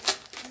 and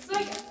it's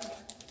like.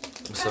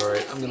 I'm sorry,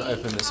 I'm going to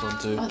open this one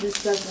too. Oh,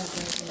 this does not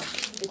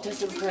break. It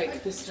doesn't break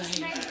this way.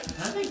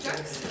 Just make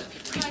jokes.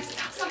 Like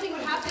something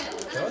would happen.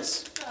 And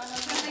Yours?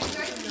 make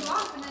jokes and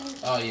laugh, and then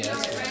Oh, yeah, you're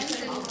that's good. friends,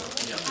 and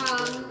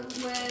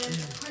when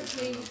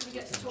hopefully we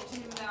get to talk to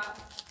him about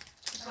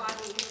the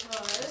Bible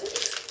because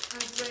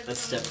I've read That's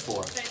some step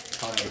 4. Facebook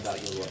Tell me posts, about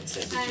your Lord and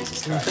Savior and Jesus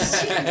he's Christ.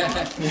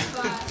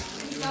 but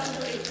he doesn't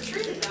believe the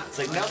truth about It's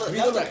like Have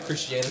you thought about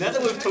Christianity? now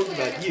that we've talked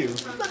about you,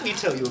 let me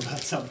tell you about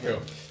something.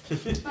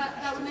 but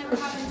that would never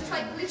happen. Just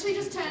like literally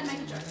just turn and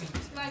make a joke.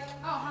 Just be like,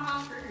 oh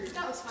haha,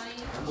 that was funny.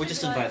 Or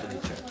just Like, invite them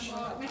to church.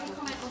 or make a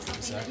comment on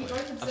something that you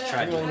both observe. I've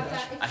tried You one. have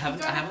that- if I you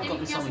haven't don't have gotten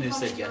anything someone else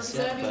who in said common, you're yes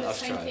yet, observing but the I've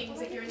same tried. things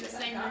if you're in the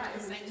same room at the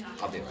same time.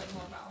 I'll be right.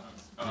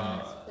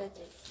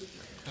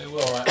 Hey,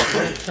 well, alright.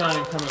 I'm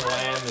trying to come and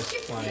land this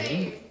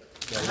plane.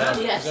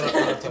 Yes.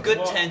 It's a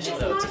good tangent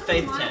though. It's a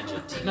faith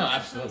tangent. No,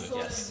 absolutely.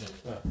 Yes.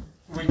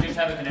 We just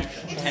have a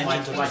connection.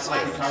 Tangent Like,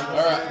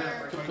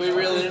 Alright, can we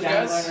reel it in,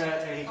 guys?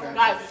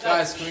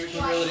 Guys, can we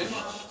reel it in?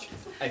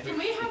 Can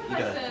we have like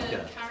the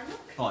caramel?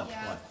 Come on,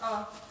 come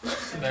on.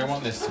 They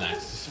want their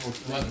snacks. We'll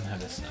let them have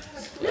their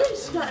snacks. You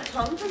just got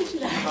hungry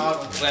today. We're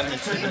having a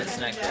 2-minute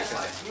snack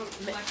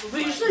break.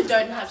 We usually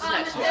don't have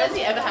snacks. We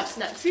only ever have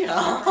snacks here.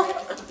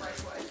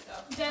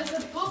 There's a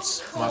book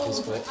Michael's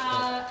called fault.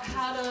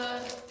 How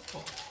to.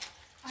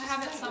 I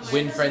have it somewhere.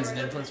 Win friends and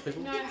influence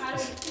people? No, how to.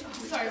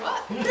 Sorry,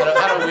 what?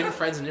 How to win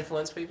friends and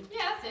influence people?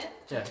 Yeah, that's it.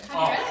 Yeah. Have you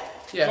read it?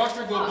 Yeah. Such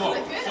a good Oh, book.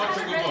 is it good? Such I a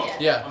haven't good read it book.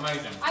 yet. Yeah.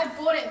 Amazing. I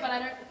bought it, but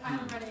I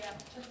haven't read it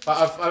yet. But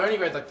I've only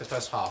read like the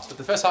first half, but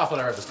the first half that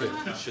I read was good.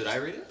 Should I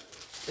read it?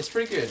 It's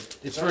pretty good.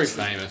 It's very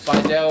famous. By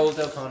Dale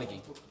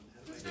Carnegie.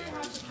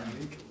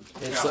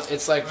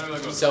 It's like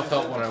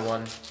self-help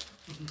 101.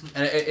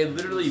 And it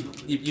literally,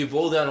 you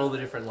boil down all the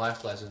different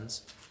life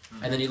lessons,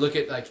 and then you look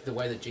at like the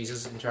way that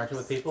Jesus interacted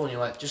with people, and you're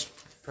like, just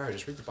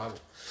read the Bible.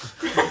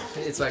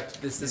 It's like,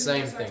 it's the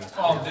same thing.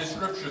 Oh, there's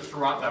scripture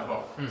throughout that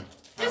book.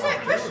 Is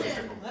that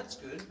Christian? That's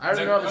good. I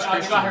don't know if it's The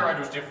Christian. guy who wrote it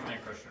was definitely a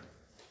Christian.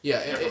 Yeah,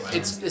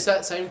 it's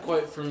that same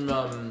quote from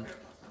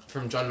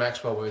John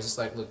Maxwell where he's just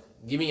like, look,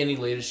 give me any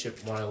leadership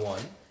 101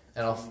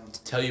 and I'll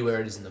tell you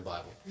where it is in the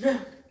Bible.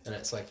 And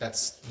it's like,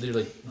 that's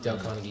literally Dale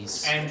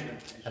Carnegie's. And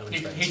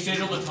he says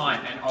all the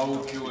time, an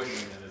old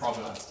Jewish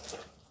proverb.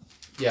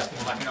 Yeah.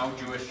 Or like an old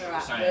Jewish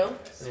Alright, saying. Bill?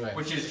 Anyway.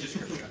 Which is just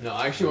scripture. No,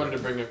 I actually wanted to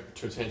bring it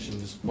to attention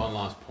just one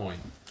last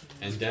point,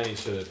 and Danny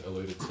should have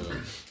alluded to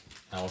it.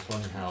 I was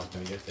wondering how I was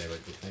going to get there,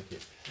 but thank you.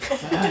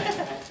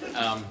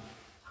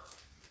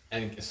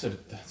 And sort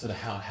of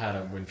how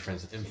to win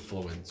friends and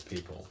influence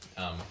people.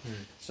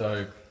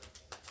 So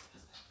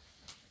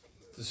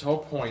this whole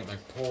point, like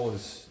Paul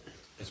is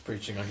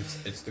preaching, like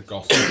it's the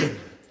gospel,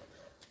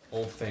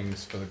 all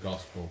things for the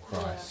gospel of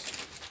Christ,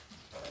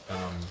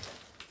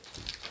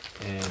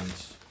 and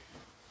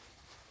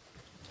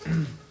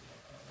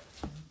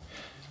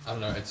I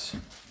don't know. It's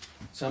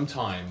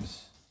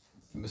sometimes,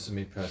 this is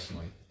me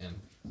personally, and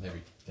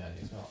maybe Danny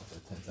as well, as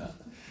it turns out.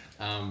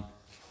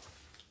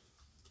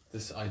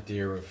 This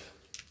idea of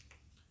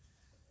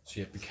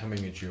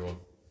becoming a Jew, or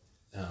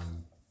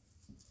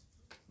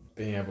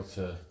being able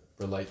to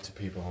relate to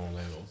people on all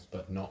levels,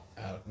 but not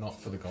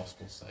for the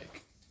gospel's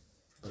sake,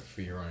 but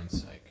for your own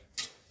sake.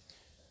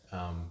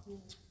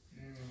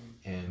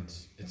 And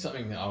it's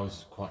something that I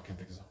was quite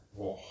convicted of.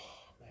 Whoa,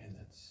 man,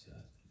 that's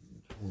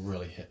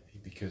really hit me,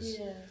 because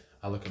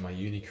I look at my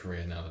uni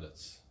career now that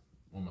it's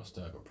almost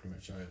over, pretty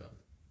much over.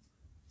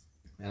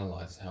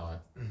 Analyze how I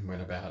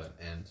went about it,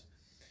 and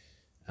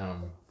I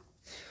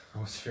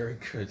was very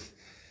good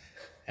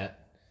at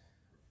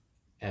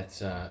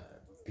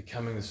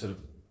becoming the sort of.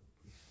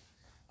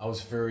 I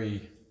was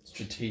very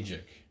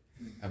strategic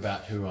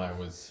about who I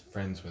was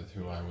friends with,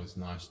 who I was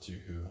nice to,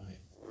 who I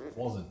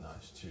wasn't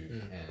nice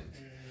to,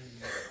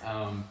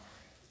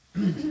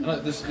 and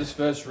this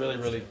verse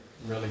really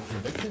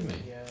convicted me.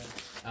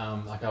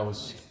 Like I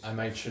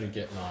made sure to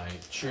get my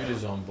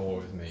tutors on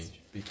board with me,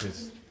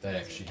 because they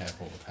actually have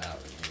all the power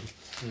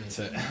with me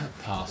to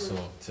pass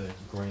or to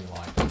green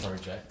light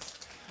projects.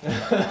 I'm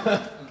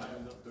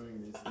not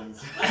doing these things.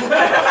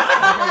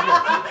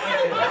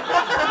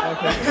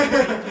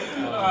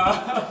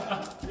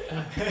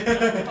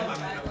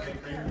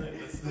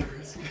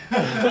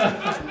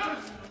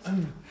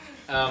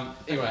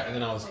 Anyway, and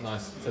then I was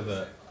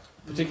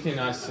particularly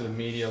nice to the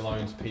media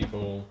loans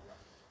people,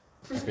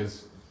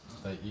 because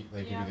they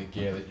give you the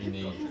gear that you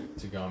need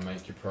to go and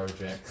make your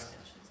projects.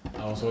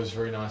 I was always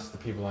very nice to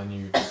the people I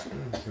knew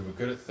who were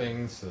good at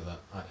things, so that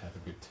I'd have a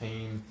good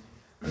team,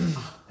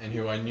 and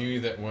who I knew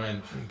that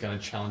weren't going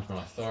to challenge my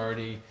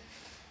authority.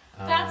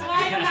 That's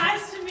why you're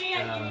nice to me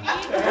at uni.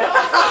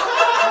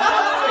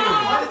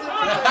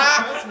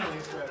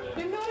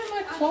 You're not in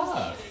my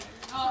class.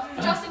 Oh,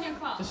 just in your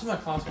class. Just in my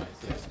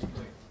classmates, yes.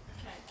 Okay.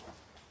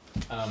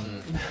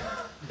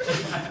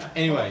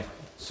 Anyway,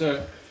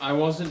 so I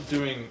wasn't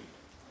doing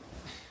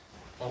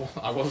all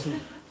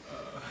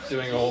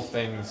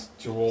things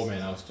to all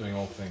men. I was doing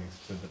all things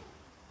to the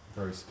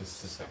very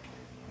specific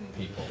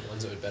people.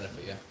 Ones that would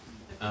benefit you.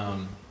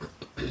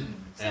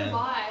 So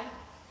why?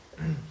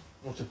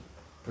 Well, to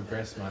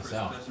progress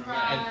myself.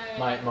 Right.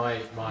 And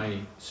my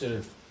sort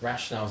of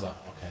rationale was like,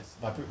 okay,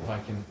 so if I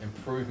can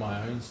improve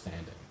my own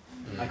standing,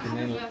 I can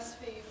then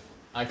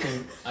I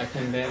can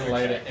then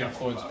later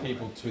influence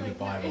people to the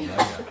Bible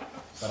later.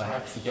 But I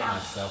have to get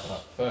myself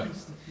up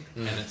first.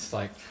 And it's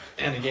like,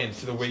 and again,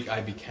 to the weak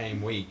I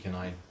became weak, and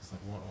I was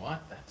like,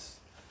 what? That's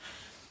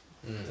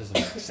doesn't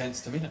make sense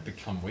to me. Not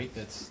become weak.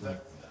 That's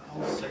like The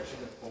whole section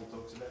that Paul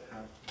talks about how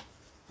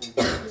full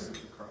focus of the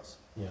cross.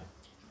 Yeah.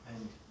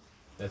 And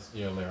that's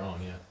earlier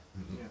on, yeah.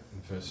 In yeah,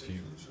 the first few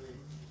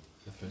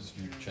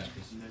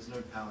chapters. and there's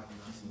no power in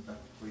us. In fact,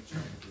 if we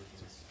try to do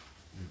things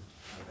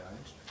out of our own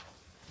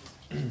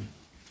strength,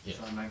 Yeah.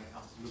 try and make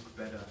us look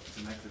better,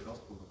 to make the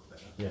gospel look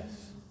better.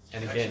 Yes.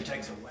 And It again, actually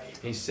takes away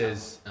from he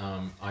says,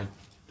 I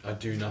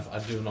do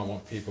not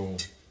want people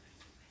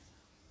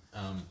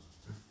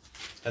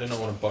I do not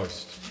want to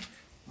boast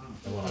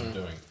of what I'm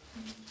doing.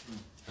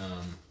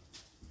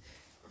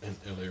 And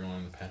earlier on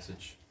in the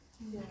passage.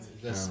 Yeah.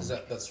 That's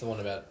the one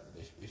about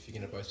if you're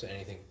going to boast about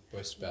anything,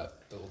 boast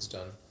about the Lord's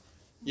done.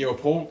 Yeah, well,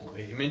 Paul,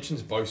 he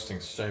mentions boasting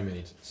so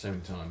many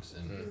times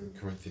in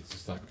Corinthians.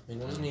 It's like, I mean,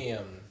 wasn't he?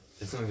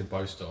 there's nothing to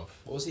boast of.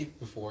 What was he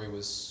before he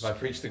was? If I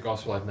preach the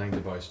gospel, I've nothing to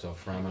boast of,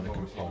 for I'm under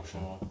compulsion.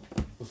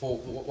 Before,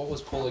 what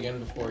was Paul again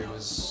before he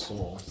was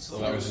Saul? So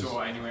He was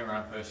Saul and he went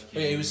around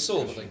persecuting. Yeah, he was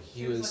Saul, but like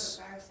he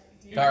was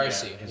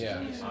Pharisee.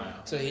 Yeah.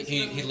 So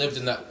he lived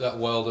in that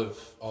world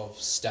of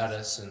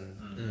status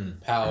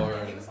and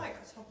power. He And was like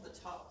top of the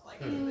top.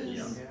 Like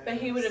But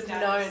he would have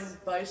known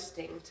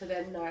boasting to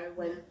then know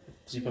when.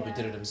 he probably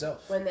did it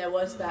himself. When there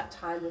was that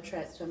time of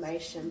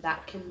transformation,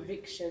 that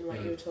conviction,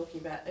 what you were talking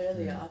about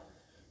earlier,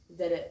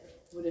 that it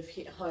would have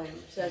hit home.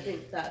 So I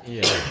think that.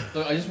 Yeah.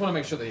 Look, I just want to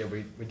make sure that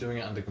we're doing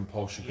it under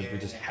compulsion because we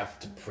just have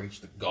to preach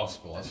the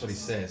gospel. That's what he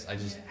says. I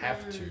just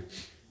have to.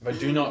 If I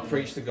do not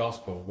preach the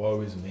gospel,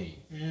 woe is me.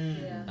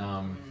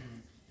 Yeah.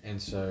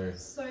 And so.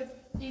 So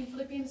in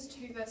Philippians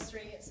 2 verse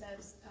 3 it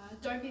says,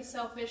 don't be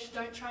selfish,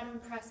 don't try to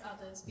impress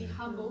others, be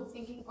humble,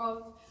 thinking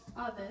of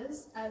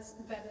others as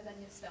better than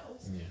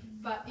yourselves. Yeah.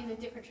 But in a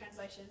different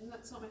translation,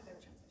 that's not my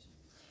favourite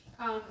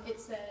translation,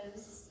 it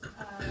says,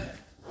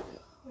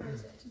 where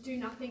is it? Do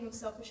nothing of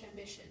selfish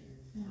ambition.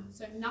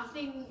 So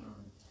nothing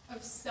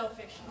of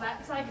selfish.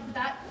 That's like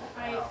that.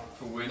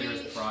 For where there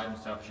is pride and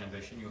selfish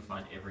ambition, you'll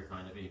find every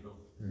kind of evil.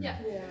 Yeah.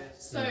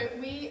 So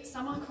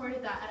someone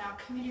quoted that at our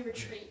community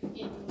retreat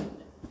in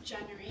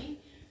January,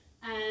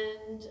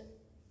 and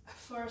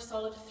for a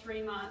solid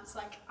 3 months,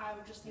 like I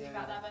would just think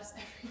about that verse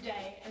every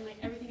day, and like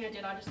everything I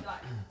did, I'd just be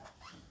like,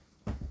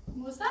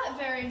 was that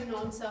very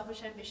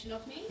non-selfish ambition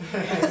of me?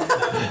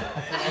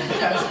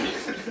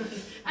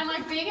 And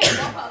like being a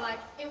rapper, like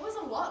it was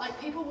a lot. Like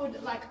people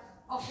would like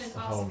often It's the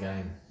ask. whole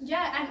game.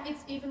 Yeah, and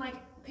it's even like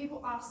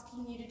people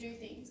asking you to do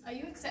things. Are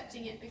you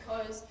accepting it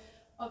because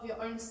of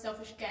your own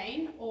selfish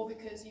gain, or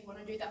because you want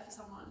to do that for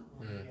someone?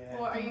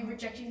 Or are you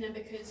rejecting them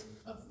because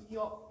of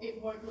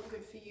it won't look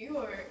good for you,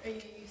 or are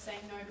you saying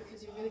no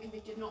because you're really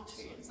convicted not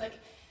to? It's like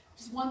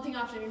just one thing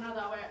after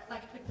another, where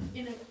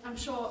I'm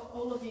sure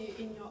all of you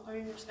in your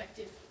own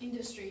respective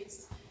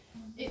industries,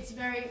 it's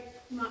very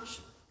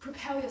much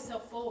propel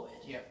yourself forward.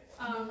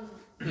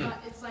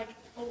 But it's like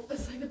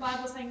the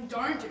Bible saying,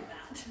 don't do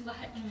that.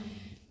 Like,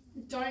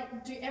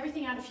 don't do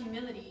everything out of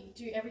humility.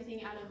 Do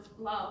everything out of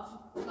love.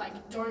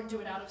 Like, don't do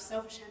it out of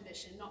selfish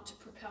ambition, not to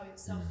propel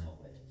yourself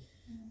forward.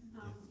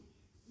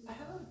 I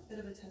have a bit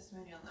of a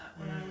testimony on that.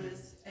 When I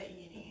was at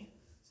uni,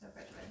 so I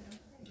graduated.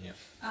 Yeah.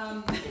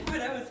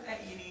 When I was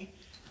at uni,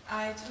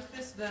 I took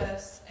this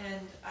verse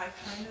and I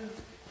kind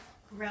of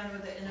ran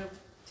with it in a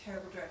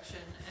terrible direction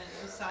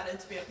and decided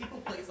to be a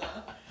people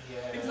pleaser.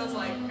 Because I was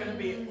like, I'm going to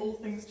be all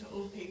things to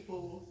all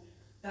people.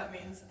 That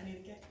means I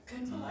need to get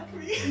God to like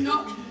me.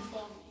 Not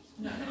conform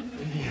me. No.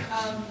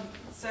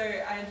 So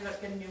I ended up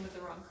getting in with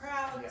the wrong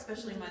crowd,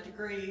 especially in my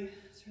degree.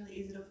 It's really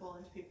easy to fall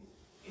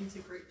into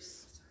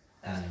groups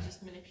that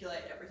just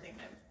manipulate everything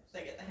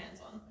they get their hands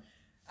on.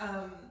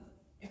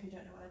 If you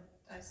don't know what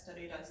I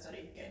studied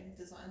game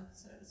design,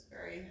 so it's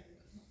very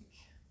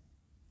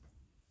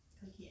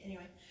clicky.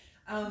 Anyway,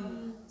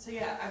 so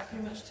yeah, I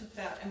pretty much took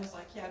that and was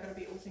like, yeah, I've got to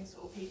be all things to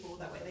all people,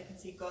 that way they can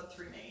see God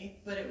through me.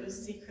 But it was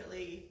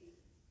secretly,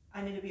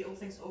 I need to be all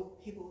things to all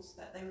people so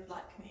that they would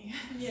like me.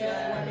 So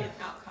I won't be an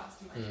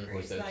outcast in my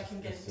degree, so that I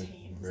can get in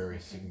teams. Very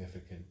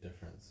significant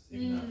difference.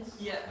 Even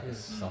it's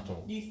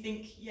subtle. You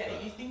think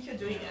you're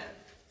doing it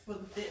for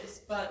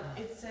this, but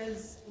it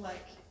says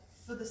like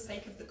for the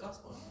sake of the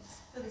gospel,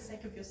 for the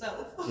sake of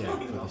yourself. Yeah,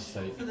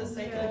 for the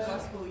sake of the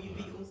gospel, you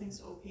be all things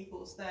to all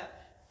people, so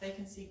that they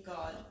can see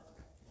God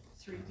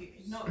through you,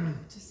 not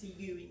to see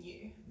you in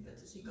you, but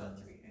to see God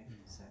through you.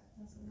 So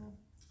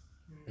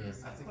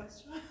that's a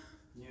question.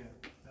 Yeah,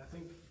 I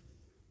think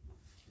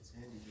it's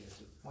handy here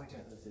to point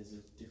out that there's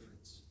a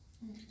difference,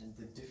 and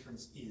the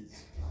difference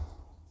is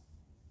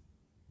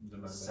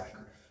the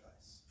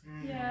sacrifice.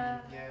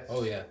 Yeah.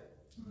 Oh yeah.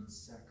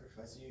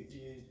 Sacrifice. You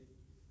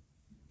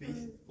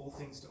be all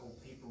things to all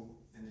people,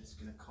 and it's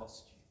going to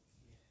cost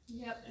you.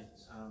 Yep.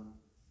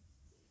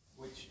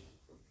 Which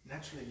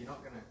naturally you're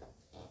not going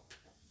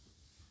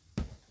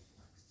to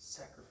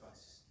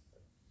sacrifice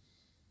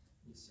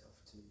yourself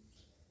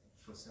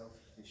for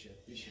selfish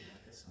ambition,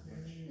 I guess.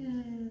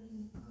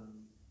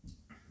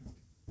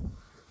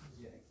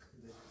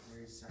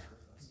 There is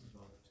sacrifice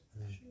involved,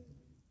 which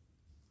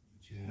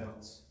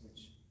hurts,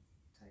 which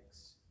takes.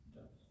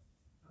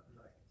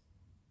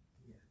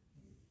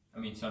 I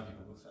mean, some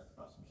people will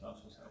sacrifice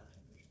themselves for selfish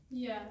ambition.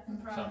 Yeah,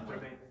 proud. Some I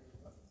do. mean,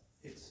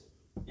 it's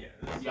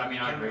I mean,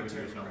 I agree with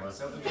you. It's not worth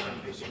selfish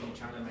ambition. You're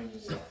trying to make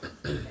yourself.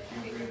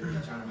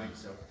 You're trying to make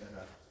yourself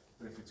better,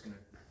 but if it's going to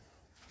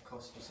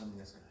cost you something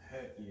that's going to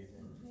hurt you,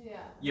 then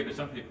Yeah, but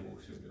some people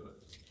will still do it.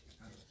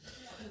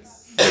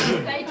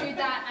 They do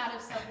that out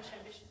of selfish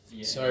ambition.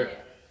 Yeah. So,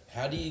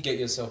 how do you get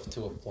yourself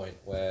to a point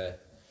where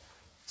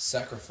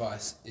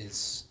sacrifice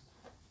is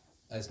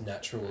as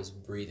natural as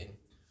breathing?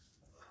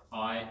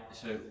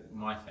 So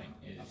my thing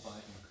is,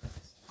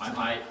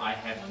 I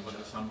have to look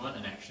at someone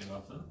and actually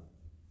love them,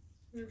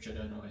 which I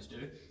don't always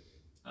do.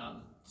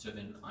 So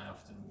then I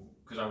often,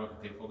 because I work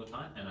with people all the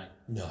time,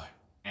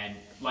 and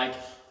like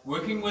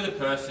working with a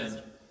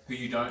person who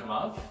you don't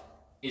love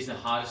is the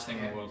hardest thing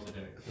in the world to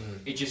do.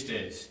 It just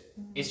is.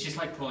 It's just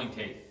like pulling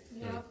teeth.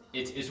 Yeah.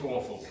 It's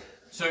awful.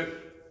 So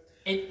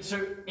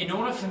in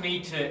order for me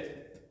to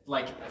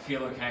like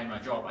feel okay in my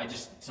job, I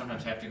just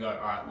sometimes have to go, all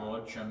right,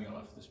 Lord, show me your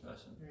love for this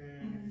person,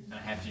 and I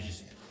have to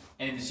just.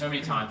 And there's so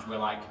many times where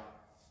like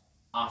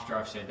after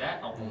I've said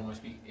that, I'll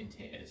almost be in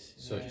tears,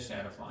 just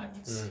out of like.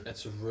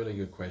 That's a really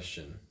good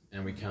question,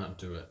 and we can't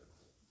do it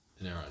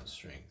in our own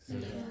strength.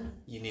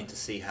 You need to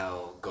see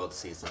how God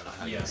sees them, not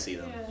how you see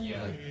them.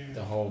 Yeah. Like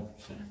the whole.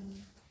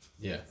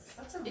 Yeah.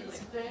 That's a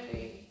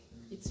really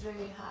It's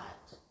very hard.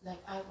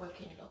 Like I work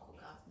in local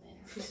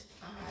government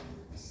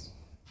and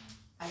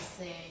I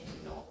say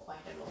no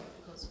quite a lot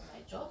because of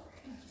my job.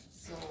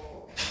 So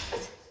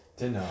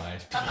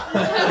Denied. Do you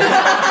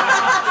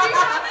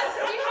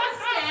have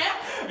stamp?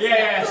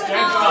 Yeah,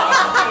 stamp.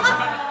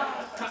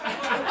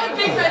 A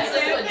big red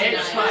stamp.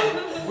 It's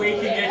fine. We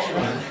can get you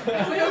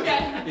one. We'll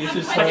get. He's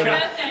just Happy holding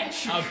birthday.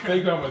 a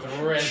big one with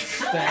red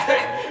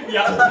stamp.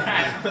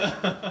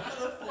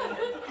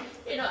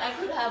 you know, I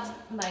could have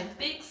my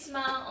big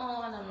smile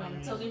on and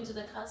I'm talking to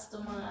the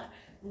customer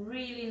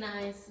really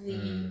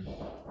nicely,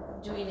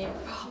 doing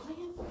it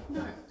properly.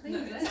 No,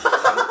 please.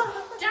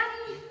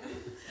 Daddy.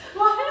 You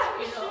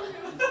know,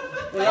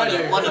 What I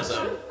do? One of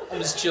them. I'm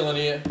just chilling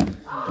here.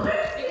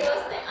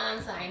 because the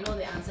answer, I know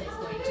the answer is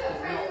going to be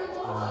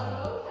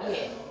no.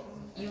 Yeah,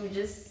 you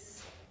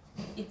just,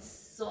 it's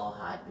so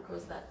hard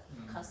because that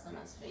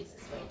customer's face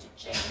is going to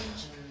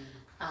change.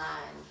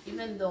 And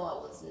even though I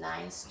was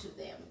nice to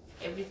them,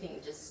 everything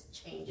just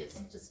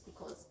changes just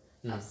because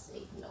I've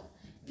said no.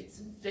 It's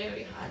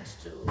very hard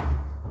to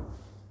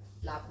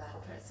love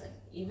that person,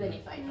 even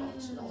if I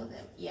don't know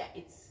them. Yeah,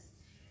 it's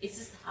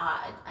just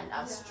hard, and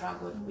I've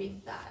struggled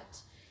with that.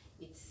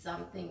 It's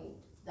something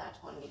that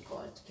only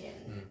God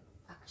can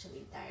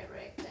actually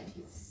direct, and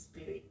His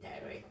Spirit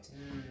direct.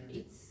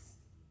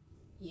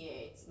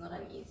 It's not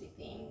an easy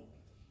thing.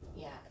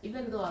 Yeah,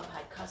 even though I've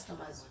had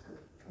customers who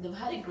they've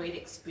had a great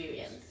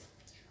experience,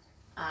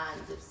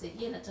 and they've said,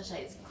 yeah, Natasha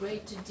is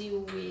great to deal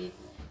with,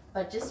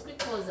 but just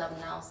because I've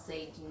now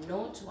said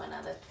no to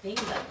another thing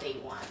that they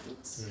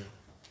want,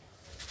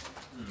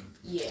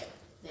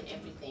 then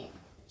everything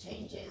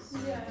changes.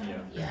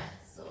 Yeah,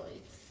 so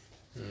it's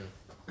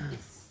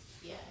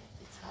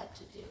hard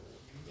to deal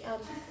with. Yeah.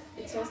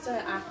 It's also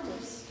an act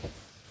of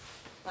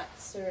like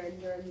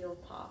surrender on your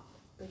part,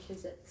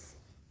 because it's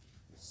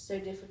so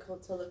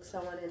difficult to look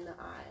someone in the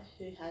eye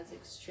who has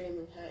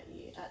extremely hurt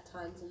you at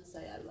times and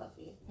say, I love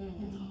you.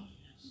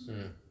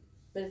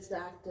 But it's the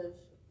act of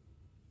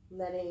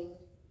letting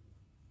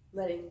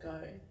go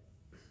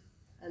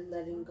and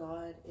letting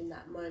God in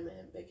that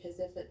moment, because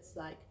if it's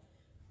like,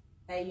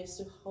 you're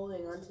still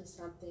holding on to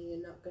something,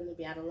 you're not going to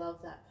be able to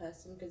love that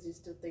person because you're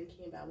still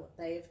thinking about what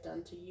they have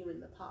done to you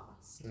in the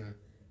past.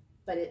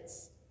 But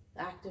it's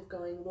the act of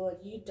going, Lord,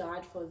 you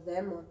died for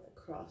them on the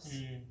cross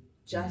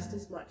just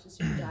as much as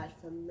you died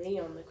for me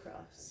on the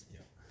cross.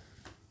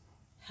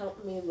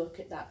 Help me look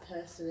at that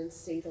person and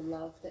see the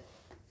love that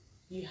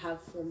you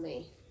have for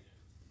me.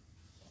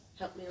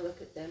 Help me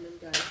look at them and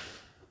go,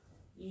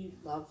 you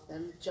love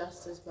them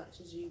just as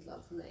much as you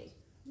love me.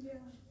 Yeah.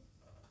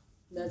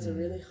 That's a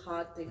really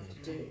hard thing to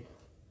do,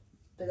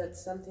 but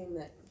that's something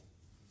that,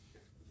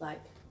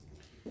 like,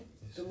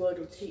 the Lord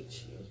will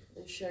teach you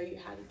and show you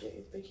how to do,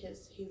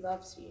 because He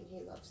loves you and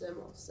He loves them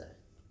also.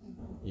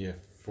 Yeah,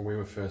 for we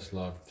were first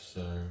loved,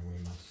 so we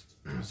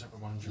must. Was that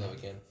one John? Love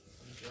again.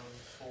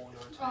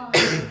 Oh,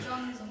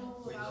 John's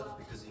all We about love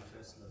because He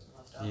first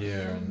loved us.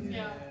 Yeah, and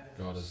Yeah.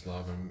 God is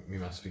love, and we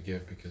must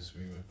forgive because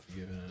we were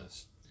forgiven. And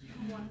it's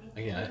wonderful.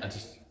 again, I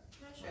just.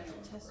 Can I share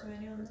a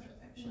testimony on that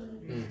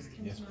actually? Just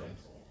came Yes, to mind.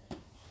 please.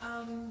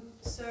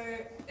 So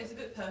it's a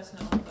bit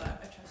personal,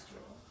 but I trust you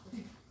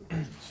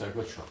all. So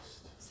good trust.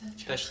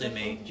 Especially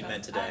me, you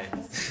meant today.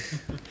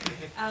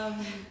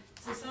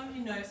 So some of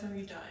you know, some of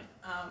you don't.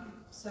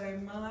 So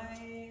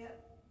my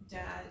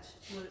dad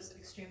was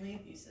extremely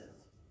abusive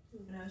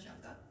when I was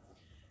younger.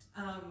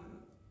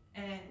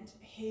 And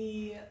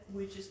he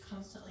would just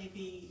constantly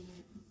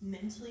be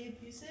mentally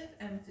abusive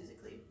and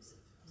physically abusive.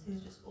 So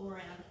he's just all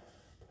around.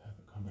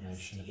 Perfect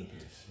combination of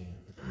abuse.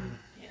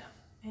 Yeah,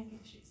 anger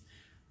issues.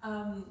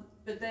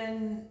 But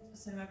then,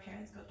 so my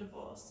parents got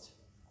divorced.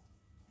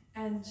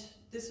 And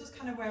this was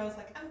kind of where I was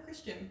like, I'm a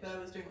Christian, but I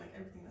was doing like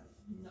everything that's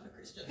not a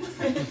Christian.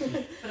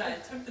 But I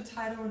took the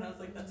title and I was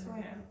like, that's who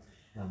I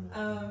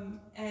am.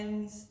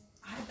 And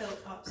I built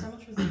up so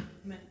much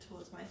resentment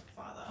towards my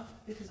father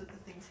because of the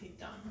things he'd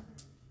done,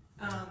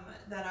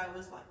 that I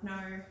was like, no,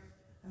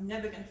 I'm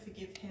never going to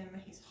forgive him,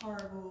 he's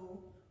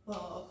horrible, blah,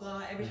 blah,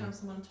 blah. Every time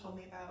someone told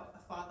me about a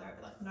father, I'd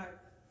be like, no,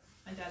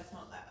 my dad's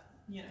not that.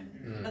 You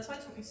know, that's why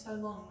it took me so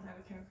long when I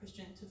became a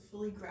Christian to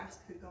fully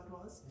grasp who God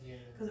was,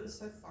 because it was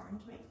so foreign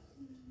to me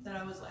that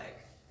I was like,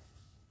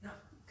 no,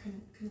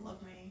 couldn't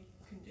love me,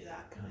 couldn't do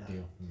that. Can't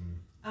deal.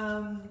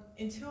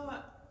 Until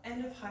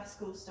end of high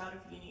school, start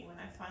of uni, when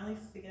I finally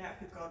figured out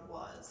who God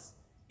was,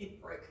 it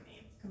broke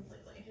me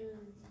completely.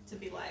 To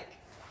be like,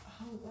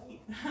 oh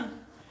wait,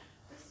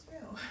 this is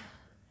real.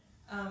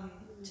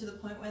 To the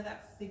point where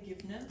that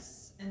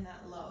forgiveness and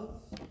that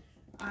love,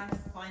 I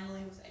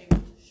finally was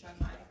able to show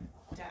my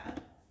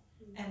dad,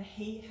 and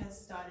he has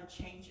started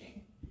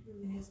changing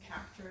in his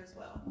character as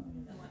well.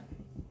 And like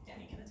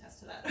Danny can attest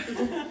to that.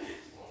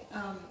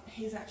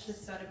 He's actually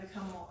started to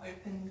become more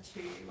open to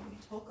when we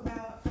talk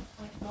about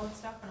like God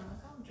stuff, and I'm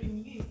like, oh, I'm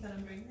doing youth and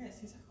I'm doing this.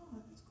 He's like,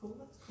 oh,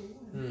 that's cool.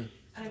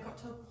 And I got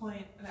to a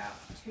point about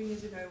 2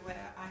 years ago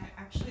where I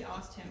actually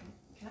asked him,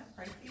 can I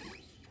pray for you?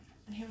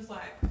 And he was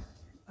like,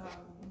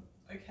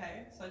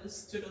 okay. So I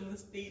just stood on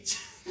this beach,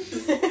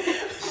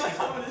 my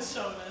arm on his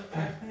shoulder, and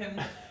prayed for him.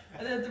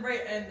 And then at the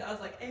very end, I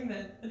was like,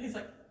 amen. And he's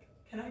like,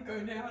 can I go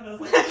now? And I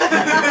was like,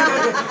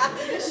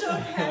 you sure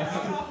can,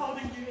 I'm not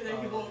holding you. And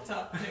then he walked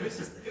up, and it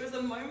was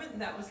a moment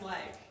that was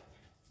like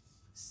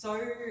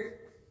so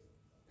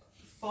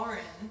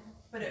foreign,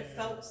 but it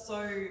felt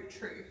so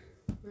true.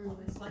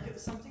 Almost like it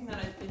was something that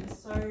I'd been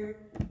so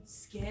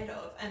scared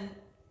of, and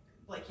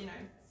like, you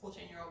know,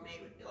 14-year-old me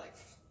would be like,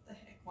 the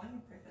heck, why don't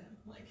you pray for him?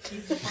 Like,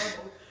 he's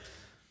horrible.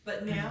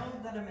 But now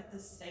that I'm at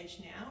this stage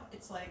now,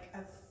 it's like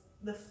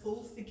the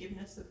full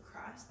forgiveness of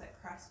Christ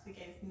that Christ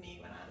forgave me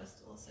when I was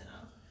still a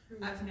sinner,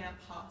 I've now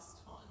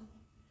passed on.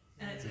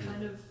 And it's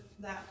kind of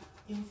that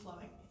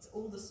inflowing. It's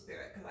all the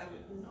Spirit, because I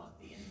would not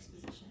be in this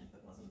position if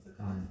it wasn't for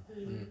God.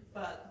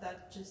 But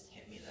that just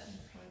hit me then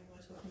when we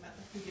were talking about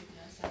the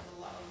forgiveness and the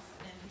love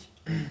and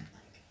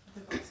like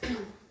the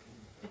gospel.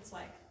 It's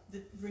like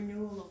the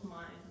renewal of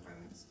mind,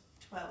 Romans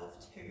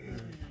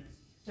 12:2.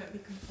 Don't be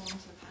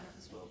conformed to the pattern of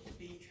this world, but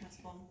be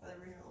transformed by the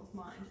renewal of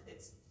mind.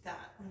 It's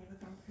that when you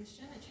become a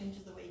Christian, it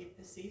changes the way you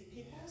perceive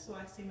people. So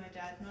I see my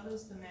dad not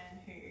as the man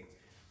who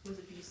was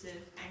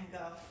abusive,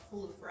 anger,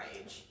 full of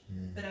rage,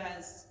 but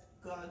as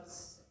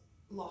God's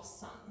lost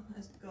son,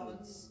 as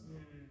God's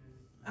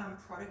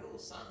prodigal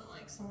son,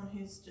 like someone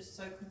who's just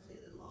so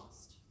completely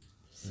lost.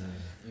 So.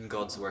 And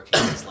God's working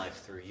his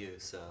life through you,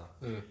 so.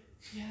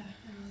 Yeah,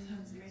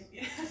 sounds great.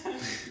 Yeah.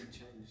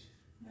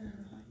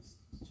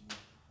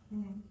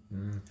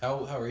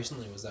 How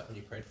recently was that when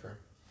you prayed for him?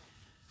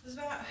 It was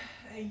about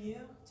a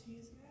year, 2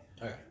 years ago.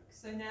 Okay.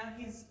 So now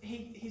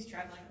he's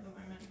traveling at the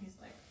moment. He's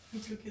like, he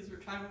took his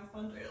retirement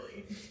fund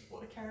early. He just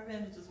bought a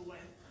caravan and just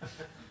went.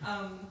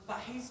 But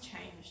he's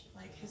changed.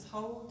 Like his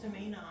whole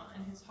demeanor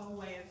and his whole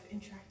way of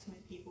interacting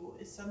with people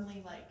is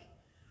suddenly like,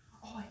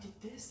 oh, I did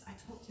this. I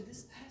talked to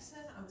this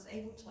person. I was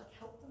able to like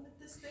help them with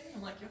this thing.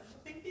 I'm like, you're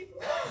helping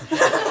people.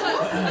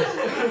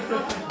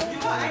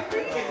 You're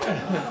angry.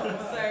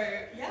 So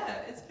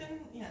yeah, it's been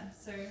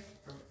So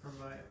from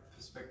my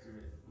perspective,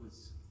 it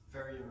was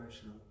very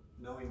emotional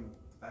knowing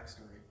the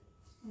backstory.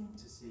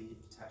 To see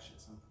Tash at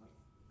some point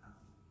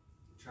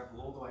travel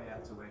all the way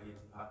out to where he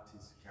parked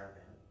his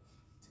caravan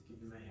to give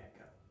him a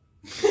haircut.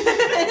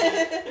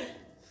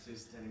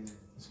 Just standing there,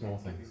 Small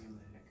things. giving him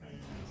the haircut.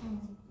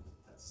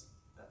 That's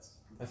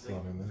That's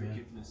loving them, yeah.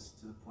 forgiveness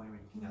to the point where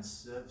you can now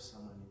serve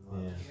someone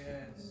in life.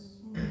 Yeah.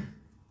 Yes.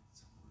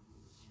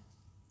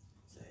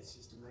 So it's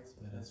just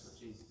amazing. That's what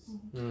Jesus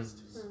does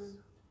to us.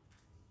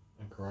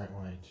 A great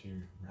way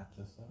to wrap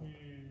this up.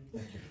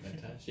 Thank you for that,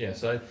 Tash. Yeah,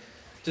 so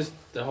just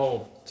the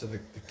whole, so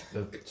the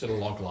sort of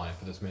log line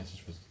for this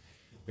message was,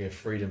 we have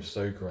freedom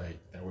so great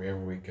that wherever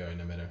we go,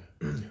 no matter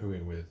who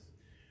we're with,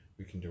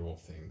 we can do all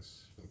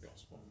things for the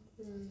gospel.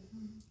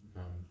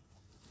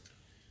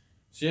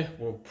 So yeah,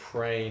 we'll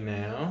pray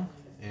now,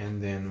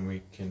 and then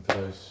we can, for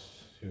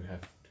those who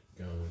have to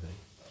go, they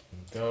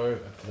can go.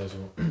 For those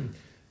who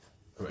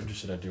are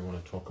interested, I do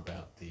want to talk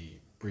about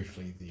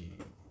briefly the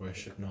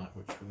worship night,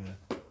 which we're going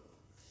to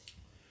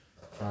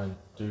try and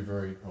do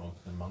very well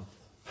in a month.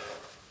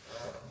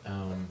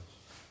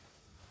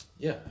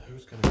 Yeah,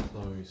 who's going to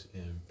close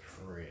in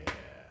prayer?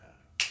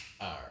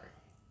 Ari.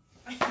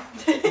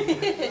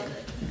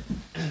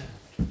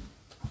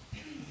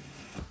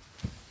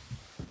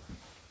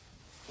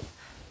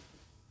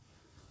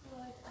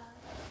 Lord,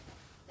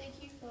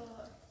 thank you for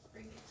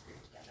bringing this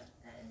group together,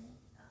 and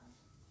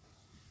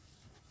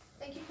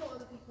thank you for all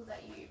the people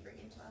that you bring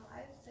into our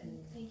lives,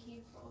 and thank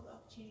you for all the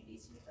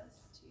opportunities you give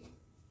us to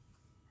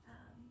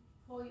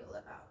pour your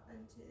love out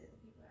into the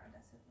people around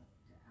us.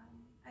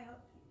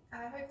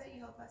 I hope that you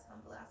help us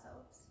humble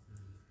ourselves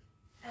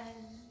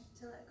and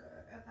to let go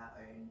of our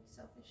own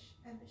selfish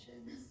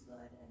ambitions,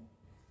 Lord. And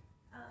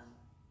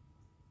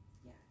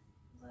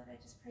Lord, I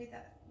just pray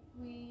that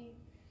we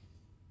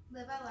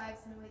live our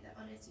lives in a way that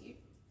honors you,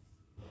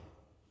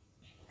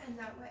 and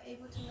that we're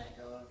able to let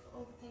go of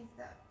all the things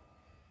that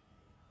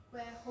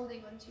we're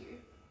holding on to,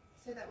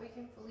 so that we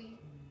can fully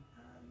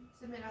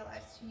submit our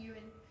lives to you.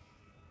 And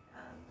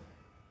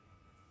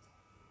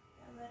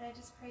Lord, I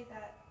just pray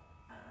that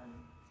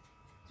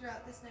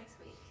throughout this next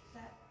week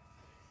that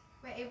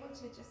we're able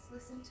to just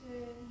listen to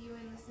you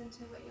and listen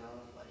to what you're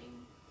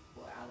wanting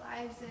for our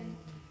lives. And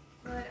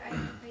Lord, I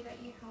pray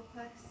that you help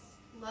us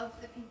love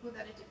the people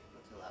that are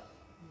difficult to love,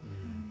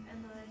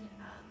 And Lord,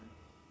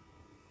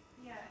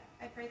 yeah,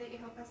 I pray that you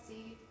help us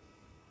see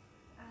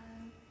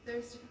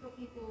those difficult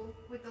people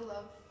with the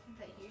love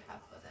that you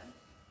have for them.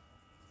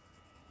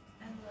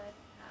 And Lord,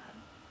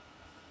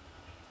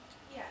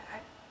 yeah, I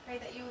pray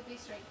that you will be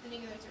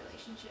strengthening those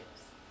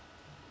relationships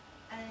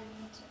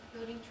and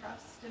building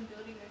trust and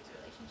building those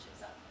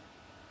relationships up.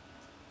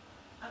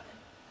 Amen.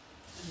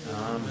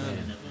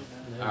 Amen.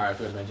 Alright, I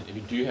forgot to mention, if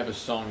you do have a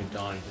song you're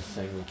dying to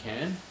sing, we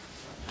can.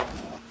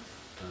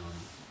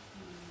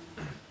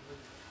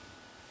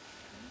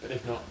 But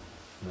if not,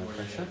 no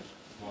pressure.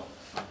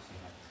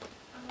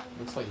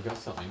 Looks like you got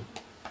something.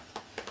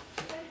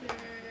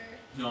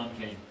 John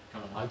King,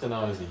 come on. I don't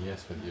know, as a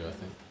yes with you, I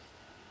think.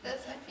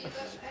 There's a few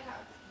that I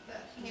have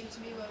that came to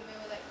me when we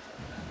were like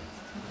talking about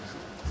this.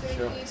 So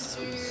Sure. we need to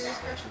do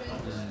refreshment,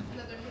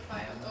 another new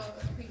fire, or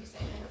who you say?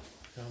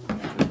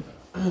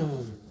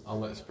 I'll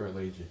let Spirit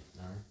lead you.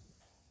 Alright.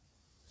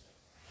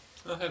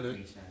 Oh, hello. I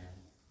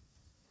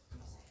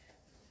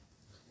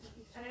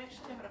don't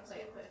actually know how to play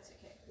it, but it's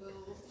okay.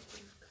 We'll.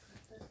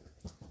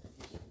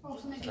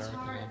 Alternate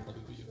guitar. I'll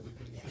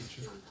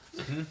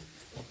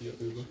be your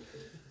Uber.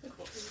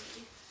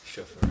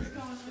 Chauffeur.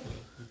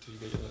 Until you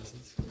get your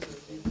license.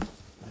 In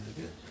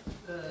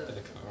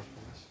the car, of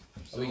course.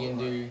 Are we going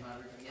to do...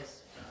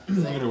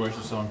 I'm going to watch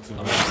the song too.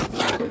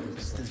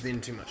 There's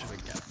been too much of a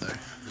gap though.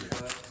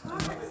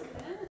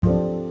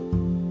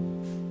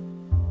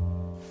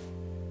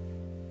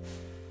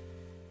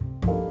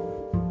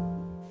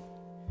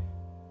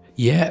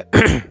 Yeah.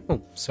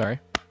 Oh, sorry.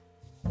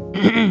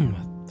 My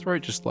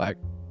throat just like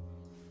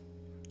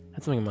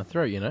had something in my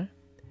throat, you know.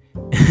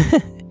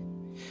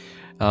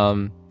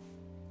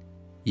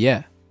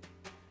 Yeah.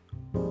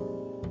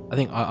 I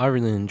think I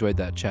really enjoyed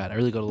that chat. I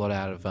really got a lot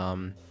out of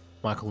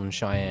Michael and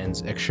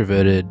Cheyenne's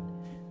extroverted,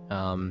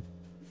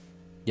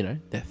 you know,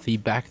 their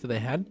feedback that they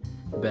had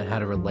about how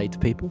to relate to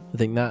people. I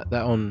think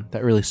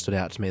that really stood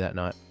out to me that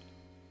night.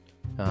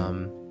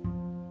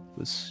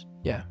 Was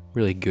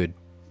really good.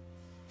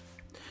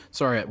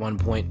 Sorry, at one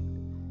point,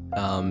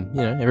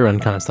 you know, everyone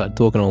kind of started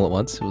talking all at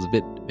once. It was a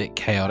bit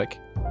chaotic.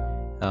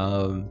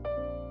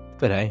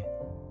 But hey,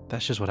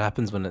 that's just what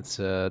happens when it's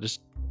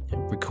just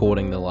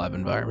recording the live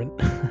environment.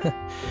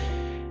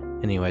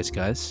 Anyways,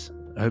 guys,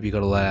 I hope you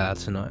got a lot out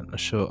tonight.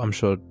 I'm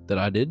sure that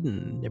I did,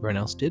 and everyone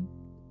else did.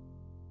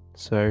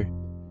 So,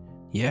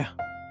 yeah.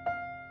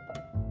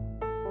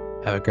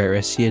 Have a great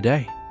rest of your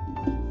day.